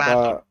ต่ว่าภาคล่าก็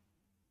สุด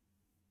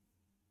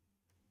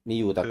มี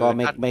อยู่แต่คือก็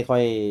ถ้า ไม่ค่อ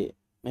ย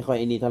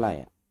ไอ้นี่เท่าไหร่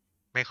อ่ะ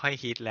ไม่ค่อย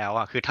ฮิตแล้ว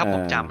อ่ะคือเอถ้าผ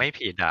มอจำไม่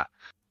ผิดอ่ะ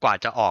กว่า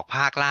จะออกภ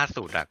าคล่า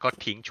สุดอ่ะก็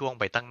ทิ้งช่วง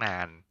ไปตั้งนา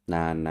นน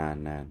าน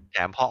แถ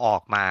มพอออ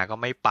กมาก็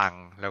ไม่ปัง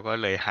แล้วก็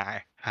เลย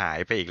หาย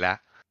ไปอีกแล้ว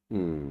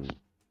อืม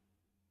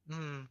อื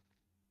ม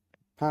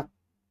ภาค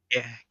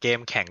เกม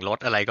แข่งรถ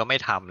อะไรก็ไม่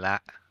ทำละ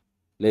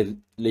เล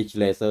ลิช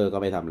เลเซอร์ก็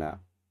ไม่ทำแล้ว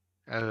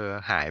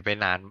หายไป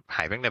นานห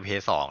ายไปตั้งแต่เพ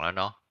ย์ 2แล้ว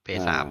เนาะเพอ่า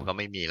ย์สามก็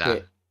ไม่มีเพละ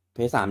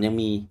สามยัง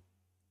มี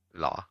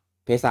หรอ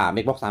เพสาม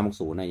Xbox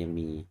 360นะยัง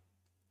มี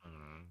อื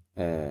ม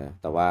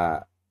แต่ว่า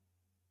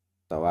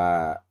แต่ว่า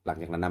หลัง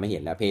จากนั้นไม่เห็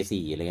นแล้วเพย์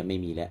4อะไรเงี้ยไม่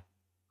มีแล้ว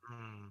อื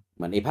มเห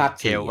มือนไอ้ภาค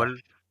เทล4ก็อ่ะ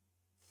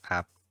ครั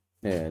บ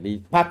นี่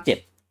ภาค7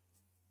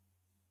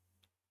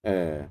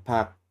ภา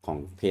คของ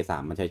เพย์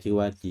3มันใช้ชื่อ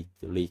ว่า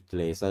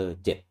Racer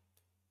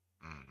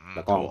 7อืแ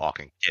ล้วก็โหออก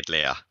ถึง7เล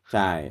ยเหรอ่ะใ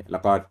ช่แล้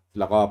ว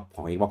ก็ข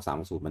อง Xbox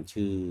 360มัน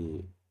ชื่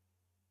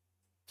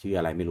อ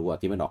อะไรไม่รู้อะ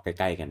ที่มันออกใ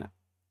กล้ๆกันอะ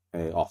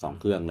ออก2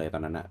เครื่องเลยตอ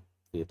นนั้นอะ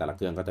คือแต่ละเ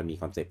ครื่องก็จะมี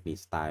คอนเซ็ปต์มี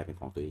สไตล์เป็น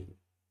ของตัวเอง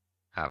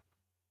ครับ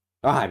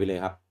ก็หายไปเลย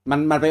ครับ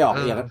มันไปออกเอ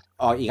อีกอ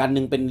ออกอีกอัน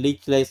นึงเป็น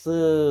Ridge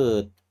Racer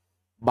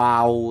บา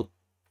ว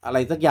อะไร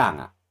สักอย่าง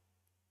อะ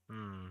อื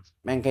ม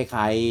แม่งค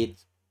ล้าย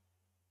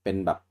ๆเป็น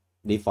แบบ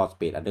Need for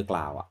Speed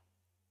Underground อะ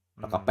อื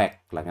มแล้วก็แป๊ก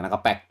หลังจากนั้น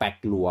ก็แป๊ก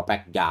รัวแป๊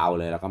กยาว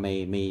เลยแล้วก็ไ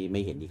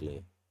ม่เห็นอีกเลย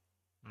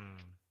อืม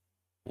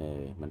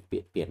มันเ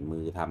ปลี่ยนมื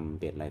อทำ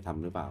เปลี่ยนอะไรท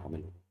ำหรือเปล่าก็ไ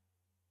ม่รู้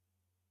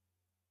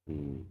อื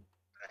ม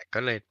ก็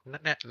เลยนั่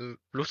นแหละ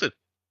รู้สึก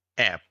แ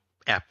อบ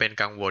แอบเป็น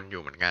กังวลอ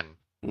ยู่เหมือนกัน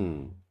อืม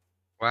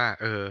ว่า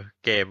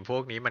เกมพว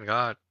กนี้มันก็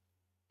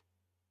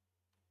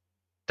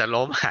จะ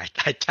ล้มหายต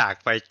ายจาก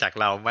ไปจาก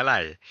เราเมื่อไหร่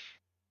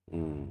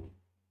อืม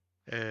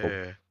เอผม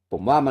อผ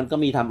มว่ามันก็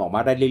มีทำออกม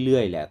าได้เรื่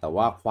อยๆแหละแต่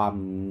ว่าความ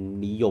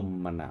นิยม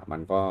มันอ่ะมั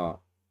นก็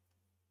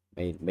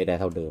ไม่ได้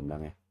เท่าเดิมแล้ว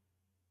ไง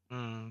อื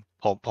ม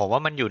ผมว่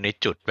ามันอยู่ใน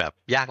จุดแบบ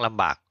ยากล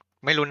ำบาก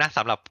ไม่รู้นะส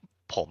ำหรับ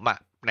ผมอ่ะ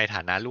ในฐ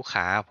านะลูก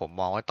ค้าผม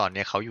มองว่าตอน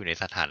นี้เขาอยู่ใน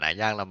สถานะ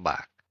ยากลำบา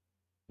ก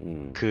อื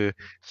มคือ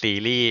ซี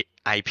รีส์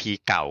ไอพี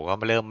เก่าก็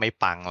เริ่มไม่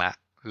ปังละ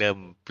เริ่ม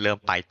เริ่ม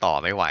ไปต่อ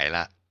ไม่ไหวล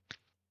ะ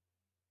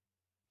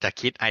จะ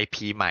คิดไอ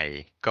พีใหม่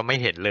ก็ไม่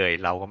เห็นเลย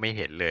เราก็ไม่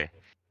เห็นเลย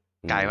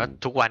อืมกลายว่า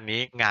ทุกวันนี้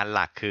งานห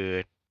ลักคือ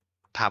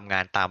ทำงา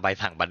นตามใบ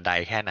สั่งบันได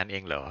แค่นั้นเอ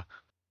งเหรอ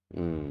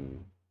อืม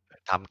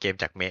ทำเกม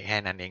จากเมะแค่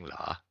นั้นเองเหร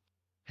อ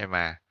ใช่ไหม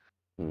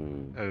อืม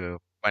เออ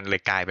มันเล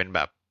ยกลายเป็นแบ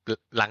บ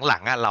หลั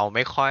งๆอ่ะเราไ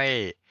ม่ค่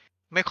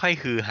อย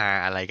ฮือฮา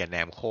อะไรกับแน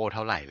มโคเ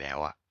ท่าไหร่แล้ว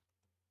อ่ะ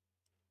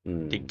อื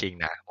มจริง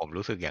ๆนะผม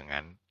รู้สึกอย่าง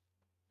นั้น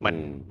มันอื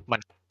มมั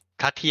น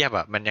ถ้าเทียบ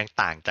อ่ะมันยัง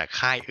ต่างจาก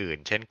ค่ายอื่น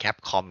เช่นแคป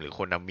คอมหรือโค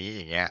นามิ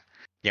อย่างเงี้ย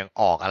ยัง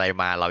ออกอะไร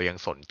มาเรายัง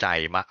สนใจ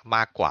ม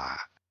ากกว่า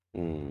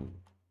อืม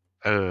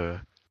เออ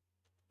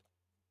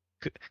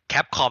คือแค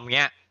ปคอมเ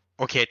งี้ย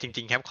โอเคจ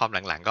ริงๆแคปคอม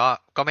หลังๆ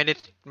ก็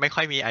ไม่ค่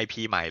อยมีไอ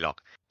พีใหม่หรอก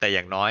แต่อ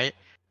ย่างน้อย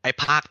ไอ้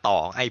ภาคต่อ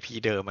ของไอพี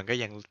เดิมมันก็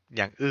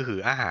ยังอื้อหื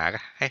ออาหา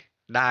ให้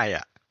ได้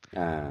อ่ะ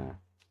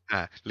อ่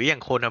าหรืออย่า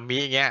งโคนามิ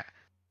เงี้ย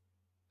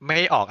ไม่ไ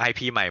ด้ออกไอ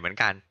พีใหม่เหมือน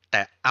กันแ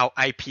ต่เอาไ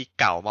อพี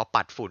เก่ามา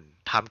ปัดฝุ่น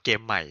ทำเก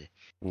มใหม่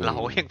อืเราม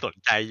ก็ยังสน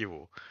ใจอยู่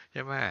ใ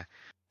ช่ไหม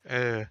เอ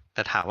อแ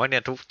ต่ถามว่าเนี่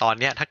ยทุกตอน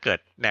เนี้ยถ้าเกิด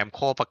แนมโค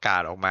ประกา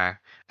ศออกมา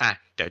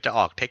เดี๋ยวจะอ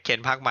อกเทคเคน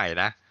ภาคใหม่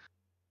นะ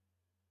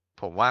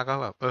ผมว่าก็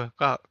แบบ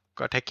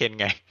ก็เทคเคน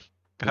ไง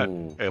ก็อื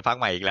มภาค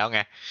ใหม่อีกแล้วไง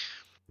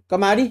ก็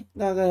มาดิ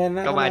ถ้าจะเห็นน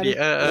ะก็มาก็มาดิดิ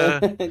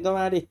ก็ม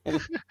าดิ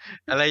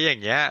อะไรอย่า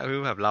งเงี้ยคือ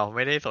แบบเราไ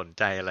ม่ได้สน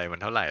ใจอะไรมัน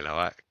เท่าไหร่แล้ว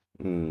อะ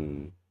อืม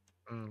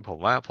ผม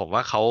ว่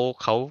าเข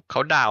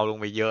าดาวน์ลง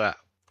ไปเยอะอะ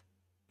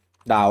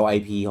ดาวไอ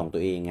พีของตั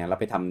วเองไงแล้ว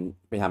ไปท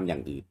ำอย่า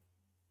งอื่น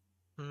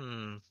อื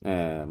ม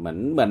เห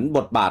มือนบ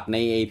ทบาทใน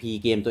ไอพี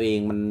เกมตัวเอง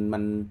มั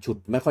นฉุด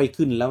ไม่ค่อย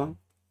ขึ้นแล้วมั้ง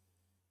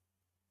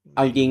เอ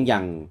าจริงๆอ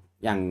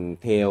ย่าง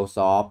Tales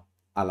of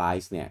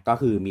Arise เนี่ยก็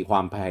คือมีคว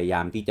ามพยายา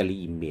มที่จะรี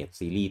อิมเมจ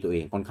ซีรีส์ตัวเอ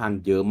งค่อนข้าง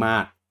เยอะมา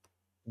ก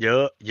เยอ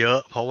ะเยอะ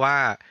เพราะว่า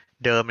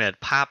เดิมเนี่ย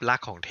ภาพลัก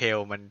ษณ์ของเทล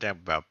มันจะ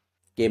แบบ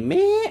เกมเม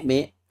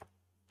ะ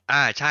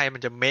ใช่มั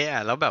นจะเมะอ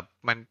ะแล้วแบบ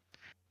มัน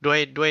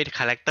ด้วยค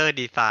าแรคเตอร์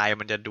ดีไซน์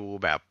มันจะดู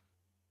แบบ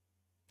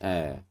เอ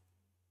อ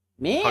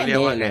เขาเรียก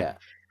ว่าไงเลยอ่ะ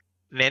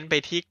เน้นไป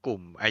ที่กลุ่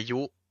มอายุ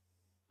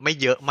ไม่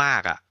เยอะมา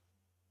กอ่ะ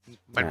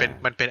มันเป็น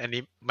มันอ่าเป็นอนิ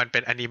มันเป็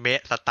นอนิเม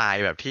ะสไต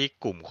ล์แบบที่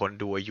กลุ่มคน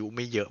ดูอายุไ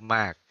ม่เยอะม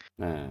าก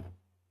อ่า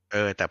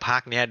แต่ภา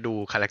คเนี้ยดู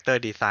คาแรคเตอ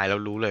ร์ดีไซน์เรา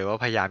รู้เลยว่า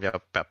พยายามจะ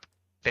แบบ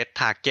เซต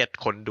ทาร์เก็ต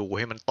คนดูใ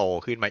ห้มันโต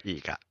ขึ้นมาอี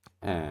กอ่ะ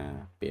อ่า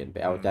เปลี่ยนไป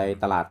เอาอืใจม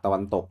ตลาดตะวั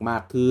นตกมา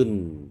กขึ้น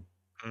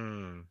อื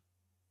ม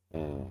เอ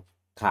อ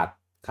ขาด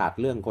ขาด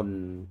เรื่องคน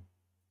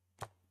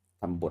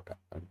ทำบทอ่ะ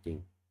จริง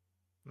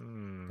อื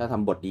มถ้าท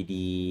ำบท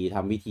ดีๆท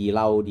ำวิธีเ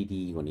ล่า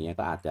ดีๆกว่านี้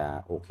ก็อาจจะ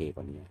โอเคก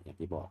ว่านี้อย่าง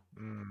ที่บอก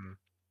อืม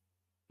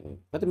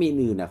ก็จะมี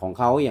อื่นๆนะของ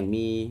เขาอย่าง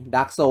มี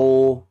Dark Soul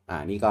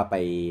นี่ก็ไป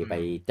อื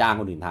ม จ้าง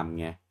คนอื่นทำ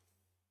ไง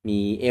มี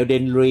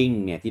Elden Ring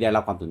เนี่ยที่ได้รั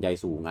บความสนใจ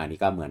สูงนี่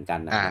ก็เหมือนกัน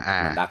นะเ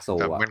หมือน Dark แ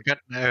ต่ Soul อ่ะมัน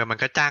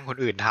ก็จ้างคน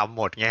อื่นทำ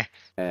หมดไง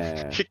เออ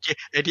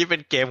ไอ้ที่เป็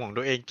นเกมของ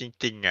ตัวเองจ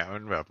ริงๆมั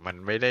นแบบมัน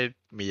ไม่ได้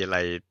มีอะไร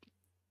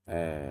เอ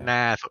อ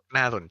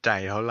น่าสนใจ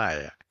เท่าไหร่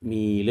อ่ะ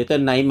มี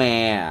Little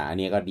Nightmare อัน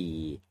นี้ก็ดี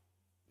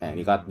แต่อื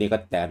นี่ก็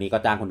มแต่อันนี้ก็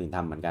จ้างคนอื่นท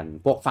ำเหมือนกัน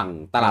พวกฝั่ง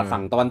ตเอลาดฝั่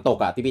งตะอวันตก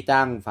ที่ไปจ้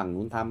างฝั่ง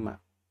นู้นท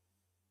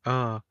ำเอ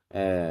อเอ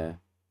อ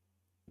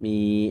มี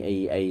ไ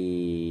อ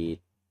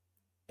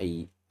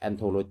แอน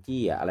โทโลจี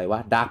อะไรวะ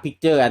Dark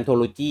Picture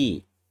Anthology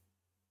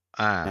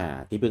อ่า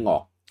ที่เพิ่งออ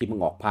ก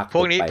ภาคพ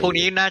วกนี้เจ็ดไปพวก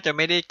นี้น่าจะไ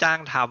ม่ได้จ้าง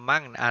ทำมั้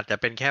งอาจจะ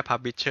เป็นแค่พับ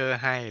บิชเชอร์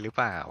ให้หรือเ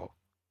ปล่า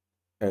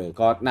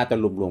ก็น่าจะ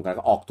รวมๆกัน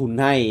ก็ออกทุน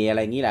ให้อะไร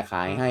งี้แหละข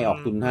ายอืให้ออก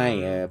ทุนให้ม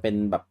เป็น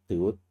แบบถื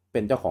อเป็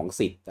นเจ้าของ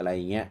สิทธิ์อะไรอ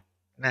ย่างเงี้ย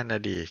นั่นน่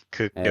ะดี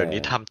คือเอเดี๋ยวนี้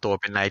อทำตัว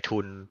เป็นนายทุ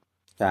น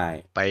ใช่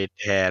ไป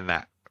แทนอ่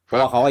ะเพราะเ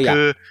พราะว่าเขาก็อยาก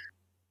คือ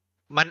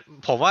มัน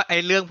ผมว่าไอ้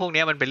เรื่องพวกเ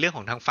นี้ยมันเป็นเรื่องข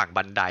องทางฝั่ง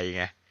บันได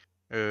ไง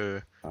เออ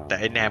อ๋อแต่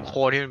ไอ้แนมโค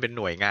ที่มันเป็น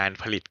หน่วยงาน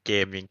ผลิตเก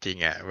มจริง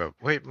ๆอ่ะแบบ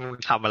เฮ้ยมั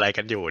นทำอะไร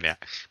กันอยู่เนี่ย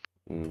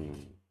อืม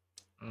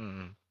อืม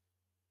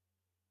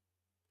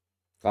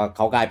ก็เข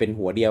ากลายเป็น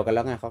หัวเดียวกันแ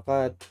ล้วไงเขาก็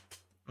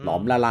หลอืมอ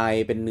มละลาย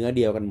เป็นเนื้อเ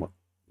ดียวกันหมด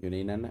อยู่ใน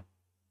นั้นนะ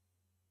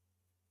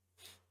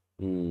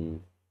อืม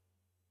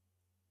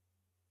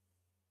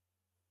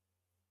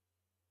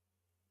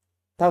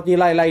เท่าที่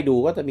ไล่ดู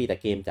ก็จะมีแต่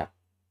เกมจา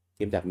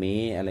กเม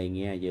ะอะไรเ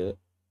งี้ยเยอะ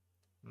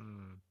อื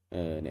ม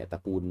เนี่ยตระ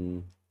กูล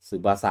ซึ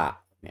บาสะ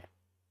เนี่ย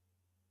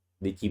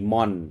ดิจิม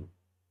อน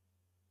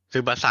ซึ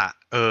บาสะ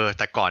แ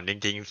ต่ก่อนจ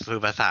ริงๆซึ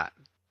บาสะ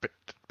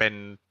เป็น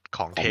ข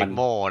องของมันเทคโ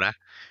มนะ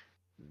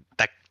แ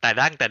ต่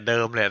ตั้งแต่เดิ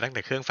มเลยตั้งแ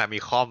ต่เครื่องแฟมิ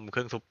คอมเค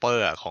รื่องซูเปอ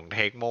ร์อะของเท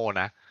คโม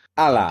นะ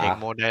ตเหรออนเทค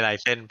โมได้ไล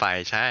เซนส์ไป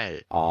ใช่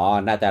อ๋อ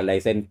น่าจะไล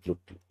เส้นหลุด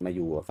มาอ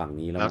ยู่ฝั่ง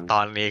นี้แล้วแล้วมั้งตอ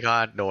นนี้ก็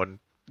โดน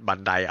บัน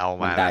ไดเอา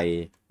บันไดมาแล้ว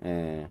เอ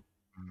อ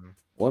อืม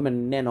โอ้ยมัน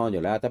แน่นอนอ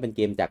ยู่แล้วถ้าเป็นเก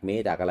มจากเม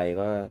ะจากอะไร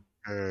ก็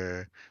เออ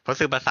เพราะ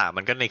ซื้อภาษา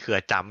มันก็ในเครือ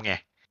จำไง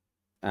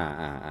อ่า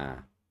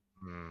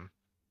อืม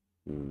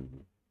อืม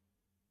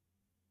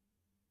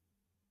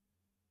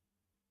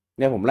เ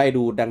นี่ยผมไล่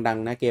ดูดัง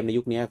ๆนะเกมใน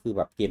ยุคนี้คือแ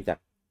บบเกมจาก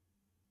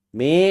เ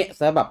มะ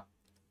ซะแบบ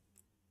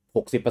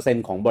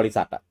60%ของบริ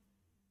ษัทอ่ะ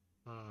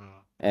อืม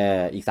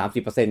อีก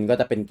30%ก็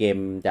จะเป็นเกม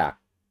จาก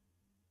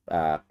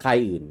ค่าย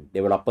อื่น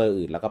developer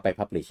อื่นแล้วก็ไป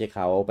publish ให้เข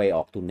าไปอ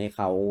อกทุนให้เ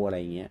ขาอะไร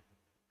เงี้ย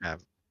ครับ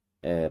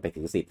ไป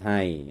ถือสิทธิ์ให้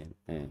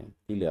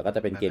ที่เหลือก็จ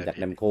ะเป็นเกมจาก นั่นแหละ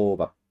ดิ Namco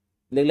แบบ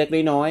เล็ก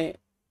ๆน้อย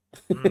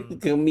อืม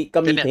ๆคือมีก็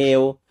ก็เนี่ยมีเท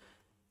ล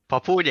พอ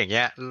พูดอย่างเ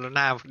งี้ย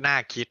น่า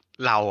คิด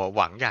เราอะห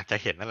วังอยากจะ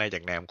เห็นอะไรจา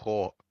กแนมโค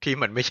ที่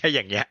มันไม่ใช่อ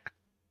ย่างเงี้ย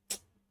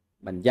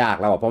มันยาก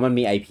แล้วอะเพราะมัน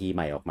มีไอพีใ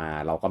หม่ออกมา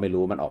เราก็ไม่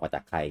รู้มันออกมาจ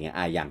ากใครเงี้ย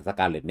อย่าง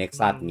Scarlet อื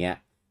Nexus มเงี้ย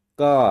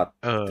ก็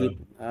เอคือ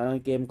อ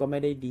เกมก็ไม่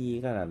ได้ดี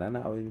ขนาดนั้นน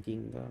ะเอาจริง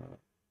ๆก็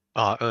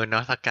เนา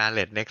ะสกาเล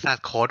ตเน็กซัส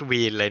โค้ด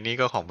วีนอะไรนี่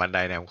ก็ของบันได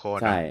แนมโค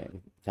ใช่เนาะ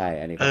ใช่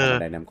อันนี้เออก็ของบั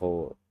นไดนัมโค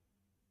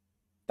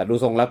แต่ดู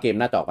ทรงแล้วเกม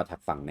น่าจะออกมาจาก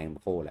ฝั่งนัม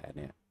โคแหละเ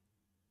นี่ย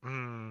อื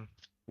ม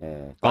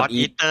กอดก็อดอีท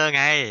อีเตอร์ไ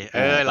งกอ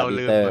เราลืมดอี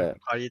เตอร์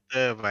ก็อดอีเต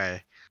อร์ไป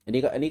อันนี้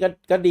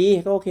ก็ดี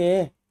ก็โอเค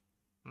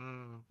อื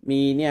ม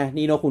มีเนี่ย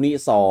นีโนคุนิ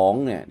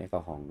2เนี่ยก็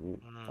ของ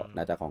อืม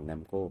น่าจะของนั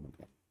มโคเหมือน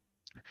กัน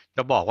จ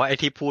ะบอกว่าไอ้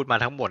ที่พูดมา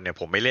ทั้งหมดเนี่ย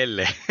ผมไม่เล่นเ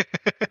ลย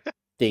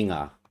จริงเหร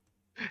อ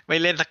ไม่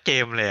เล่นสักเก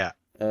มเลยอ่ะ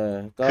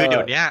ก็คือเดี๋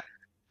ยวเ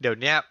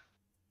นี้ย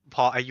พ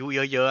ออายุเย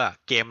อะๆอะ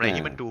เกมอะไร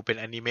ที่มันดูอ่าเป็น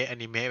อนิเ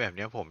มะแบบเ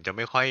นี้ยผมจะไ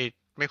ม่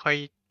ค่อย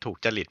ถูก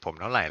จริตผม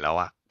เท่าไหร่แล้ว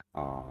อ่ะ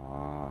อ๋อ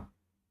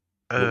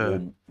เอลุงออ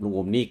มลุงอ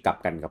มนี่กลับ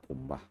กันกับผม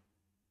ปะ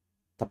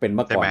ถ้าเป็นเ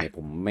มื่อใช่ไหมก่อนเนี่ยผ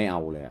มไม่เอ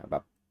าเลยอะแบ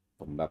บ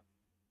ผมแบบ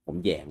ผม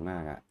แหยงมา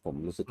กอะผม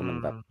รู้สึกอืว่ามัน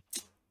แบบม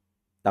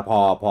แต่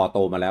พอโต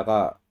มาแล้ว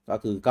ก็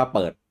คือก็เ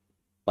ปิ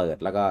ด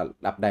แล้วก็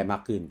รับได้มา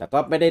กขึ้นแต่ก็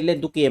ไม่ได้เล่น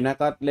ทุกเกมนะ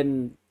ก็เล่น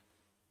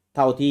เ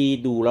ท่าที่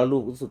ดูแล้ว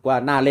รู้สึกว่า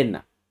น่าเล่น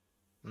อ่ะ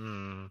อื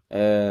ม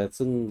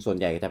ซึ่งส่วน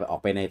ใหญ่จะไปออ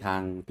กไปในทา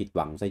งผิดห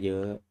วังซะเยอ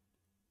ะ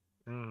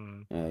อืม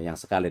อย่าง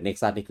Scarlet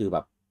Nexus นี่คือแบ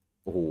บ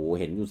โอ้โห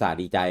เห็นอุตส่าห์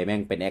ดีใจแม่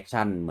งเป็นแอค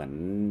ชั่นเหมือ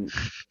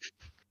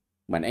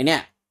นไอเนี้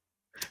ย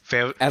เฟ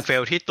ลเฟ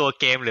ลที่ตัว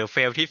เกมหรือเฟ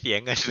ลที่เสีย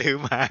เงินซื้อ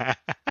มา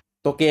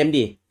ตัวเกม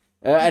ดิ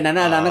ไอ้นั้น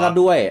อ๋อ อันนั้นก็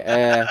ด้วยเอ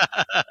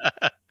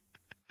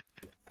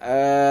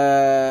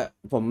อ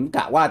ผมก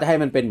ะว่าจะให้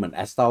มันเป็นเหมือน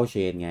Astral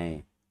Chain ไง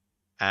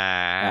อ่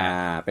อ่า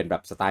าเป็นแบ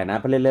บสไตล์นะ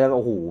เพอเล่นๆแล้วโ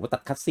อ้โหตั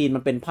ดคัดซีนมั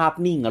นเป็นภาพ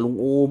นิ่งอะลุง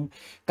โอม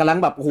กำลัง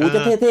แบบโอ้โหเอจะ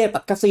อเท่ๆตั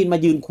ดคัดซีนมา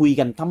ยืนคุย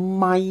กันทำ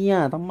ไม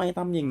ทำไมท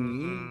ำอย่าง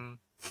นี้อืม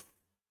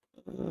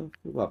อืม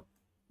คือแบบ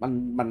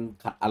มัน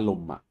ขัดอาร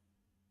มณ์อ่ะ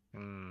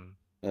อืม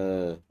เอ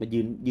อมา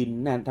ยืน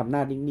หน้าทำหน้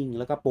านิ่งๆ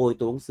แล้วก็โปรย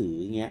ตัวหนังสือ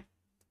อย่างเงี้ย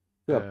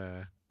คือเอแบบ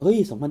อเฮ้ย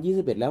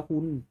2021แล้วคุ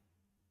ณ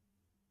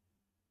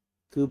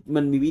คือ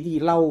มันมีวิธี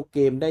เล่าเก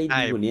มได้ใช่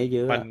ดีกว่านี้เย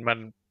อะอะมัน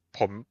ผ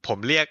มผม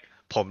เรียก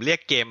ผมเรียก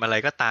เกมอะไร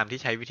ก็ตามที่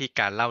ใช้วิธีก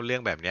ารเล่าเรื่อ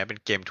งแบบเนี้ยเป็น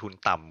เกมทุน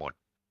ต่ำหมด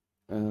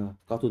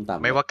ก็ทุนต่ำแหล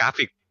ะ ไม่ว่ากรา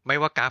ฟิกไม่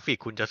ว่ากราฟิก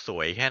คุณจะส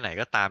วยแค่ไหน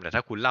ก็ตามแต่ถ้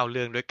าคุณเล่าเ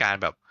รื่องด้วยการ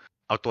แบบ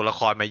เอาตัวละ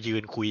ครมายื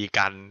นคุย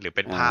กันหรือเ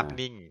ป็นอ่าภาพ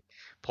นิ่ง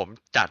ผม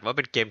จัดว่าเ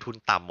ป็นเกมทุน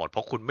ต่ำหมดเพร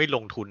าะคุณไม่ล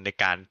งทุนใน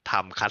การท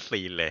ำคัส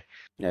ซีนเลย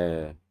เอ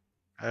อ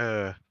เอ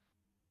อ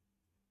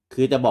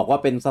คือจะบอกว่า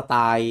เป็นสไต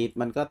ล์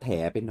มันก็แถ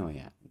ไปหน่อย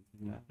อ่ะ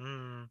อื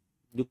ม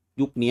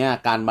ยุคเนี้ย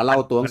การมามันเล่า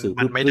ตัวหนัมันงสือ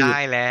มันไม่ได้พืด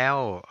แล้ว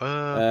เอ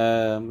อเอ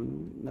อ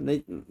มัน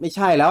ไม่ใ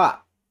ช่แล้วอ่ะ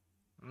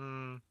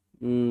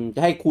อืมจะ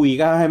ให้คุย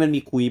ก็ให้มัน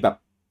มีคุยแบบ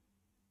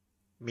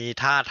มี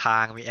ท่าทา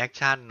งมีแอค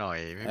ชั่นหน่อย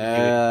ไม่เอมี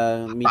ยืน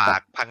อมีตัด ปา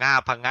กพะงา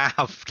บ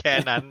แค่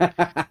นั้น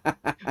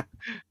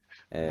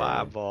เอบ้า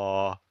อบอ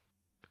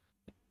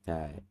ใ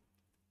ช่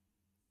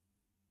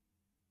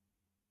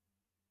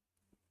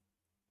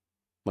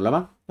หมดแล้ว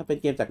มั้งถ้าเป็น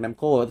เกมจากนัม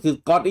โคคือ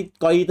ก็อด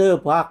อีเตอร์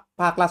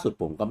ภาคล่าสุด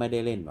ผมก็ไม่ได้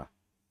เล่นว่ะ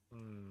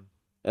อืม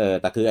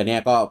แต่คืออันเนี้ย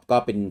ก็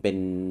เป็น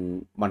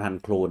มอนฮัน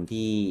โคลน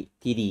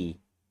ที่ดี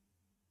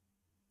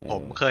เอผ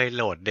มอเคยโห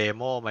ลดเดโ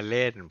มมาเ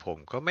ล่นผม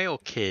ก็ไม่โอ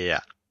เคอ่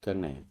ะ เครื่อง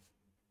ไหน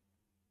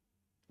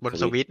บนส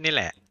สวิตวิตช์นี่แ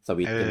หละเอส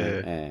วิตใช่ไหม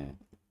อ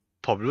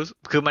ผมรู้สึก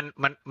คือ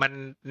มัน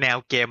แนว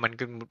เกมมัน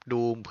ก็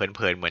ดูเ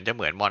ผินๆเหมือนจะเ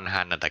หมือนมอน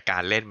ฮันอะแต่กา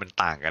รเล่นมัน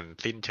ต่างกัน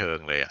สิ้นเชิง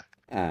เลยอ่ะ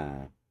อ่า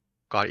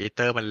กอดอีเต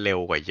อร์มันเร็ว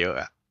กว่าเยอะ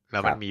อะแล้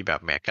วครับมันมีแบบ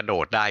แหมกระโด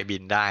ดได้บิ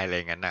นได้อะไร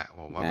งั้นอ่ะ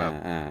ผมว่าอ่าแบบ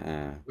อ่า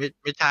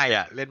ไม่ใช่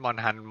อ่ะเล่นมอน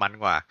ฮันมัน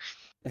กว่า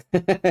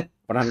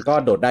เพราะนั้นก็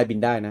โดดได้บิน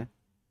ได้นะ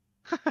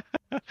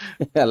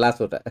ล่า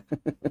สุดอะ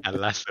อัน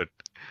ล่าสุด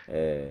เอ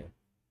อ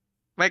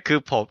ไม่คือ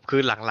ผมคื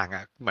อหลังๆ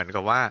อ่ะเหมือน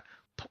กับว่า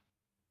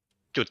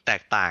จุดแต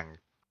กต่าง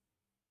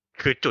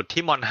คือจุด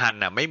ที่มอนฮัน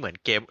อ่ะไม่เหมือน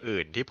เกม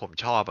อื่นที่ผม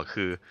ชอบอ่ะ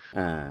คือ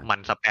อ่ามัน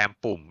สแปม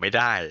ปุ่มไม่ไ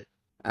ด้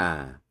อ่า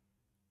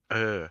เอ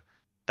อ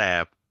แต่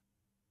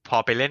พอ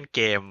ไปเล่นเ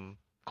กม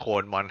โคล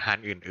นมอนฮัน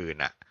อื่น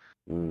ๆอ่ะ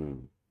อืม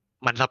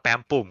มันสแปม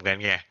ปุ่มกัน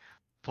ไง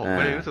ผมอ่า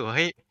ก็เลยรู้สึกว่าเ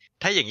ฮ้ย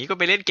ถ้าอย่างนี้ก็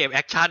ไปเล่นเกมแอ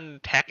คชั่น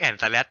แท็กแอน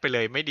ด์สแลชไปเล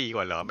ยไม่ดีก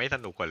ว่าเหรอไม่ส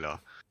นุกกว่าเหรอ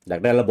อยาก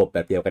ได้ระบบแบ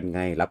บเดียวกันไง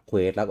รับเคว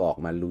สแล้วก็ออก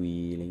มาลุย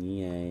อะไรอย่างเงี้ย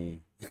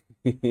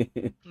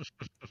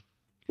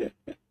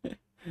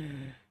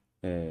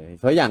เออ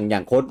เพราะอย่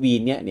างโค้ดวี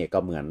นเนี่ยก็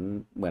เห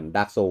มือนด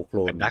าร์กโซโคล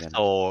เหมืนเหมือนกันอนดักโซ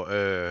เอ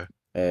อ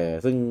เออ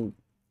ซึ่ง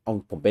เอา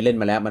ผมไปเล่น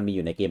มาแล้วมันมีอ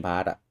ยู่ในเกมพา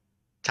ร์ตอ่ะ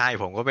ใช่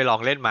ผมก็ไปลอ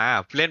งเล่นมา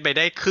เล่นไปไ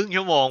ด้ครึ่ง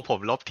ชั่วโมงผม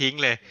ลบทิ้ง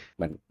เลยเ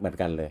หมือน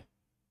กันเลย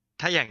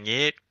ถ้าอย่าง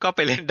นี้ก็ไป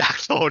เล่นดัก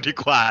โซดี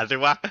กว่าใช่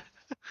ปะ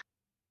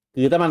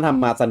คือถ้ามันท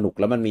ำมาสนุก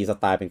แล้วมันมีส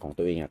ไตล์เป็นของ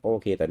ตัวเองอ่ะก็โอ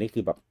เคแต่นี่คื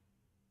อแบบ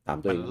ถาม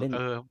ตัวมันเองเล่นเ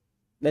ออ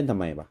เล่นทำ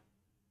ไมวะ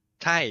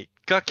ใช่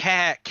ก็แ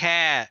ค่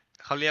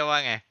เขาเรียกว่า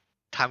ไง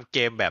ทำเก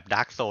มแบบด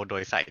าร์กโซโด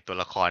ยใส่ตัว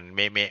ละครเ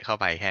มะๆเข้า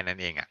ไปแค่นั้น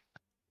เองอ่ะ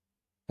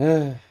เอ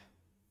อ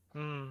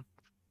อืม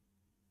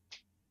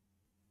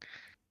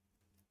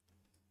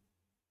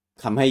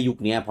ทำให้ยุค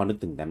นี้พอนึก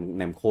ถึงแ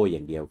นมโคอย่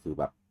างเดียวคือ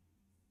แบบ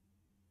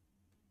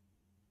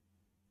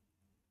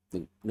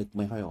นึกไ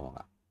ม่ค่อยออก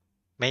อ่ะ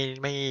ไ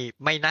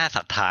ม่น่าศ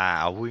รัทธา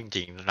เอาพูดจ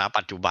ริงๆนะ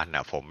ปัจจุบันอ่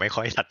ะผมไม่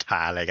ค่อยศรัทธา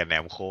อะไรกับแน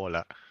มโคแ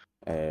ล้ว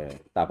เออ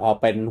แต่พอ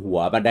เป็นหัว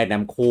บันไดน้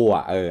ำคู่อ่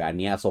ะอัน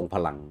เนี้ยทรงพ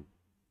ลัง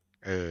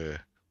เออ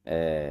เอ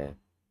อ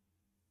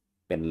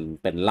เป็น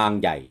เป็นร่าง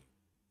ให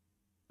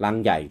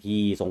ญ่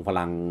ที่ทรงพ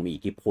ลังมีอิ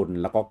ทธิพล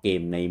แล้วก็เก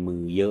มในมื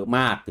อเยอะม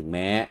ากถึงแ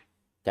ม้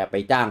จะไป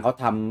จ้างเขา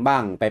ทำบ้า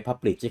งไปพั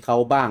บลิชให้เขา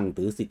บ้าง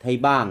ถือสิทธิ์ให้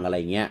บ้างอะไร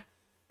เงี้ย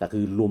แต่คื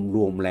อร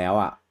วมแล้ว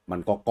อ่ะมัน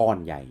ก็ก้อน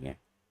ใหญ่ไง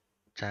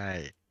ใช่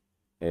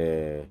เอ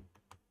อ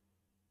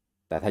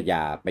แต่ถ้าอย่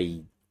าไ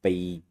ป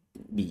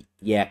บี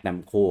แยกน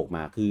ำโคกม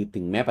าคือ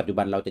ถึงแม้ปัจจุ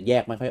บันเราจะแย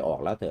กไม่ค่อยออก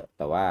แล้วเถอะแ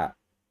ต่ว่า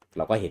เ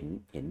ราก็เ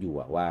ห็นอยู่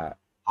อะว่า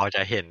พอจ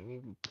ะเห็น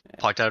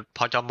พ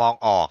อจะมอง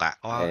ออกอ่ะ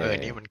ว่าเออ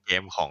นี่มันเก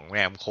มของแน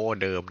มโค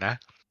เดิมนะ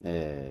เอ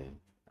อ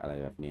อะไร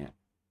แบบเนี้ย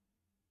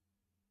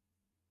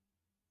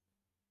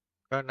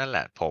ก็นั่นแหล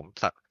ะ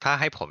ถ้า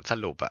ให้ผมส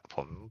รุปอ่ะ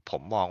ผ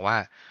มมองว่า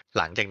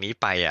หลังจากนี้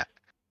ไปอ่ะ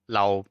เร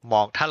า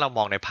ถ้าเราม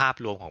องในภาพ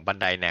รวมของบัน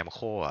ไดแนมโค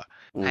อ่ะ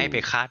อืมให้ไป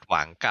คาดห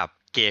วังกับ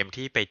เกม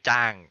ที่ไป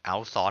จ้างเอา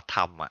ท์ซอร์สท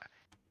ำอ่ะ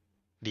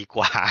ดีก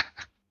ว่า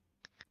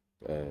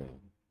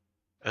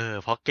เออ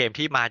เพราะเกม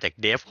ที่มาจาก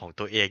เดฟของ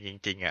ตัวเองจ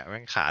ริงๆอ่ะแ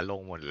ม่งขาล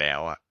งหมดแล้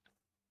วอ่ะ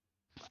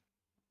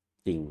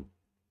จริง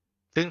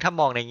ซึ่งถ้า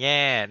มองในแ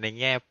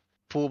ง่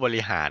ผู้บ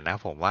ริหารนะ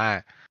ผมว่า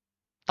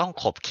ต้อง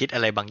ขบคิดอ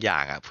ะไรบางอย่า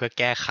งอ่ะเพื่อ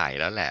แก้ไข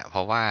แล้วแหละเพร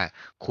าะว่า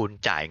คุณ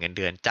จ่ายเงินเ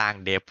ดือนจ้าง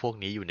เดฟพวก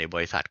นี้อยู่ในบ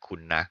ริษัทคุณ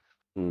นะ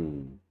อืม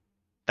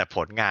แต่ผ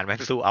ลงานแม่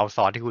งสู้เอาซ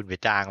อร์ที่คุณไป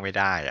จ้างไม่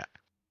ได้อ่ะ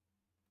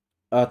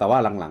แต่ว่า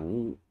หลัง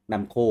ๆน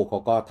ำโคเขา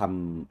ก็ท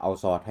ำเอา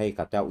ซอร์ให้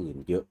กับเจ้าอื่น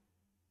เยอะ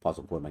พอส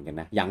มควรเหมือนกัน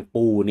นะอย่าง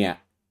ปูเนี่ย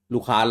ลู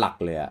กค้าหลัก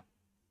เลยอะ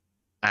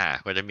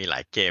ก็จะมีหลา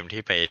ยเกม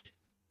ที่ไป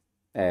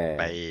เอ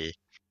ไปอ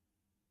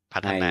พั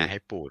ฒให้นาให้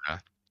ปู่เนาะ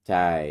ใ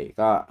ช่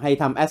ก็ให้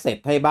ทำแอสเซท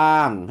ให้บ้า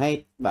งให้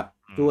แบบ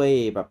อืมช่วย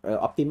แบบ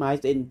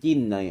optimize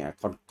engine อะไรเงี้ย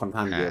ค่อน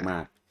ข้างอ่าเยอะมา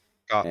ก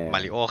ก็เออมา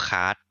ริโอค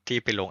าร์ทที่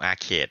ไปลงอา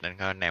ร์เคดนั่น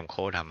ก็แนมโค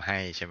ทำให้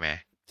ใช่ไหม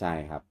ใช่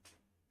ครับ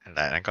แ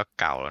ต่นั้นก็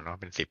เก่าแล้วเนาะ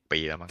เป็น10 ปี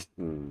แล้วมั้ง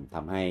ท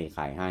ำให้ข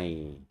ายให้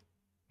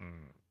อื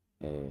ม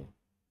เออ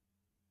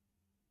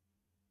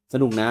ส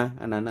นุกนะ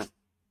อันนั้นอะ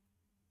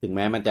ถึงแ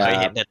ม้มันจะเคย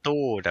เห็นแต่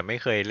ตู้แต่ไม่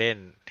เคยเล่น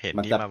เห็น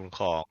มันจะที่มาบุญค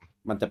รอง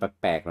มันจะ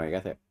แปลกๆหน่อยก็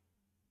เถอะ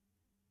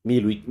มี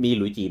ห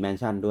ลุยจีแมน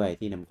ชั่นด้วย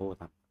ที่นัมโก้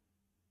ท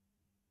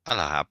อ๋อเ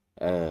หรอครับ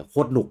ำโค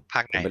ตรหนุกภ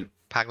าคไหนผมเป็น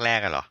ภาคแรก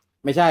อะเหรอ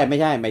ไม่ใช่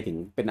หมายถึง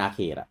เป็นอาร์เค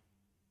ดอะ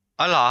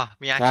อ๋อเหรอ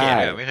มีอาร์ใช่เคดเ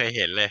ลยเหรอไม่เคยเ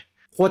ห็นเลย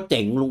โคตรเ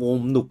จ๋งลุงโอ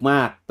มหนุกม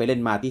ากไปเล่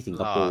นมาที่สิงเห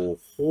รอคโป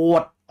ร์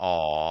ตรอ๋อ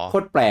โค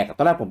ตรแปลกอะต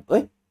อนแรกผม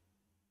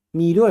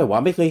มีด้วยเหรอว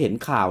ะไม่เคยเห็น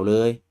ข่าวเล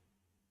ย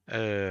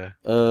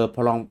เออพ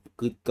อลอง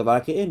คือกับตอนแร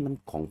กคิดมัน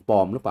ของปลอ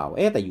มหรือเปล่า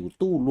แต่อยู่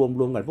ตู้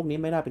รวมกันพวกนี้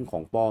ไม่น่าเป็นขอ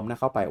งปลอมนะ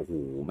เข้าไปโอ้โห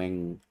แม่ง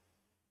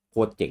โค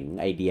ตรเจ๋ง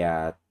ไอเดีย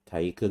ใช้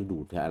เครื่องดู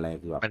ดอะไร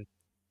คือแบบมัน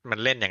มัน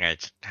เล่นยังไง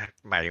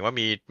หมายถึงว่า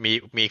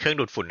มีเครื่อง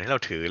ดูดฝุ่นให้เรา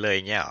ถือเลย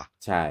เงี้ยเหรอ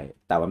ใช่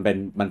แต่มันเ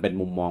ป็น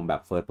มุมมองแบ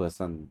บ first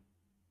person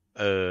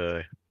เออ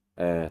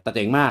แต่เ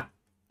จ๋งมาก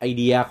ไอเ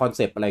ดียคอนเ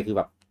ซปต์อะไรคือแ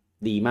บบ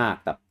ดีมาก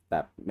แต่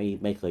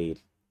ไม่เคย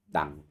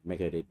ดังไม่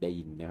เคยได้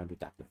ยินไม่ค่อยรู้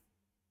จักเลย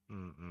อื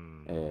ม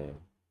เออ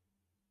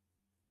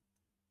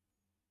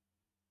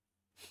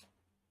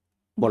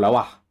หมดแล้ว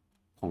ว่ะ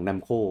ของแนม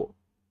โค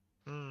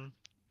อืม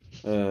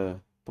เออ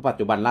เพราะปัจ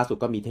จุบันล่าสุด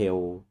ก็มีเทล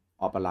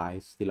ออฟไล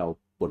น์ที่เรา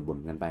บ่น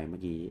กันไปเมื่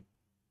อกี้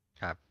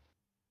ครับ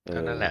เออก็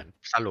นั่นแหละ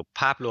สรุป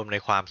ภาพรวมใน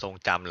ความทรง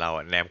จำเรา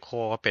แนมโค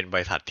ก็เป็นบ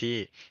ริษัทที่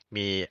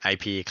มีไอ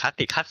พีคล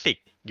าสสิก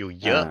อยู่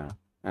เยอ่าอะ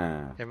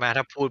ใช่ไหม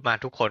ถ้าพูดมา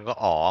ทุกคนก็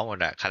อ๋อหมด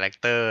อะคาแรค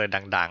เตอร์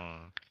ดัง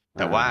ๆ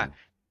แต่ว่า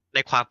ใน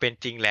ความเป็น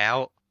จริงแล้ว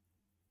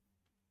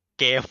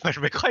เกมมัน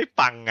ไม่ค่อย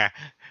ปังอะ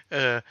เอ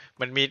อ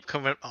มันมี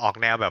มันออก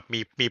แนวแบบ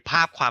มีภ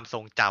าพความทร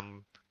งจ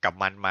ำกับ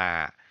มันมา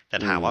แต่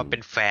ถามว่าเป็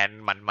นแฟน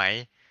มันไหม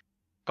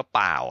ก็เป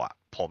ล่าอ่ะ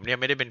ผมเนี่ย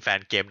ไม่ได้เป็นแฟน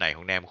เกมไหนข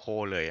องแนมโค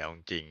เลยเอาจ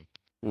ริง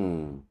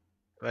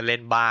ๆว่าเล่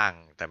นบ้าง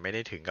แต่ไม่ไ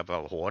ด้ถึงกับแบ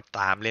บโห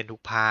ตามเล่นทุ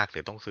กภาคหรื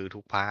อต้องซื้อทุ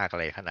กภาคอะ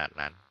ไรขนาด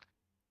นั้น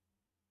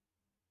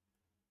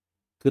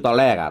คือตอน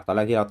แรก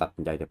ที่เราตัด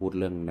สินใจจะพูด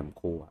เรื่องแนมโ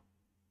ค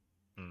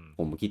อืม ผ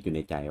มคิดอยู่ใน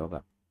ใจว่าแบ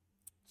บ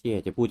เชี่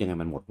ยจะพูดยังไง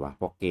มันหมดวะเ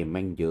พราะเกมแ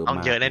ม่งเยอะต้อ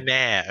งเยอะมากเลยแ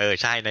น่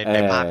ๆใช่ในเอใน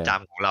ภาพอจ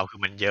ำของเราคือ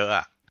มันเยอะ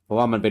อ่ะเพราะ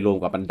ว่ามันไปรวม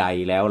กับบันได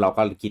แล้วเรา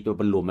ก็คิดว่า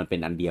มันรวมมันเป็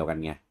นอันเดียวกัน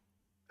ไง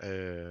เอ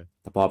อ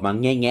แต่พอมา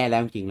แง่ๆแล้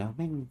วจริงๆแล้วแ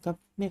ม่งก็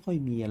ไม่ค่อย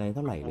มีอะไรเ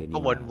ท่าไหร่เลยก็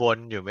นี่หว่าวน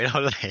ๆอยู่ไม่เท่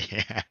าไหร่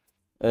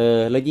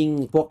แล้วยิ่ง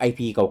พวกไอ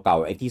พีเก่า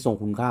ๆไอที่ทรง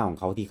คุณค่าของ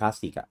เขาที่คลาส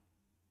สิก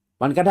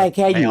มันก็ได้แ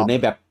ค่ไม่เอาอยู่ใน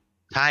แบบ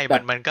ใช่แบ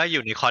บมันก็อ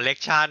ยู่ในคอลเลก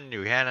ชันอ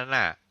ยู่แค่นั้น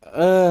น่ะเ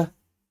ออ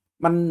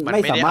มันมันไ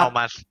ม่ไม่สามารถได้เอา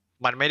มา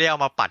มันไม่ได้เอา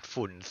มาปัด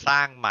ฝุ่นสร้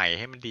างใหม่ใ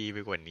ห้มันดีไป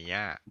กว่านี้อ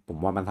ะผม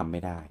ว่ามันทำไม่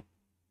ได้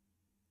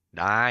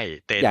ได้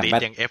เตอย่างแบท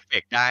ติสยังเอฟเฟ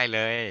กต์ได้เล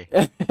ย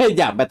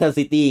อย่างแบทเทิล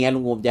ซิตี้ไงลุ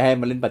งโอมจะให้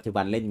มันเล่นปัจจุ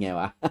บันเล่นไง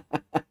วะ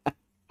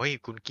เฮ้ย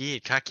คุณกี้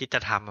ถ้าคิดจะ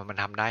ทำมัน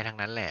ทำได้ทั้ง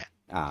นั้นแหละ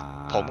อ่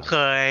ผมาเค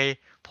ย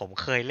ผม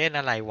เคยเล่น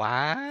อะไรวะ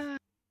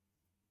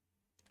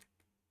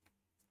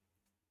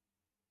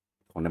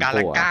ของนัมกาล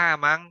าโก้ก้า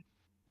มั้ง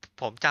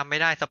ผมจำไม่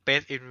ได้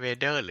Space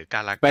Invader หรือก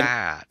าลาเป็นก้า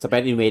สเป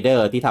ซอินเวเดอ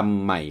ร์ที่ท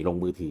ำใหม่ลง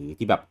มือถือ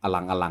ที่แบบอลั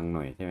งอลังห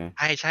น่อยใช่ไหม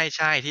ใ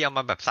ช่ที่เอา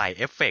มาแบบใส่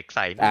เอฟเฟกต์ใ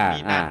ส่อ่านู่น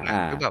นี่อ่านั่นอ่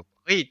าน่ะคือแบบ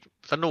เฮ้ย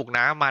สนุกน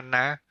ะมันน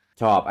ะ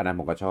ชอบอันนั้น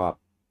ผมก็ชอบ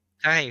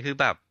ใช่คือ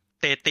แบบ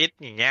เตติส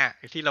อย่างเงี้ย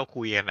ที่เรา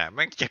คุยกันอ่ะแ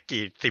ม่งจะ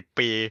กี่10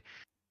 ปี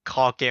ค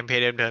อเกมเพล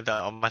ย์เดิมๆแต่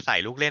เอามาใส่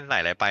ลูกเล่นใส่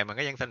อะไรไปมัน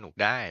ก็ยังสนุก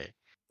ได้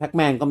แพ็กแ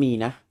มนก็มี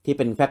นะที่เ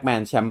ป็นแพ็กแม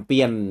นแชมเ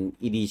ปี้ยน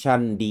อีดิชั่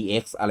นดีเอ็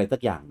กซ์อะไรสั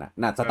กอย่างน่ะ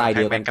สไตล์แ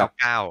พ็กแมนเดียวกันกับ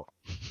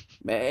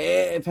99เอ๊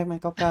แพ็กแมน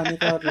99นี่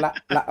ก็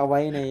ละเอาไว้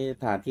ใน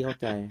ฐานที่เข้า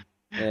ใจ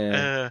เออเอ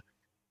อ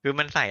คือ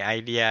มันใส่ไอ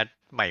เดีย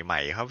ใหม่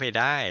ๆเข้าไป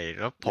ได้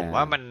แล้วผม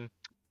ว่ามัน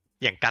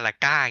อย่างกาลา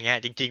ก้าเงี้ย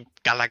จริง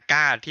ๆกาลา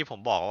ก้าที่ผม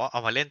บอกว่าเอา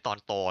มาเล่นตอน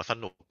โตส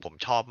นุกผม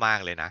ชอบมาก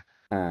เลยนะ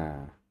อ่า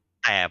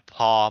แต่พ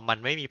อมัน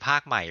ไม่มีภา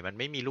คใหม่ มัน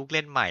ไม่มีลูกเ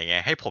ล่นใหม่ไง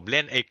ให้ผมเ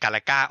ล่นไอ้กาล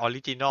าก้าออ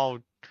ริจินอล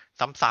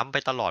ซ้ำๆไป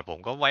ตลอดผม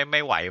ก็ไว้ไ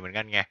ม่ไหวเหมือน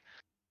กันไง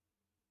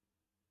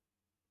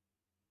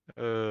เ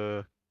ออ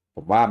ผ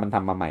มว่ามันท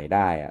ำมาใหม่ไ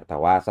ด้แต่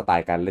ว่าสไต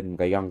ล์การเล่น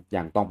ก็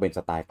ยังต้องเป็นส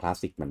ไตล์คลาส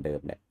สิกเหมือนเดิ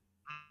มเนี่ย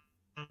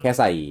แค่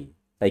ใ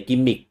ส่กิม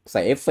มิคใ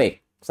ส่เอฟเฟก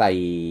ต์ใส่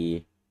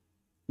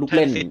ลูกเทิร์นเ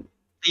ล่นซิ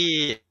ตี้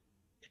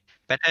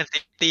แบทเทิลซิ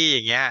ตี้อ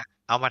ย่างเงี้ย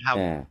เอามาทเ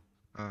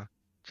ออ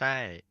ำใช่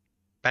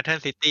แบทเทิล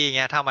ซิตี้เ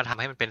งี้ยถ้ามาทำ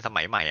ให้มันเป็นส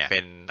มัยใหม่อ่ะเ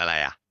ป็นอะไร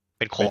อ่ะเ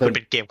ป็นไปต้นมันเ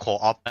ป็นเกมโค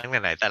ออฟตั้งแ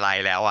ต่ไหนแต่ไร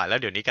แล้วอ่ะแล้ว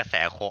เดี๋ยวนี้กระแส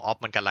โคออฟ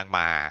มันกำลังม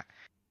า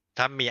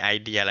ถ้ามีไอ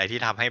เดียอะไรที่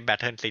ทำให้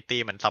Battle City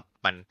มั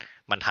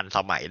นทันส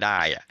มัยได้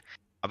อ่ะ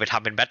เอาไปท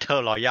ำเป็น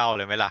Battle Royale เ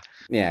ลยไหมล่ะ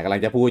เนี่ยกำลั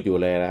งจะพูดอยู่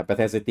เลยนะ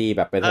Battle City แ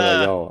บบ เอ Battle อ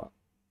Royale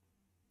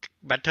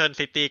Battle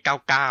City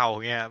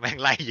 99เงี้ยแม่ง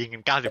ไล่ยิงกั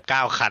น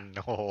99คันโ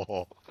อ้โห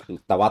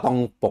แต่ว่าต้อง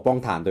ปกป้อง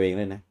ฐานตัวเอง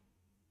ด้วยนะ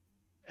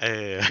เอ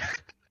อ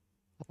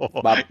โอ้โห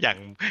แบบ อ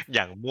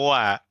ย่างมั่ว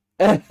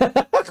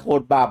โค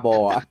ตรบ้าบอ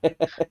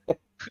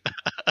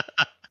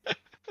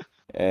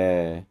เอ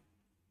อ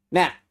เ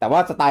นี่ยแต่ว่า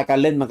สไตล์การ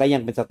เล่นมันก็ยั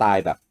งเป็นสไต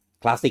ล์แบบ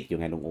คลาสสิกอยู่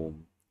ไงลุงโอม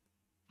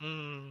อื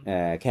ม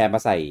แค่มา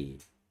ใ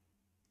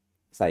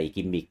ส่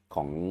กิมมิคข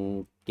อง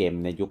เกม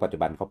ในยุคปัจจุ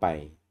บันเข้าไป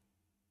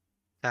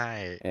ใช่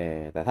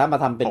แต่ถ้ามา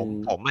ทำเป็น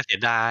ผมมาเสี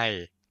ยดาย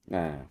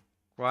อ่า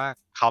ว่า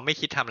เขาไม่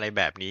คิดทำอะไร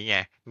แบบนี้ไง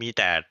มีแ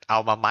ต่เอา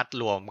มามัด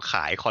รวมข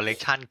ายคอลเลก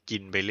ชันกิ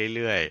นไปเ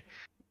รื่อย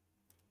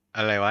ๆอ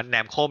ะไรวะแน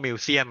มโคมิว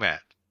เซียมอ่ะ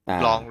อ่า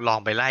ลอง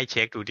ไปไล่เ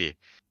ช็คดูดิ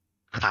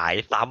ขาย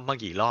ซ้ำมา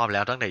กี่รอบแล้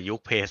วตั้งแต่ยุค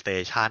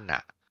PlayStation อ่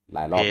ะ หล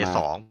ายรอบ Play มาก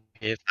2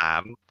 Play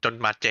 3จน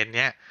มาเจนเ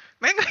นี้ย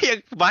แม่งก็ยัง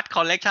มัดค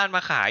อลเลกชันม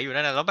าขายอยู่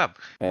นั่นน่ะแล้วแบบ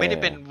เอไม่ได้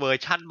เป็นอเวอ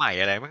ร์ชั่นใหม่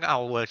อะไรแม่งก็เอา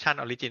เวอร์ชั่น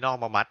ออริจินอล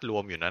มามัดรว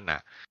มอยู่นั่นน่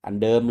ะอัน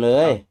เดิมเล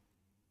ย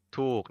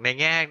ถูกใน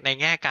แ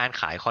ง่การ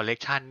ขายคอลเลก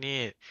ชันนี่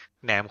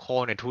แนมโค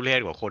เนี่ยทุเรศ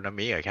กว่าโคนา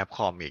มิกับแคปค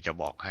อมอีกจะ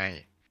บอกให้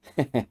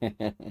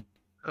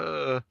เอ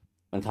อ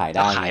มันขายแล้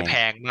วได้ไงขายแพ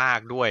งมาก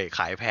ด้วยข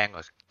ายแพงก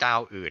ว่าเจ้า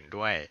อื่น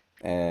ด้วย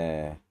เออ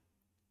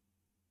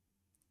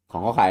ขอ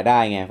งเขาขายได้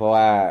ไงเพราะ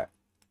ว่า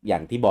อย่า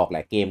งที่บอกแหล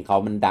ะเกมเขา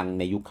มันดัง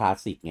ในยุคคลาส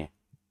สิกไง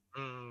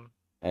อืม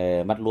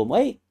มัดรวมเ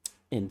อ้ย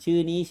เห็นชื่อ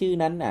นี้ชื่อ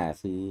นั้น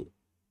ซื้อ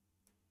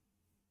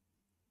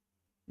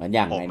เหมือนอ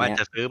ย่างผมไงเนี้ยอาจ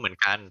จะซื้อเหมือน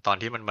กันตอน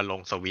ที่มันมาล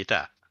งสวิต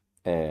อ่ะ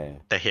เออ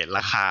แต่เห็นร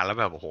าคาแล้ว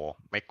แบบโอ้โห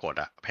ไม่กด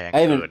อ่ะแพงเ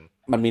อ้ยมันเกิน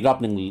มันมีรอบ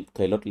หนึ่งเค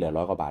ยลดเหลือ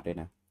100 กว่าบาทด้วย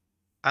นะ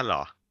อ่ะเหร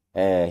อ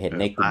เห็น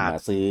ในกลุ่มพลา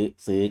ด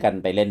ซื้อกัน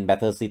ไปเล่น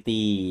Battle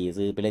City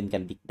ซื้อไปเล่นกั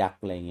นดิกดัก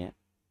อะไรเงี้ย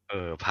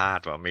พลาด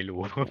ว่ะไม่รู้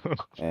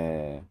เอ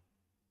อ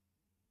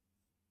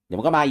เดี๋ยว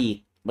มันก็มาอีก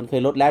มันเค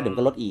ยลดแล้วเดี๋ยวมัน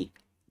ก็ลดอีก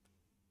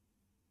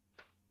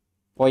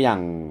เพราะอย่า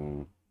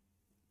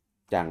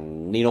ง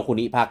นีโนคุ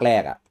นิภาคแร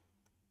ก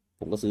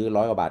ผมก็ซื้อ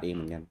100 กว่าบาทเองเ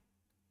หมือนกัน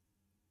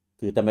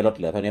คือถ้าไม่ลดเ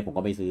หลือเท่านี้ผม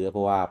ก็ไม่ซื้อเพร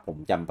าะว่าผม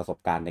จำประสบ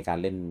การณ์ในการ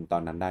เล่นตอ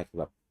นนั้นได้คือ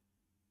แบบ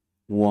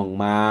ง่วง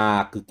มา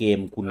กคือเกม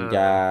คุณเอจ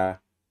ะ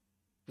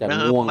อเ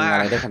นิบง่วงมาก อะ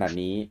ไรได้ขนาด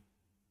นี้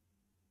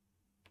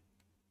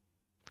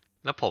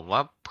แล้วผมว่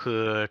าคื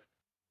อ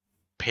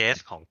เพส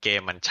ของเก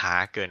มมันช้า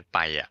เกินไป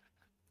อ่ะ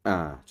อ่า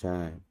ใช่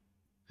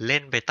เล่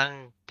นไปตั้ง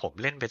ผม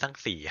เล่นไปตั้ง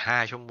4-5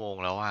 ชั่วโมง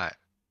แล้วอ่ะ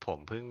ผม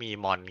เพิ่งมี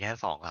มอนแค่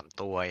2-3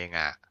 ตัวเอง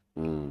อ่ะ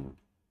อืม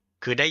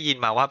คือได้ยิน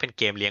มาว่าเป็น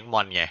เกมเลี้ยงม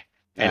อนไง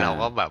ไออ่าเรา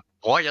ก็แบบ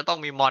โอ้ยจะต้อง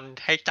มีมอน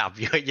ให้จับ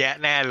เยอะแยะ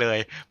แน่เลย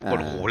ปอ่รากฏ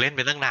โอ้โหเล่า นไ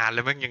ปตั้งนานแ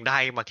ล้วมันยังได้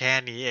มาแค่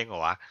นี้เองเหร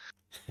อวะ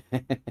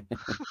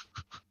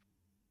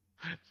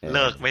เอเ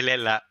ลิกอไม่เล่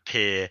นละเท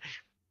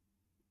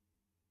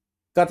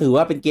ก็ถือ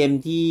ว่าเป็นเกม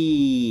ที่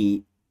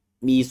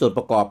มีส่วนป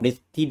ระกอบใน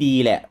ที่ดี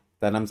แหละ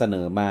แต่นำเสน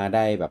อมาไ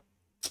ด้แบบ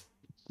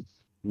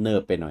เนิ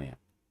บไปหน่อยอ่ะ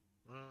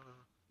อืม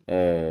เอ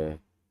อ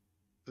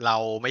เรา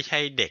ไม่ใช่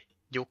เด็ก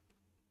ยุค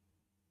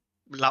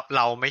เ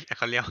ราไม่เ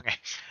ขาเรียกว่าไง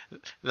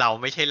เรา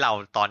ไม่ใช่เรา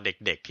ตอนเ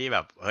ด็กๆที่แบ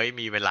บเฮ้ย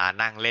มีเวลา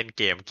นั่งเล่นเ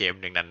กม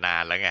หนึ่งนา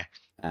นๆแล้วไง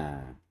อ่า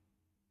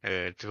เอ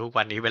อทุก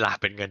วันนี้เวลา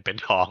เป็นเงินเป็น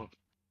ทอง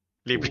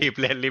รีถูก บ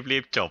ๆเล่นรี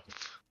บๆจบ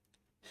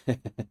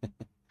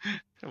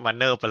มา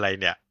เนิร์ฟอะไร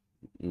เนี่ย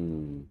อื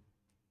ม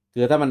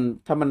คือถ้า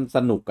มันส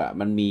นุกอ่ะ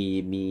มัน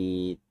มี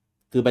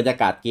คือบรรยา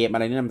กาศเกมอะ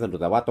ไรนี่มันสนุก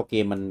แต่ว่าตัวเก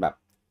มมันแบบ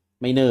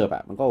ไม่เนิบอ่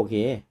ะมันก็โอเค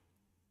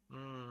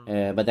อืม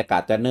บรรยากา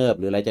ศจะเนิบ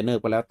หรืออะไรจะเนิบ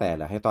ก็แล้วแต่แ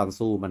หละให้ตอน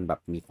สู้มันแบบ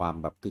มีความ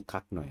แบบคึกคั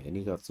กหน่อยอัน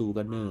นี้ก็สู้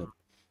ก็อืมเนิบ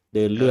เ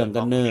ดินเรื่องงองแงง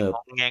ก็เนิบง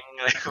องแงง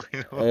อะไรก็ไม่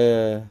รู้เอ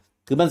อ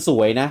คือมันส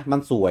วยนะมั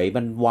นสวย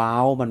มันว้า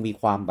วมันมี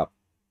ความแบบ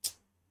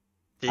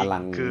จริงอลั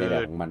งคือในแบ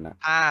บของมันอ่ะ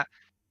ถ้า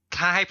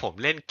ถ้าให้ผม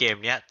เล่นเกม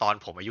เนี้ยตอน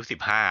ผมอายุ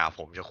15ผ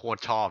มจะโคตร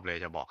ชอบเลย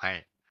จะบอกให้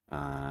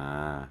อ่า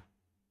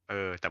เอ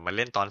อแต่มาเ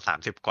ล่นตอน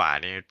30 กว่า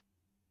นี่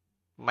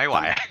ไม่ไหว ส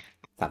าม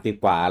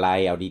30กว่าอะไร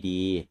เอา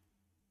ดี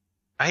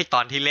ไอ้ยต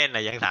อนที่เล่นน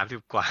ะยัง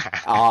30 กว่า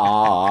อ๋อ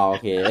โอ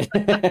เค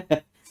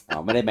อ๋อ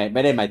ไม่ได้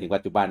หมายถึงปั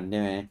จจุบันใช่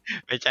ไหม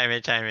ไม่ใช่ไม่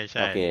ใช่ไม่ใ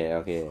ช่ โอเคโอ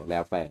เคแล้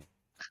วไป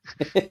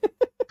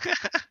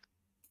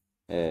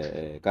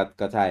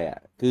ก็ใช่อ่ะ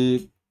คื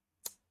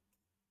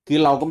อ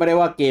เราก็ไม่ได้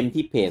ว่าเกม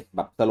ที่เพจแ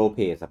บบสโลเพ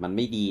จมันไ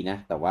ม่ดีนะ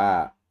แต่ว่า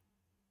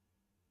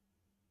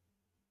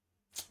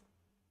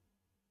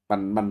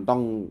มันต้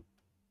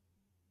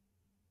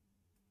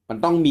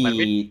องมีมัน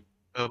ไม่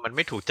มันไ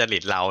ม่ถูกจริ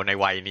ตเราใน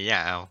วัยนี้อ่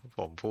ะเอาผ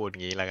มพูด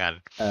งี้แล้วกัน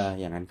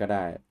อย่างนั้นก็ไ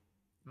ด้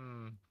อื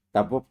ม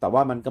แต่ว่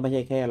ามันก็ไม่ใ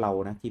ช่แค่เรา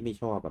นะที่ไม่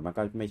ชอบแบบมัน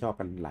ก็ไม่ชอบ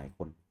กันหลายค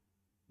น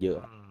เยอะอื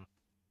อะม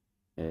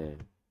เออ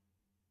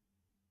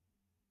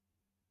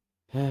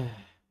เฮ้ย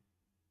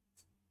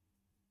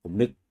ผม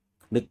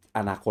นึกอ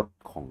นาคต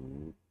ของ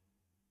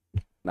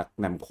นัก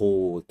แนมโค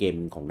เกม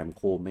ของแนมโ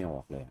คไม่อ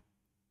อกเลยอะ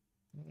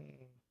อื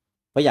ม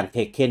เพราะอย่างเท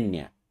คเ e นเ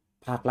นี่ย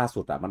ภาคล่า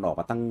สุดอะมันออก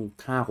มาตั้ง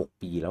5-6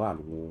 ปีแล้วอะ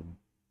ลุง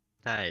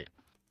ใช่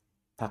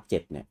ภาค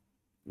7เนี่ย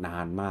นา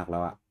นมากแล้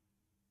วอะ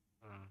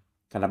อืม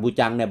ขนาดบู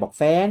จังเนี่ยบอก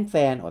แฟน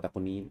แต่ค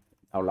นนี้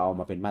เอาเรา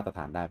มาเป็นมาตรฐ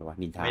านได้ปะวะ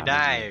นินทาไม่ไ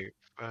ด้แม่งเลย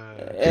เอ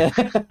อเออ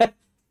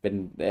เป็น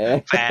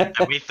แฟนแ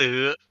ต่ไม่ซื้อ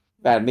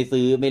แฟนไม่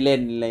ซื้อไม่เล่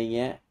นอะไรเ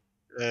งี้ย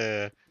เออ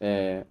เอ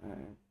อ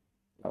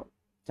เรา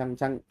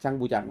ช่าง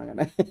บูจังแล้วกัน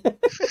นะ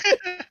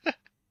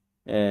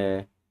เออ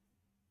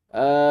เอ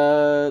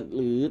ห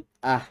รือ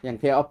อย่าง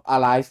Tale of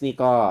Arise นี่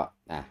ก็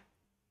อ่ะ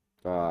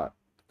ก็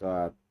ก็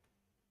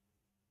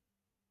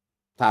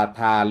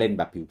ถ้าเล่นแ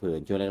บบผิวเผิน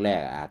ช่วงแรก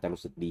ๆอาจจะ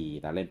รู้สึกดี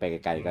แต่เล่นไปไ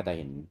กลอืมๆก็จะ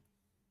เ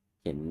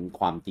ห็น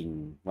ความจริง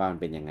ว่ามัน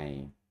เป็นยังไง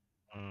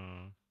อืม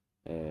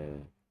เออ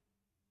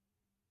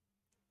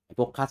ไอ้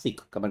พวกคลาสสิก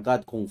ก็มันก็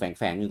คงแ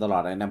ฝงอยู่ตลอ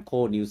ดนะนัมโค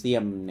นิวเซีย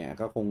มเนี่ย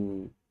ก็คง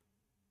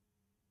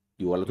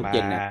อยู่กับเราทุกมาเจ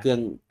นนะเค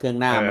รื่อง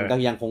หน้าเอมันก็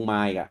อยังคงมา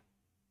อีกอะ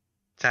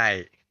ใช่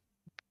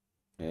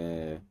เอ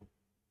อ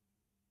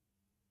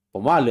ผ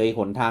มว่าเหลืออีก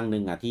หนทางห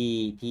นึ่งอ่ะ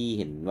ที่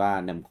เห็นว่า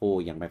นัมโค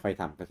ยังไม่ค่อย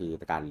ทำก็คือ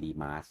การรี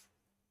มาส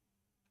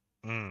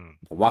อืม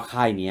ผมว่า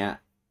ค่ายเนี้ย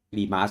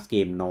รีมาสเก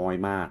มน้อย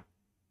มาก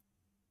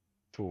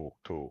ถู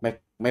กไม่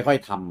ไม่ค่อย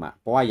ทำอ่ะ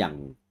เพราะว่าอย่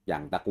า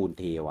งตระกูล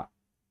เทลอ่ะ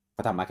เข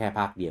าทำมาแค่ภ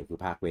าคเดียวคือ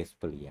ภาคเวส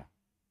เปเรีย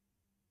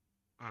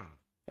อืม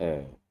เอ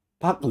อ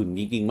ภาคอื่น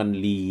จริงๆมัน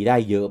รีได้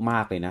เยอะมา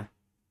กเลยนะ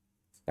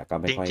แต่ก็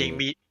ไม่จค่อยริง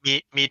ๆ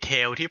มีเท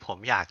ลที่ผม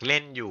อยากเล่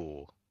นอยู่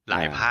หล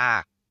ายอ่าภา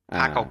คอ่า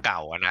ภาคเก่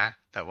าๆอะนะ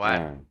แต่ว่า อ่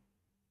า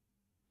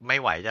ไม่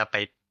ไหวจะไป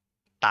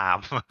ตาม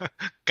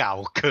เก่า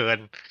เกิน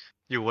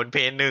อยู่บนเพ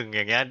ย์หนึ่งอ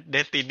ย่างเงี้ยเด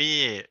สติ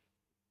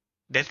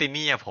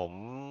นีอะผ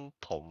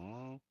ม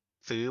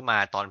ซื้อมา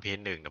ตอนเพ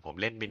ย์หนึ่งแต่ผม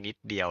เล่นไปนิด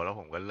เดียวแล้ว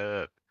ผมก็เลิ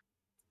ก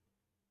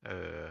เอ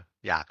อ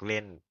อยากเ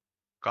ล่น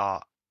ก็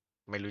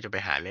ไม่รู้จะไป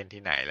หาเล่น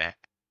ที่ไหนแล้ว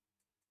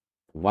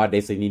ผมว่า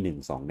Destiny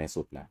 1-2ใน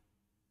สุดแหละ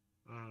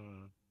อืม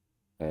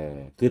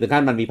คือถึงขั้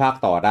นมันมีภาค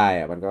ต่อได้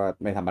อะมันก็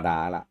ไม่ธรรมดา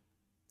ละ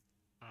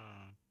อื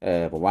ม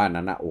ผมว่าอัน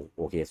นั้นอะ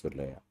โอเคสุด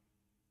เลยอะ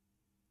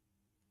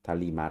ถ้า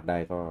รีมาร์ได้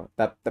ก็แ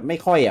ต่ไม่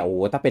ค่อยอ่ะโอ้โห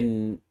ถ้าเ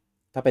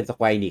ป็นสค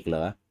วอนิกเหร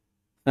อ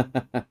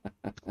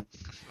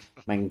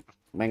แม่ง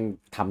แม่ง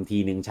ทำที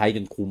หนึ่งใช้จ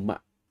นคุ้มอ่ะ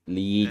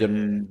รีเอจนอ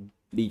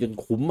รีจน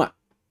คุ้มอ่ะ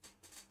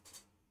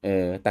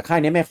แต่ค่าย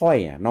นี้ไม่ค่อย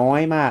อ่ะน้อ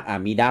ยมาก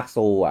มีดาร์กโซ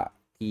อ่ะ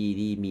ที่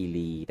มี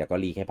รีแต่ก็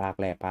รีแค่ภาค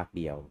แรกภาคเ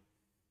ดียว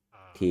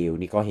อืเทมล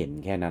นี่ก็เห็น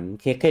แค่นั้น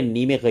เคน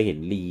นี้ไม่เคยเห็น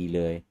รีเ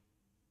ลย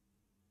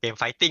เกม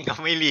ไฟติ้งก็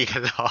ไม่รีกั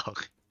นหรอก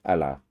อ่ะ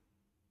เหรอ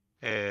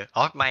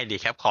อ๋อไม่ดิ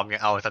แคปคอมยั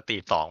งเอาสตรี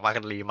ท2มา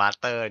กันรีมาส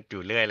เตอร์อ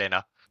ยู่เรื่อยเลยเน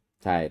าะ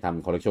ใช่ท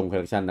ำคอลเลก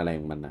ชันอะไร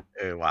ของมันนะ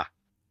ว่ะ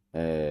เอ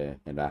อ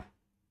เห็นปะ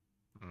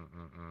อื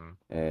ม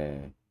เออ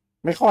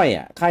ไม่ค่อย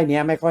อ่ะค่ายเนี้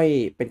ยไม่ค่อย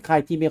เป็นค่าย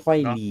ที่ไม่ค่อย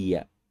เนาะรี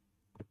อ่ะ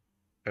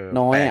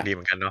น้อยอ่ะแปลกดีเห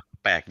มือนกันเนาะ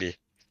แปลกดี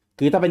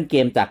คือถ้าเป็นเก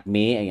มจากเม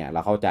ะอย่างเงี้ยเร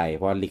าเข้าใจเ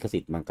พราะลิขสิ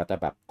ทธิ์มันก็จะ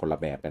แบบคนละ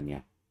แบบกันไง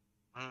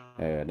อืม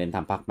เน้นท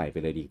ำภาคใหม่ไป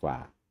เลยดีกว่า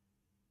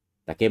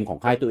แต่เกมของ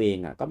ค่ายตัวเอง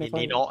อ่ะก็ไม่ค่อย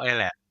นิโนะนี่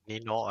แหละนิ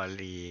โนะ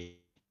รี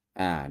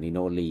นิโน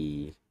รี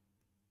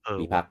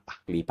รีภาว่ะ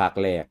คภาค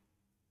แรก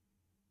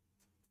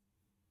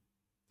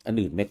อัน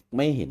อื่นไ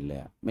ม่เห็นเลย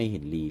อะไม่เห็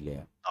นรีเลย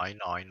อะน้อย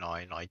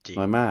จริง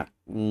น้อยมาก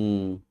ม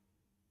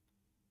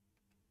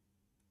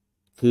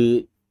คือ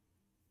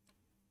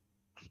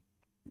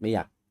ไม่อย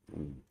ากอื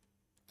ม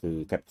คือ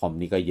แคปคอม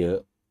นี่ก็เยอะ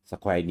ส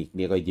แควร์นิกเ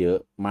นี่ยก็เยอะ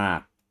มา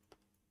ก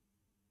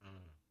อื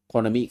มโค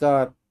นามิก็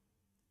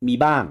มี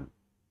บ้าง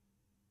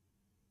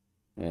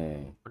เออ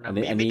คุณนาอัน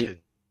นี้อันนี้มิไม่ถึง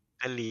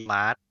ก็รีม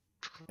าร์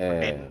เอ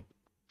เน้นอ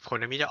คน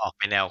นามิจะออกไ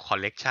ปแนวคอล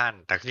เลกชัน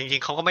แต่จริ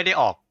งๆเขาก็ไม่ได้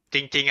ออกจ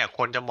ริงๆอ่ะค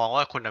นจะมอง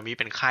ว่าคนนามิ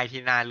เป็นค่ายที่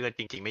น่าเลือด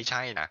จริงๆไม่ใ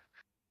ช่นะ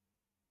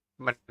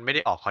มันไม่ไ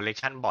ด้ออกคอลเลก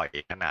ชันบ่อย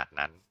ขนาด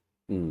นั้น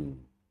อืม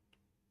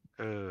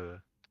เออ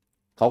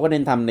เขาก็เน้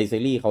นทำในซี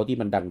รีส์เขาที่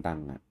มันดัง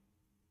ๆอ่ะ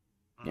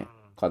อืเนี่ย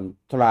มคอน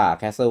ทรา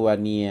แคสเซิลวา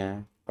เนีย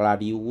กลา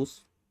ดิอุส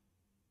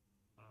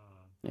อื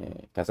ม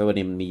แคสเซิลวาเ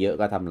นียมันมีเยอะ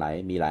ก็ท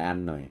ำมีหลายอัน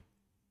หน่อย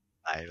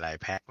หลาย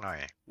แพ็คหน่อย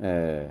เอ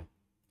อ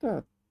ก็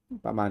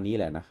ประมาณนี้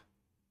แหละนะ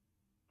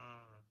อื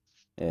ม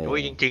เอด้วย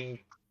จอริง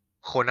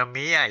ๆโคนา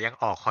มิอ่ะยัง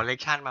ออกคอลเลก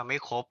ชันมาไม่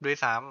ครบด้วย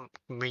ซ้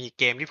ำมี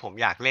เกมที่ผม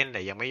อยากเล่นแ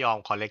ต่ยังไม่ยอม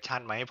คอลเลกชัน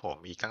มาให้ผม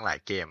อีกตั้งหลาย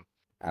เกม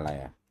อะไร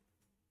อ่ะ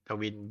ท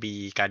วินบี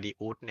การดิ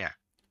อุสเนี่ย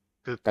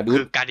คือกระดุด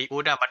คือการดิอุ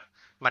สอ่ะ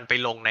มันไป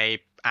ลงใน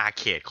อาร์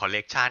เคดคอลเล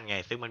กชันไง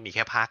ซึ่งมันมีแ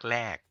ค่ภาคแร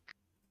ก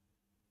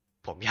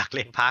ผมอยากเ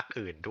ล่นภาค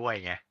อื่นด้วย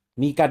ไง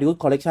มีกระดุด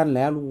คอลเลกชันแ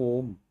ล้วลุงโอ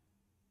ม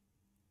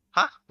ฮ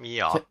ะมีเ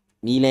หรอใช่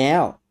มีแล้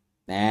ว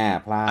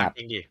พลาดเอาจ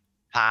ริงดิ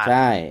พลาดใ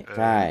ช่เอ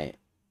ใช่อ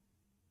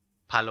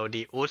พาโล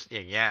ดิอุสอ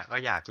ย่างเงี้ยก็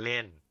อยากเล่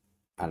น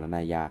อันนั้นน่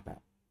ายากอ่ะ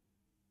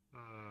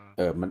อื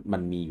มมั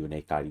นมีอยู่ใน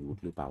การดิว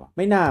หรือเปล่าวะไ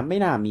ม่น่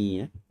ามี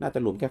นะน่าจะ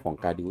รวมแค่ของ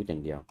การดิวอย่า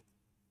งเดียว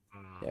อื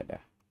ม เดี๋ยว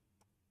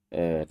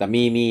แต่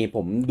มีผ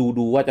ม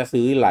ดูว่าจะ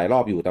ซื้อหลายรอ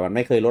บอยู่แต่มันไ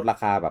ม่เคยลดรา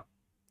คาแบบ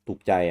ถูก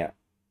ใจอ่ะ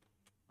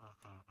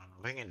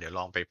ไม่งั้นเดี๋ยวล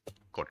องไป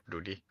กดดู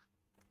ดิ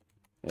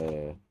เอ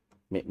อ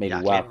ไม่อยา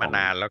กรู้ว่าของเล่นมาน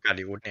านแล้วการ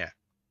ดิวุฒเนี่ย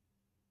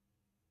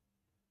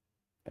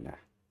นะ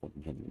ผม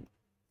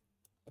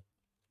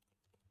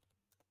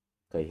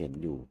เคยเห็น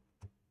อยู่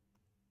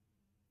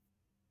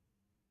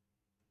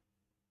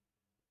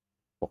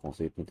ปกของส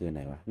วิฟต์มันคือไห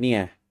นวะเนี่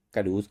ยก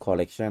ระดูสคอล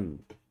เลกชัน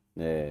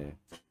เออ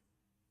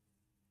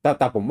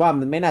แต่ผมว่า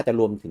มันไม่น่าจะ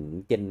รวมถึง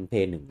เจนเพ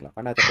ย์หนึ่งหรอก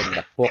ก็น่าจะเป็นแบ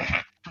บพวก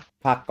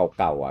ภาค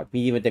เก่าๆอ่ะ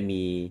พี่มันจะ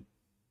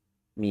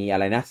มีอะ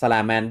ไรนะสลา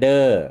แมนเดอ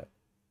ร์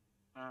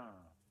อืม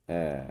เ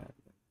อ่อ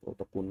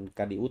ตระกูลก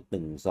ารดิอุส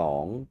1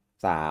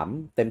 2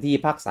 3เต็มที่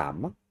ภาค3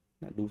มั้ง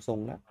ดูทรง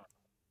แล้ว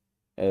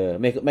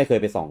ไม่เคย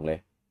ไปส่องเลย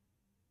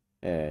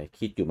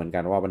คิดอยู่เหมือนกั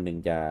นว่าวันหนึ่ง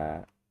จะ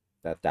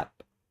จัด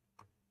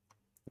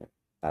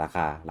แต่ร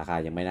าคา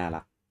ยังไม่น่า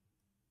รัก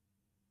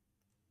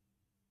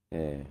เอ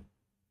อ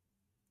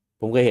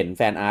ผมเคยเห็นแ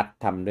ฟนอาร์ต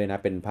ทำด้วยนะ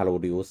เป็น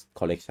Parodius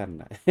Collection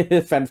นะ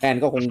แฟน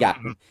ๆก็ค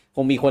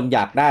งมีคนอย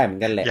ากได้เหมือ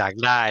นกันแหละอยาก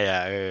ได้อ่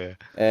ะ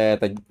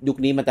แต่ยุค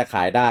นี้มันจะข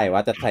ายได้ว่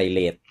าจะใส่เ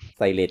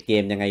ลทเก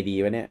มยังไงดี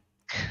วะเนี่ย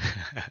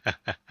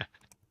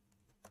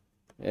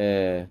เอ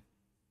อ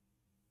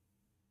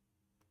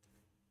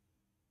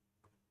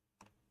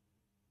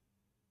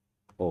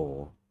โอ้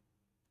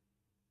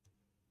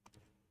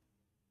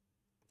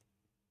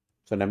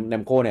ส่วนแน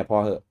มโคเนี่ยพอ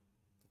เหอะ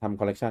ทำ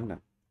คอลเลกชันน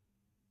ะ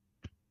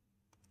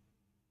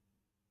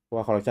เพราะ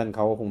ว่าคอลเลกชันเข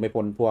าคงไม่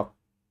พ้นพวก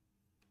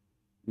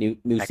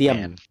มิวเซียม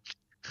แพ็กแมน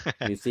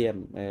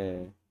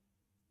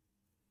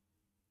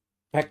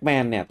แพ็กแม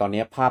นเนี่ยตอน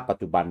นี้ภาพปัจ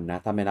จุบันนะ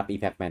ถ้าไม่นับอี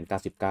แพ็กแมน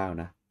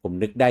99นะผม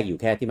นึกได้อยู่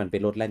แค่ที่มันไป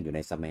โลดแล่นอยู่ใน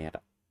สมาร์ท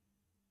อ่ะ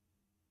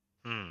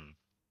อืม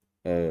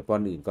เพราะ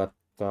อันอื่น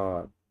ก็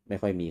ไม่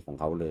ค่อยมีของ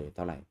เขาเลยเ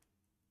ท่าไหร่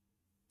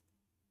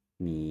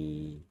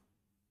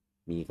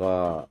มีก็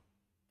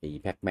ไอ้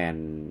แพ็กแมน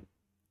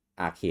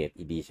อาร์เคด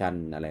อีดิชั่น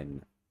อะไร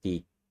นะที่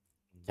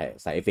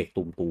ใส่เอฟเฟกต์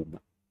ตูมๆอ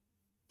ะ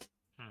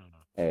อืม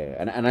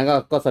อันนั้น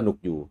ก็สนุก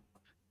อยู่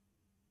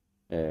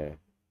เออ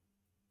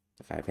จ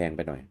ะขายแพงไ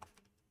ปหน่อย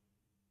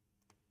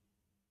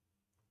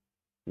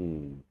อื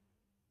ม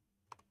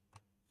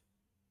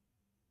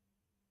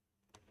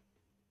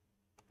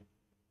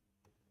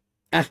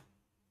อ่ะ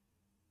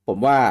ผม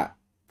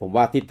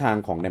ว่าทิศทาง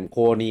ของแนมโค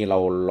นี่เ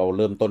ราเ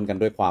ริ่มต้นกัน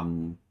ด้วยความ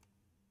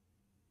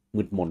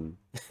มืดมน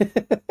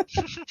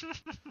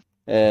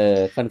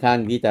ค่อนข้าง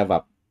ที่จะแบ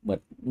บเหมือ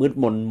นมืด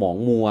มนหมอง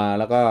มัว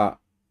แล้วก็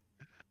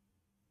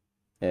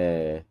เอ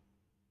อ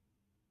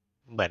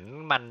เหมือน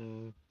มัน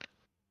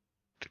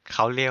เข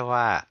าเรียก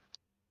ว่า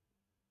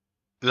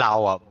เรา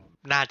อ่ะ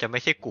น่าจะไม่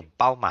ใช่กลุ่ม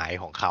เป้าหมาย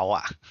ของเขา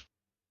อ่ะ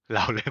เร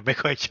าเลยไม่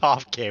ค่อยชอบ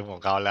เกมขอ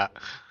งเขาแล้ว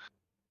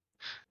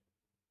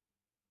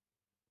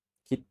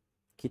คิด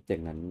คิดอย่า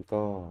งนั้น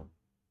ก็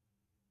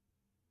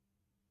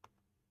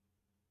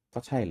ก็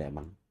ใช่แหละ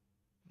มั้ง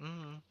อื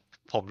ม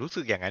ผมรู้สึ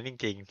กอย่างนั้นจ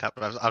ริงๆครับ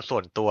เอาส่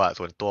วนตัว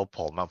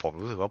ผม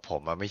รู้สึกว่าผ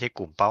มไม่ใช่ก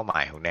ลุ่มเป้าหมา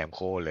ยของแนมโค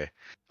เลย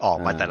ออก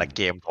อ่มาแต่ละเก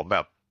ามผมแบ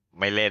บ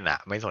ไม่เล่น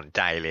ไม่สนใ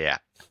จเลย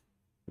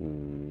อื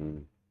ม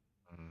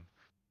อืม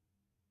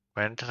เพรา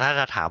ะฉะนั้นถ้า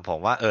จะถามผม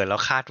ว่าแล้ว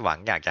คาดหวัง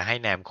อยากจะให้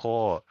แนมโค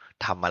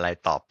ทำอะไร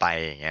ต่อไป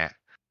อย่างเงี้ย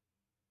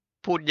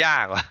พูดยา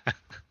กว่ะ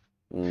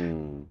อืม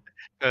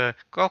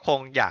ก็คง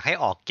อยากให้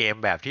ออกเกม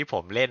แบบที่ผ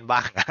มเล่นบ้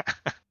าง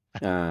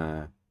อ่า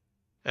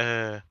เอ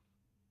อ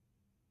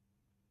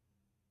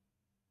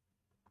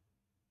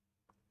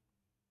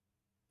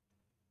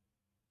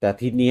แต่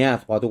ทีเนี้ย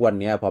พอทุกวัน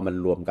เนี้ยพอมัน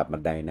รวมกับมั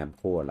นไดนาโ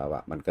มแล้วอ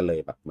ะมันก็เลย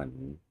แบบเหมือน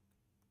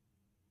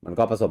มัน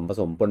ก็ผ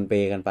สมปนเป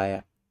กันไปอ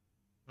ะ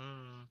อื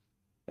ม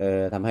เอ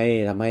อทำใ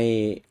ห้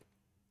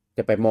จ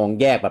ะไปมอง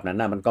แยกแบบนั้น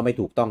นะมันก็ไม่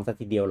ถูกต้องสัก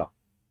ทีเดียวหรอก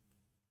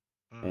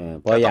เออ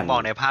เพราะอย่างก็ต้องมอ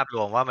งในภาพร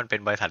วมว่ามันเป็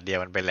นบริษัทเดียว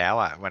กันไปแล้ว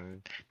มัน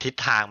ทิศ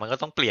ทางมันก็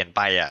ต้องเปลี่ยนไ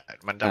ป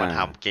มันจะอ่ามาท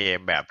ำเกม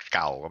แบบเ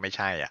ก่าก็ไม่ใ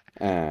ช่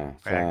อ่า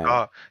เพราะฉะใช่นั้นก็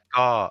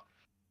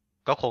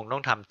ก็คงต้อ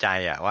งทำใจ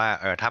ว่า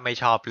ถ้าไม่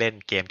ชอบเล่น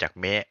เกมจาก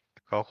เมะ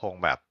ก็คง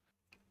แบบ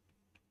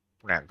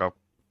ก็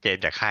เกม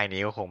จากค่าย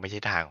นี้ก็คงไม่ใช่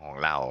ทางของ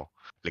เรา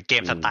หรือเก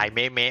มอืมสไตล์เ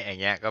มะอย่า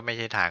งเงี้ยก็ไม่ใ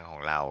ช่ทางขอ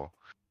งเรา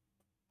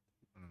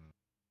อืม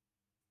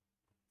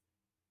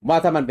ว่า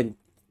ถ้ามันเป็น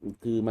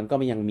คือมันก็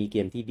ยังมีเก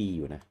มที่ดีอ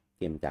ยู่นะ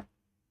เกมจา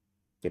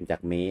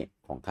กเมะ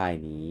ของค่าย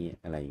นี้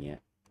อะไรเงี้ย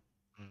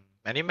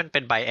อันนี้มันเป็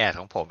นไบแอส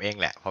ของผมเอง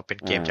แหละพอเป็น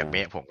อ่เกมจากเม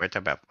ะผามก็จะ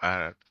แบบ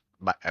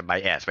ไบ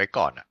แอสไว้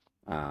ก่อน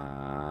อ่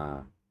า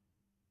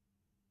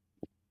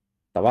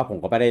แต่ว่าผม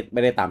ก็ไ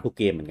ม่ได้ตามทุก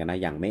เกมเหมือนกันนะ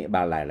อย่างเมะบ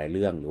าหลายๆเ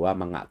รื่องหรือว่า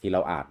มังงะที่เร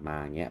าอ่านมา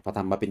เงี้ยพอท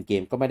ำมาเป็นเก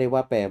มก็ไม่ได้ว่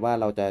าแปลว่า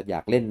เราจะอย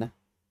ากเล่นนะ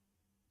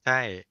ใช่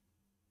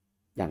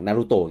อย่างนา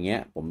รูโตะเงี้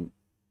ยผ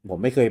ม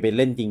ไม่เคยไปเ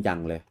ล่นจริงจัง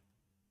เลย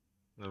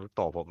นารูโต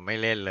ะผมไม่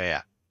เล่นเลย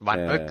เอ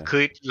คื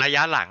ออระย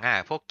ะหลัง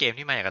พวกเกม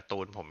ที่มาจากการ์ตู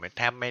นผมแ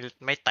ทบ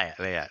ไม่แตะ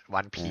เลย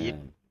วันเอพีซ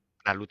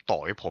อนารูโต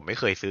ะผมไม่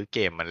เคยซื้อเก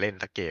มมันเล่น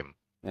สักเกม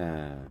อ่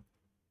า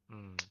อื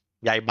ม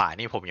ยายบ่า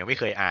นี่ผมยังไม่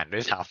เคยอ่านด้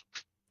วยซ้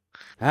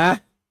ฮะ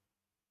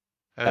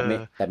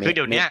ำแต่คือเ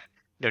ดี๋ยวเมะเนี้ย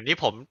เดี๋ยวนี้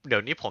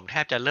ผมแท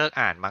บจะเลิก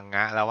อ่านมังง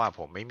ะแล้ว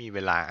ผมไม่มีเว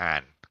ลาอ่า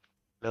น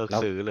เลิกแล้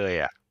วซื้อเลย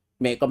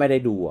เมะก็ไม่ได้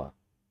ดูอ่ะ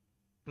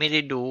ไม่ได้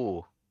ดู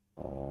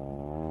อ๋อ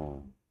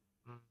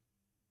อืม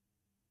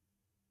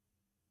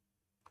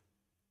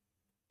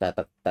แ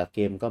ต่เก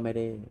มก็ไม่ไ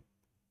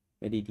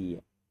ด้ดี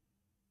อ่ะ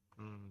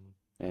อืม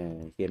เออ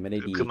เกมไม่ได้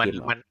ดีคือเกม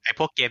ออกมันไอ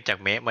พวกเกมจาก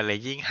เมะมันเลย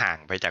ยิ่งห่าง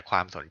ไปจากคว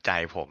ามสนใจ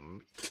ผม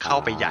อ่เข้า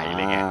ไปใหญ่เ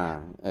ลยาไง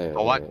เออเพร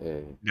าะว่าเอ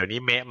อเดี๋ยวนี้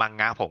เมะมัง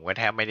งะผมก็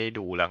แทบไม่ได้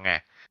ดูแล้วไง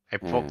ไอ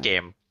อ่พวกเก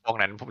มาพวก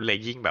นั้นผมเลย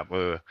ยิ่งแบบ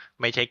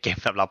ไม่ใช่เกม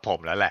สำหรับผม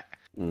แล้วแหละ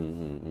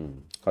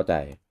เข้าใจ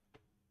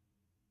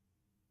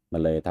มั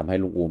นเลยทำให้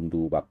ลุงอูม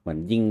ดูแบบเหมือน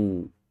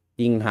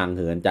ยิ่งห่างเ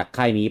หินจาก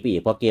ค่ายนี้ไปอี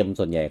กเพราะเกม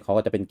ส่วนใหญ่เขา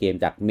ก็จะเป็นเกม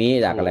จากเมะ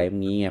จากถูกอะไรพว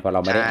กนี้ไงพอเร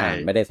าไม่ใช่ได้อ่าน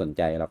ไม่ได้สนใ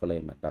จเราก็เลย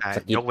เหมือนแบบใช่ส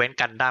กิปยกเว้น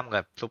กันดั้ม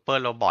กับซูเปอ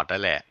ร์โรบอทนั่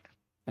นแหละ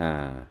อ่า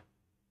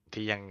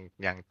ที่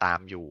ยังตาม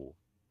อยู่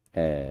เ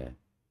ออ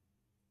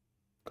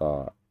ก็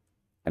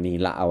อันนี้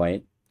ละเอาไว้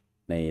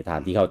ในฐาน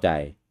อืมที่เข้าใจ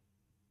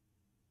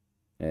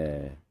เอ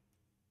อ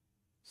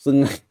ซึ่ง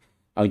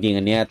เอาจริง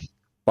อันเนี้ย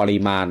ปริ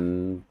มาณ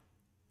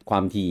ควา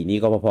มถี่นี่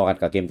ก็พอๆกัน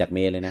กับเกมจากเม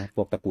ะเลยนะพ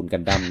วกตระกูลกั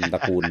นดั้มตร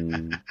ะกูล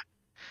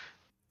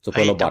ซูเปอเ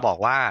ฮ้ยร์โรบอทจะบอ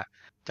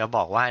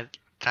กว่า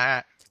ถ้า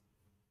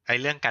ไอ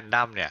เรื่องกัน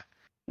ดั้มเนี่ย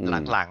อื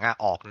มหลัง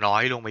ๆออกน้อ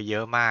ยลงไปเยอ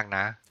ะมากน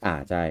ะ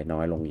ใช่น้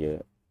อยลงเยอะ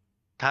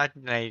ถ้า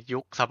ในยุ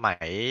คสมั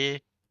ย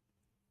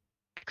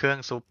เครื่อง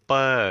ซูเป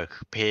อร์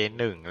เพย์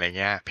หนึ่งอะไร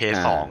เงี้ยเพอ่ย์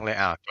สองเลย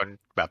าจน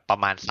แบบประ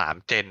มาณ3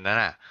 เจนนั่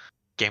น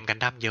เกมกัน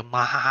ดั้มเยอะม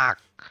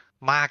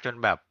ากจน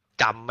แบบ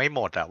จำไม่ห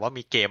มดว่า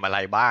มีเกมอะไร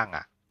บ้าง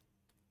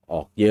อ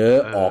อกเยอะ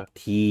เออออก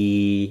ที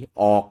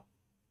ออก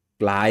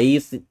หลาย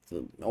สิ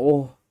โอ้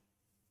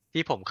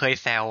ที่ผมเคย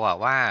แซว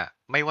ว่า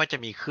ไม่ว่าจะ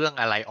มีเครื่อง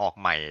อะไรออก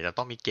ใหม่จะ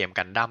ต้องมีเกม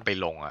กันดั้มไป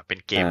ลงเป็น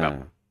เกอ่ามแบบ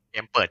เก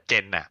มเปิดเจ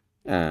นอ่า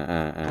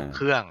ทุกเค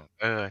รื่อง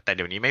แต่เ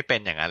ดี๋ยวนี้ไม่เป็น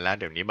อย่างนั้นแล้ว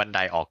เดี๋ยวนี้บันได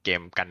ออกเก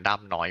มกันดั้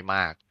มน้อยม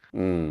าก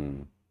อืม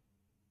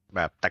แบ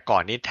บแต่ก่อ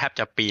นนี้แทบ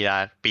จะปี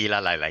ละ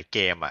หลายๆเก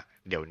ม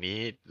เดี๋ยวนี้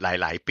ห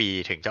ลายๆปี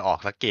ถึงจะออก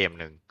สักเกม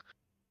หนึ่ง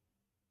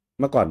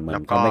เมื่อก่อนเหมือนแล้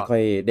วก็เขาไม่ค่อ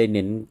ยได้เ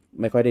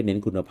น้น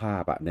คุณภา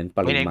พอะเน้นป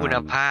ไม่เน้นคุณริ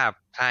มาณภาพ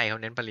ใช่เขา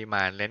เน้นปริม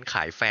าณเน้นข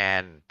ายแฟ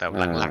นแต่อ่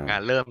หลังา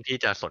เริ่มที่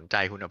จะสนใจ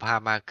คุณภาพ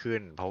มากขึ้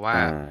นเพราะว่า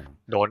อ่า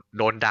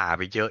โดนด่าไ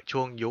ปเยอะ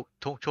ช่วงยุค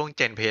ช่วงเ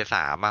จนเพย์ส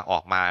ามออ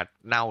กมา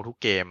เน่าทุก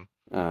เกม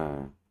อ่า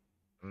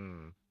อืม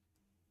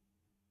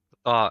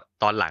ก็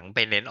ตอนหลังไป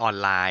เน้นออน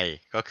ไลน์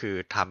ก็คือ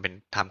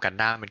ทำกัน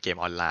ด้ามเป็นเกม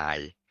ออนไล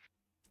น์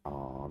อ๋อ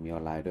มีอ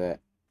อนไลน์ด้วย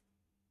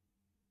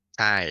ใ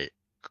ช่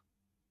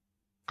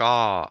ก็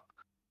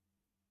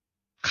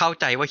เข้า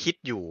ใจว่าฮิต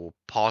อยู่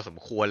พอสม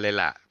ควรเลย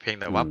ล่ะเพียง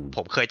แต่ว่าอืมผ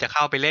มเคยจะเ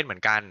ข้าไปเล่นเหมื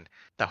อนกัน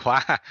แต่ว่า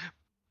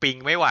ปิง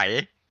ไม่ไหว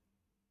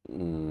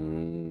อื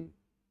ม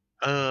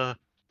เออ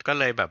ก็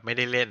เลยแบบไม่ไ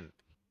ด้เล่น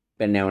เ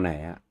ป็นแนวไหน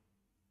อะ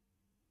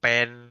เป็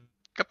น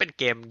ก็เป็น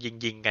เกม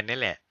ยิงกันนี่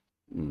แหละ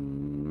อื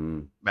ม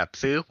แบบ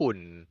ซื้อหุ่น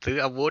ซื้อ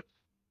อาวุธ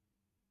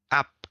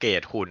อัปเกร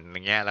ดหุ่นอ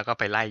ย่างเงี้ยแล้วก็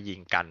ไปไล่ยิ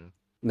งกัน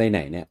ในไหน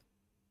เนี่ย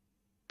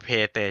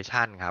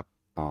PlayStation ครับ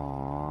อ๋อ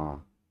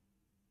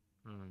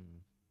อืม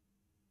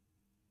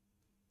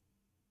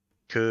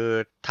คือ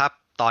ถ้า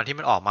ตอนที่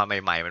มันออกมาใ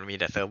หม่ๆมันมี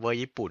แต่เซิร์ฟเวอร์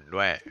ญี่ปุ่น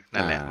ด้วย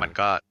นั่นแหละมัน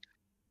ก็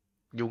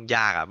ยุ่งย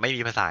ากอ่ะไม่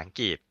มีภาษาอัง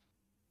กฤษ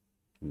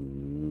อื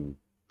ม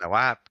แต่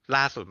ว่า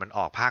ล่าสุดมันอ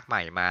อกภาคให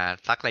ม่มา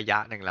สักระยะ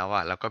หนึ่งแล้วอ่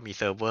ะแล้วก็มี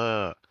เซิร์ฟเวอ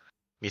ร์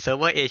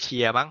เอเชี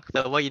ยมั้งเ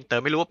ซิร์ฟเวอร์อินเตอ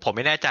ร์ไม่รู้ว่าผมไ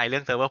ม่แน่ใจเรื่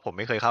องเซิร์ฟเวอร์ผมไ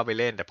ม่เคยเข้าไป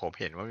เล่นแต่ผม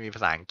เห็นว่ามีภ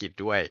าษาอังกฤษ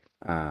ด้วย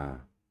อ่า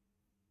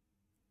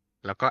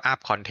แล้วก็อัพ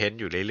คอนเทนต์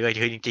อยู่เรื่อยๆ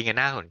คือจริงๆ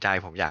น่าสนใจ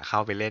ผมอยากเข้า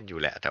ไปเล่นอยู่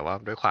แหละแต่ว่า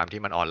ด้วยความ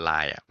ที่มันออนไล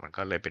น์อ่ะมัน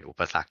ก็เลยเป็นอุ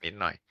ปสรรคนิด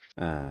หน่อย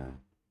อ่า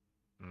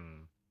อืม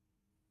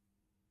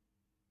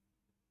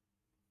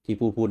ที่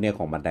พูดเนี่ยข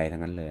องบันไดทั้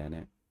งนั้นเลยเ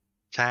นี่ย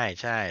ใช่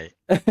ใช่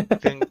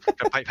ซึ่ง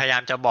พยายา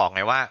มจะบอกไ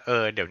งว่า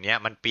เดี๋ยวนี้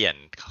มัน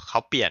เขา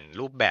เปลี่ยน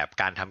รูปแบบ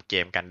การทำเก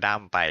มกันดั้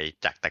มไป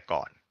จากแต่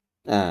ก่อน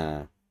อ่า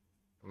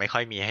ไม่ค่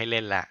อยมีให้เ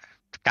ล่นละ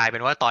กลายเป็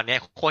นว่าตอนนี้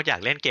โคตรอยา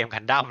กเล่นเกมกั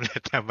นดั้มเลย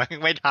แต่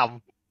ไม่ทำ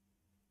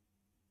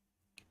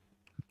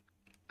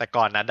แต่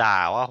ก่อนนะด่า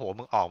ว่าโห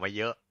มึงออกมา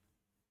เยอะ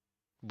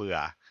เบื่อ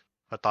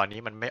พอตอนนี้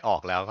มันไม่ออ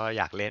กแล้วก็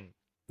อยากเล่น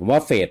ผมว่า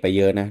เฟดไปเ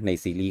ยอะนะใน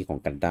ซีรีส์ของ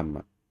กันดั้ม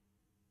อ่ะ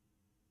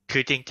คื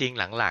อจริง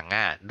ๆหลังๆ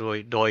อ่ะ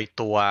โดย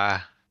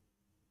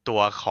ตั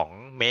วของ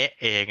เมะ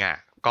เองอ่ะ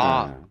อ่ก็า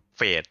เ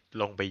ฟด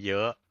ลงไปเย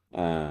อะ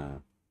อ่า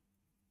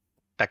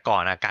แต่ก่อ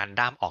นอาการ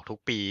ด้ามออกทุก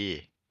ปี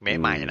เมอืะ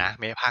ใหม่มนะ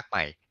เมะภาคให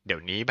ม่เดี๋ย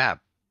วนี้แบบ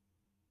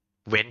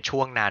เว้นช่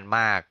วงนานม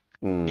าก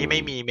อืมนี่ไ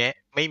ม่มีเ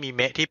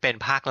มะที่เป็น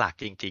ภาคหลัก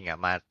จริงๆอ่ะ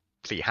มา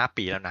4-5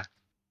 ปีแล้วนะ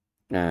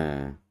อ่า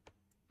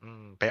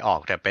ไปออ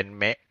กแต่เป็น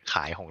เมะข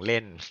ายของเล่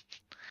น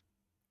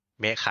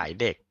เมะขาย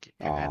เด็ก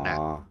ออ๋อย่างนั้นนะ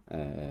เอ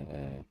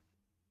อ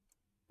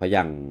เพราะอ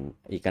ย่าง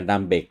อีกันดั้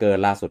มเบเกอ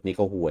ร์ล่าสุดนี่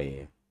ก็ห่วย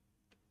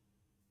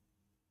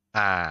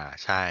อ่า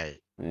ใช่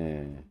เอ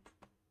อ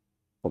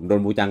ผมโด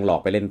นบูจังหลอ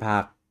กไปเล่นภา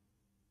ค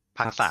ภ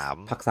าคสาม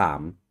ภาคสา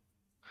ม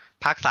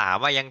ภาค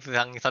 3ว่ายัง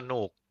ส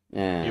นุก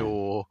อ่อยู่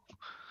า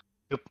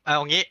คือเอ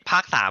างี้ภา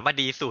ค 3มา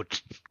ดีสุด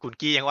คุณ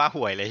กี้ยังว่า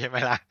ห่วยเลยใช่ไหม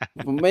ล่ะ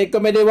ผมไม่ก็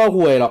ไม่ได้ว่า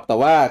ห่วยหรอกแต่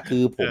ว่าคื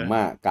อผเออม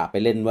อ่ะกะไป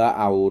เล่นว่า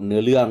เอาเนื้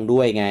อเรื่องด้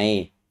วยไง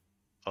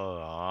เออ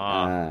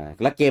อ่า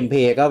แล้วเกมเพ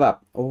ลย์ก็แบบ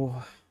โอ้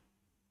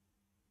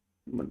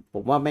ผ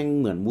มว่าแม่ง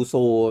เหมือนมูโซ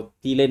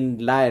ที่เล่น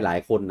ได้หลาย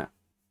คนอ่ะ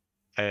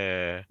เอ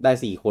อได้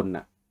4 คน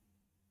อ่ะ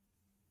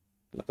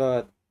แล้วก็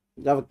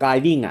กลาย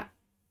วิ่งอ่ะ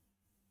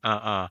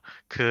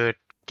คือ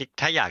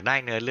ถ้าอยากได้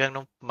เนื้อเรื่อง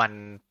ต้องมัน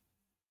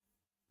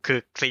คือ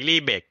ซีรี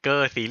ส์เบเกอ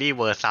ร์ซีรีส์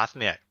เวอร์ซัส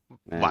เนี่ย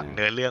อ่หวังเ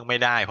นื้อาเรื่องไม่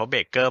ได้เพราะเบ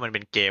เกอร์มันเ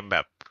ป็นเกมแบ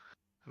บ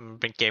มัน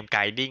เป็นเกมไก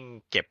ดิ้ง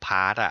เก็บพ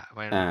าร์ทอ่ะ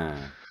มันอ่า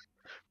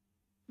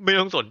ไม่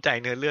ต้องสนใจ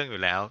เนื้อเรื่องอ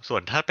ยู่แล้วส่ว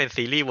นถ้าเป็น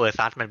ซีรีส์เวอร์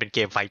ซัสมันเป็นเก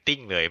มไฟติ้ง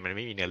เลยมันไ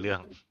ม่มีเนื้อเรื่อง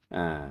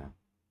อ่า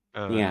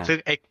เนี่ยซึ่ง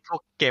ไอ้พว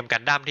กเกมกั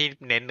นดั้มที่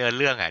เน้นเนื้อเ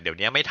รื่องอ่ะเดี๋ยว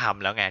นี้ไม่ท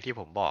ำแล้วไงที่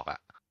ผมบอกอ่ะ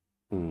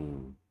อืม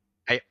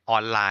ไอออ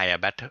นไลน์อ่ะ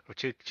Battle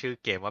ชื่อ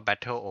เกมว่า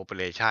Battle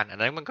Operation อัน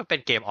นั้นมันก็เป็น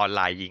เกมออนไ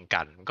ลน์ยิง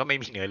กันมันก็ไม่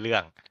มีเนื้อเรื่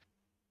อง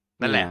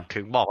นั่นเนี่ยแหละถึ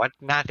งบอกว่า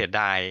น่าเสีย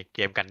ดายเก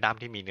มกันดั้ม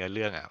ที่มีเนื้อเ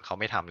รื่องอ่ะเขา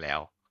ไม่ทำแล้ว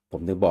ผ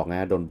มถึงบอกนะ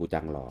โดนบูจั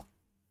งหลอก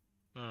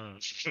อืม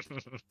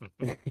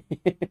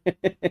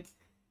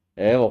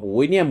บอกโ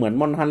อ้ยเนี่ยเหมือน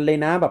มอนฮันเลย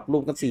นะแบบร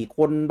วมกัน4 ค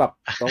นแบบ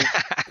ต้อง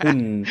หุ่น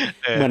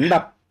เออเหมือนแบ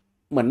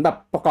บ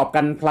ประกอบ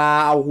กันพลา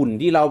เอาหุ่น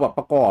ที่เราแบบ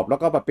ประกอบแล้ว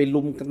ก็แบบไป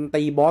ลุมกัน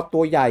ตีบอสตั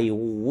วใหญ่โ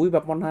อ้ยแบ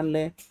บมอนฮันเล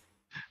ย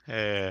เอ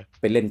อ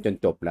ไปเล่นจน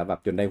จบแล้วแบบ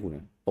จนได้หุ่น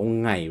ตรง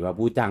ไหนวะ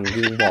ผู้จัง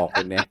ที่มึงบอกค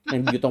นเนี้ยมั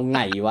นอยู่ตรงไห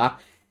นวะ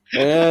เ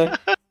ออ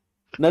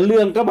แล้วเรื่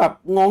องก็แบบ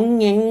ง้อง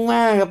แงงม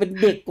ากอะเป็น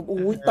เด็กกับ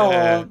อุ้ยเอต่อ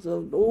อ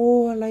โอ้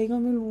อะไรก็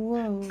ไม่รู้ว่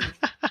า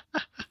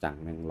จัง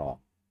แม่งหลอก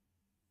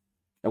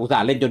แต่อุตส่า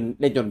ห์เล่น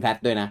จนแพท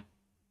ด้วยนะ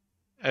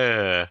เอ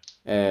อ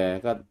เออ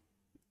ก็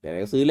เดี๋ยว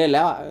ก็ซื้อเล่นแ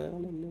ล้วอ่ะ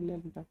เล่น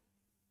ไป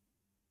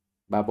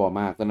บ้าบอ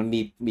มากตอนนั้น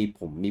มี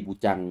ผมมีบู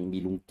จังมี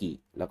ลุงกิ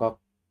แล้วก็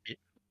มี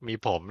มี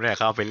ผมเนี่ย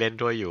เข้าไปเล่น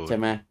ด้วยอยู่ใช่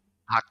ไหม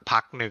พั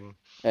กหนึ่ง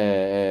เอ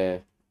อเออ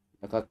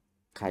แล้วก็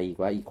ใครอีก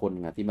ว่าอีกคน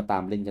อ่ะที่มาตา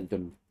มเล่นกัน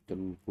จน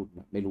พูด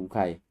ไม่รู้ใค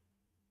ร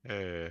เอ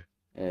อ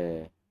เออ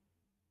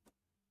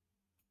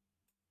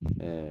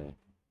เออ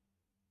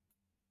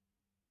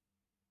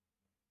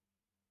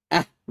อ่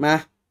ะมา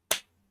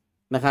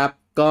นะครับ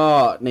ก็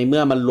ในเมื่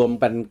อมันรวม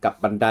กันกับ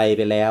บันไดไ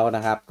ปแล้วน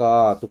ะครับก็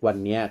ทุกวัน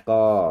นี้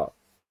ก็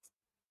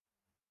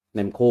เน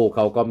มโคเข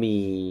าก็มี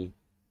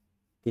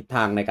ทิศท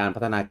างในการพั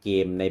ฒนาเก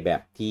มในแบ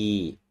บที่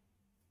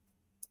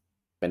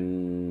เป็น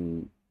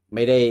ไ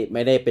ม่ไ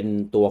ด้เป็น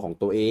ตัวของ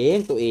ตัวเอ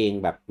ง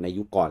แบบใน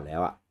ยุคก่อนแล้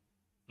วอ่ะ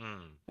อื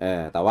ม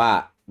แต่ว่า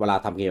เวลา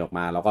ทำเกมออก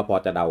มาเราก็พอ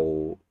จะเดา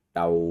เ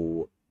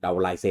ดา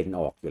ลายเซ็น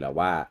ออกอยู่แล้ว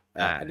ว่า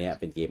อันเนี้ย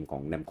เป็นเกมขอ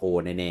ง Namco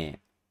แน่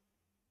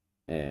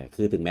ๆ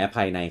คือถึงแม้ภ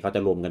ายในเขาจะ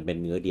รวมกันเป็น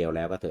เนื้อเดียวแ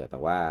ล้วก็เถอะแต่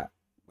ว่า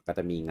ก็จ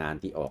ะมีงาน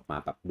ที่ออกมา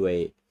แบบด้วย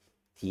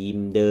ทีม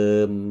เดิ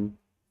ม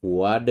หั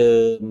วเดิ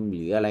มห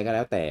รืออะไรก็แ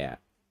ล้วแต่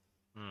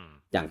อืม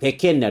อย่างเทค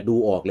เ e นเนี่ยดู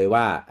ออกเลย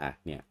ว่า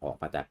เนี่ยออก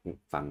มาจาก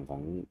ฝั่งขอ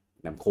ง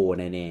แนมโค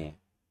แน่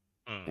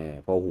อืม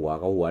ๆเพอหัว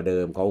เขาหัวเดิ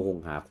มเขาคง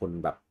หาคน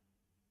แบบ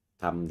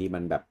ทำที่มั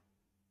นแบบ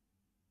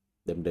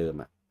เดิม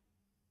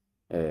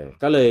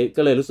ๆก็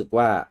เลยรู้สึก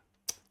ว่า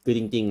คือ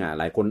จริงๆ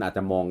หลายคนอาจจ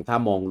ะมองถ้า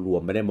มองรว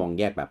มไม่ได้มอง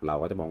แยกแบบเรา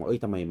ก็จะมองว่าเอ้ย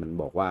ทำไมมัน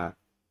บอกว่า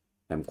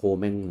แนมโค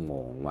แม่งหม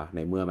องวะใน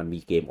เมื่อมันมี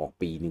เกมออก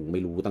ปีหนึ่งไ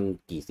ม่รู้ตั้ง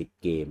กี่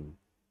10 เกม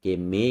เกม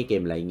เก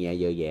มอะไรเงี้ย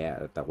เยอะแยะ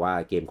แต่ว่า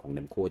เกมของเน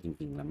มโคจ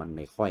ริงๆแล้วมันไ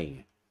ม่ค่อยไ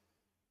ง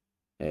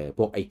พ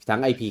วกทั้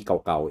ง IP เ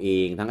ก่าๆเอ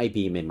งทั้ง IP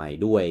ใหม่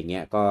ๆด้วยเ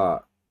งี้ย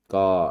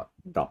ก็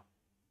ดรอป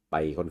ไป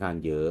ค่อนข้าง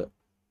เยอะ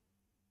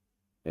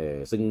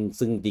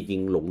ซึ่งจริ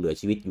งๆหลงเหลือ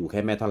ชีวิตอยู่แค่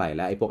แม่เท่าไหร่แ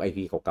ล้วไอ้พวก IP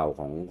เก่าๆ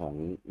ของ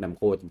นัมโ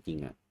คจริง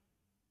ๆอ่ะ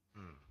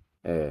อื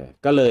ม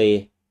ก็เลย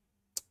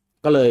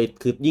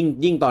คือ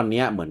ยิ่งตอนเ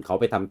นี้ยเหมือนเขา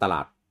ไปทำตล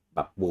าดแบ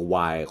บ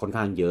worldwide ค่อน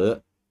ข้างเยอะ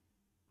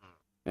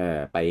อืม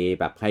ไป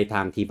แบบให้ท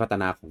างทีมพัฒ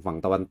นาของฝั่ง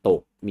ตะวันต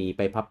กมีไ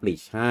ปพับลิ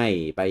ชให้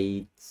ไป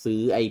ซื้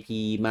อ IP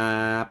มา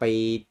ไป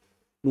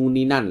นู่น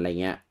นี่นั่นอะไร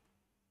เงี้ย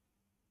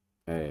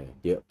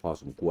เยอะพอ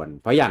สมควร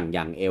เพราะอ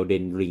ย่าง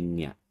Elden Ring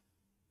เนี่ย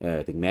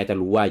ถึงแม้จะ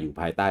รู้ว่าอยู่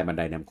ภายใต้บันไ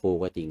ดนัมโค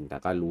ก็จริงแต่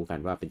ก็รู้กัน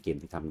ว่าเป็นเกม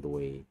ที่ทำโด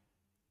ย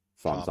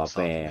ฟ From อร์มซอฟต์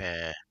Software แว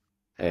ร์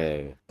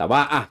แต่ว่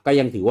าอ่ะก็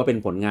ยังถือว่าเป็น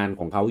ผลงาน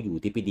ของเขาอยู่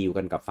ที่ไปดีล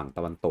กันกับฝั่งต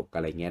ะวันตกอ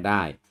ะไรเงี้ยไ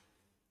ด้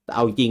แต่เอ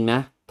าจริงนะ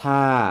ถ้า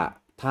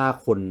ถ้า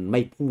คนไ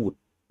ม่พูด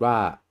ว่า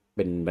เ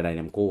ป็นบันได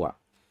นัมโกอ่ะ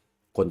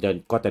คน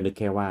ก็จะนึก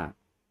แค่ว่า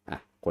อ่ะ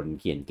คน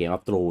เขียนเกมออ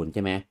ฟโธรนใ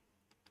ช่ไหม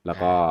แล้ว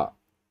ก็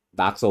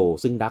ดาร์กโซ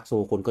ซึ่งดาร์กโซ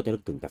คนก็จะนึ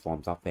กถึงแต่ฟอร์ม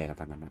ซอฟต์แวร์กัน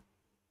ทั้งนั้นนะ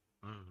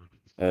อืม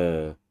เออ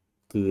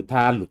คือถ้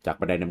าหลุดจาก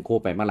บันไดนัมโก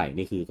ไปเมื่อไหร่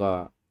นี่คือ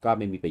ก็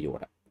ไม่มีประโยช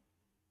น์อ่ะ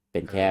เป็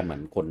นเอแค่อเหมือ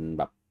นคน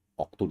แบบ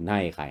ออกทุนให้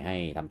ขายให้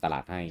ทำตลา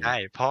ดให้ใช่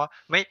เพราะ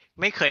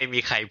ไม่เคยมี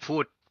ใครพู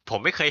ดผม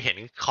ไม่เคยเห็น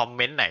คอมเ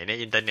มนต์ไหนใน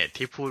อินเทอร์เน็ต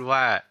ที่พูดว่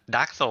า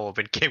Dark Soul เ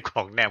ป็นเกมข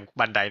องแนม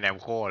บันไดแนม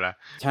โคแล้ว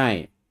ใช่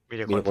มีแ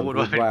ต่มีแต่คนคนพูด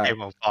ว่าเป็นพูดว่า เกม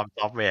ของฟอร์มซ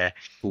อฟต์แวร์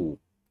ถูก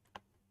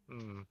อื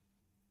ม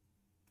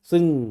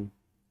ซึ่ง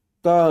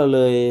ก็เล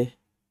ย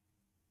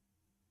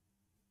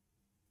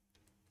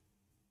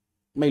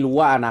ไม่รู้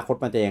ว่าอนาคต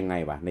มันจะยังไง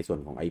วะในส่วน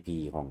ของ IP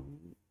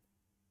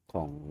ข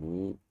อง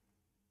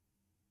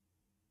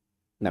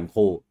แนมโค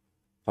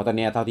เพราะตอนเ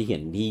นี้ยเท่าที่เห็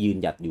นที่ยืน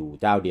หยัดอยู่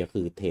เจ้าเดียว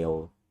คือเทล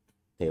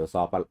ซ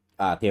อฟ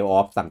เทลออ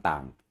ฟต่า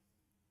ง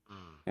อื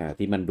มๆ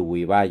ที่มันดู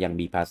ว่ายัง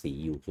มีภาษี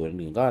อยู่ส่วน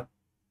อื่นก็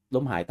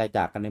ล้มหายตายจ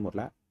ากกันได้หมด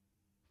แล้ว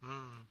อื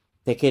ม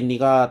เทคเคนนี่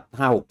ก็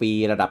5-6 ปี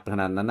ระดับข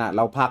นาดนั้นนะแ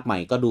ล้วภาคใหม่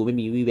ก็ดูไม่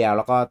มีวี่แววแ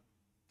ล้วก็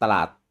ตล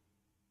าด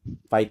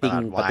ไฟติ้งตล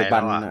าดปัจจุบั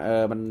นวายแล้ว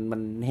อ่ะมั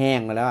นแห้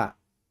งไปแล้วอะ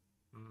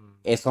อืม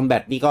คอมแบ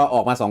ทนี่ก็อ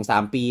อกมา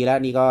2-3 ปีแล้ว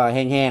นี่ก็แ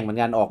ห้งๆเหมือน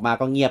กันออกมา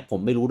ก็เงียบผ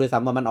มไม่รู้ด้วย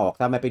ซ้ำว่ามันออก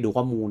ถ้าไม่ไปดู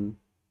ข้อมูล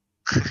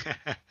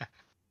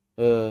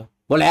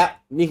หมดแล้ว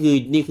นี่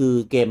คือ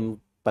เกม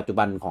ปัจจุ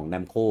บันของ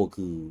Namco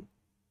คือ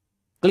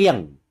เกลี้ยง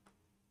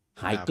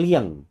หายครับเกลี้ย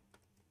ง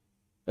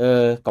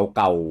เ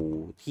ก่า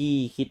ๆที่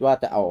คิดว่า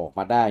จะเอาออกม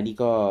าได้นี่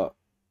ก็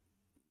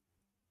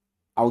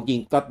เอาจริง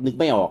ก็นึก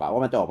ไม่ออกอะว่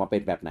ามันจะออกมาเป็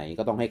นแบบไหน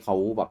ก็ต้องให้เขา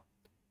แบบ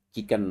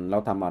คิดกันแล้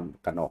วทำมัน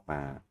กันออกมา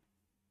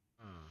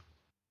อืม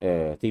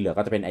ที่เหลือ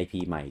ก็จะเป็น IP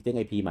ใหม่ซึ่ง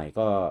IP ใหม่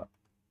ก็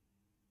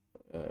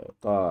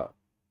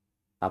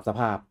ตามส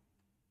ภาพ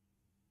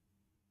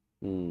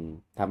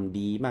ทำ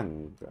ดีมั่ง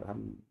ก็ท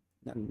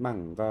ำนั่นมั่ง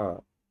ก็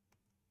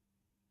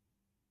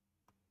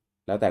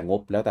แล้วแต่ง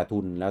บแล้วแต่ทุ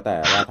นแล้วแต่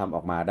ว่าทำอ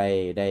อกมาไ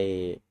ด้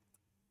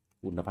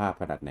คุณภาพ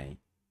ขนาดไหน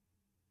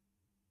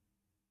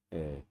เอ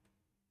อ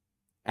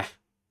อ่ะ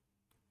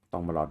ต้อ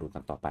งมารอดูกั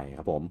นต่อไปค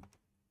รับผม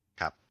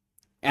ครับ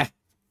อ่ะ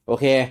โอ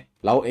เค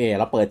เร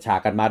าเปิดฉาก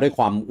กันมาด้วยค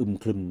วามอึม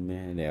ครึมน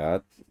ะเดี๋ยว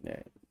เอ่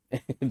อ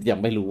ยัง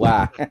ไม่รู้ว่า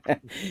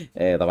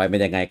ต่อไปเป็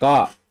นยังไงก็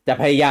จะ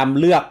พยายาม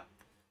เลื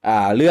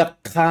อก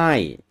ค่าย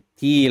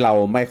ที่เรา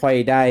ไม่ค่อย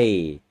ได้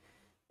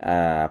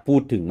พู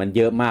ดถึงมันเ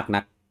ยอะมาก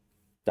นัก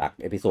จาก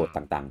เอพิโซอืมด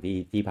ต่าง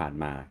ๆที่ผ่าน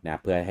มานะ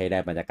เพื่อให้ได้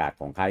บรรยากาศ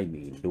ของค่าย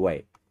อื่นด้วย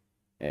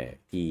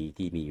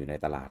ที่มีอยู่ใน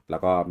ตลาดแล้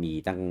วก็มี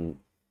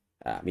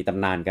ต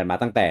ำนานกันมา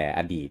ตั้งแต่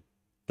อดีต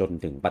จน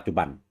ถึงปัจจุ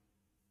บัน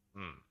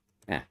อืม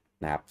อ่ะ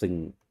นะครับซึ่ง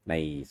ใน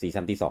ซี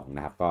ซั่นที่2น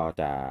ะครับก็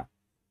จะ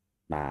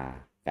มา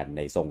กันใ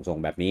นทรง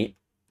แบบนี้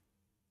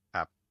ค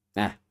รับ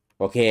นะ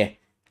โอเค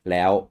แ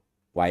ล้ว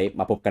ไว้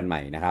มาพบกันให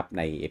ม่นะครับใ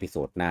นเอพิโซ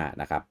ดหน้า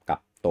นะครับกับ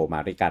โตมา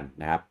ด้วยกัน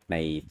นะครับใน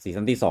ซี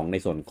ซั่นที่2ใน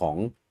ส่วนของ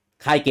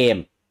ค่ายเกม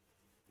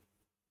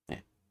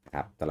นะค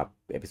รับสำหรับ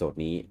เอพิโซด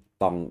นี้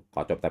ต้องข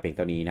อจบแต่เพียงเ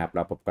ท่านี้นะครับแ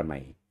ล้วพบกันใหม่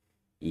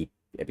อีก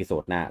เอพิโซ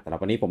ดหน้าสำหรับ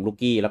วันนี้ผมลูก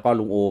กี้แล้วก็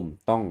ลุงโอม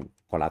ต้อง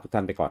ขอลาทุกท่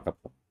านไปก่อนครับ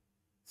ผม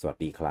สวัส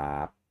ดีครั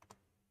บ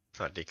ส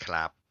วัสดีค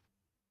รับ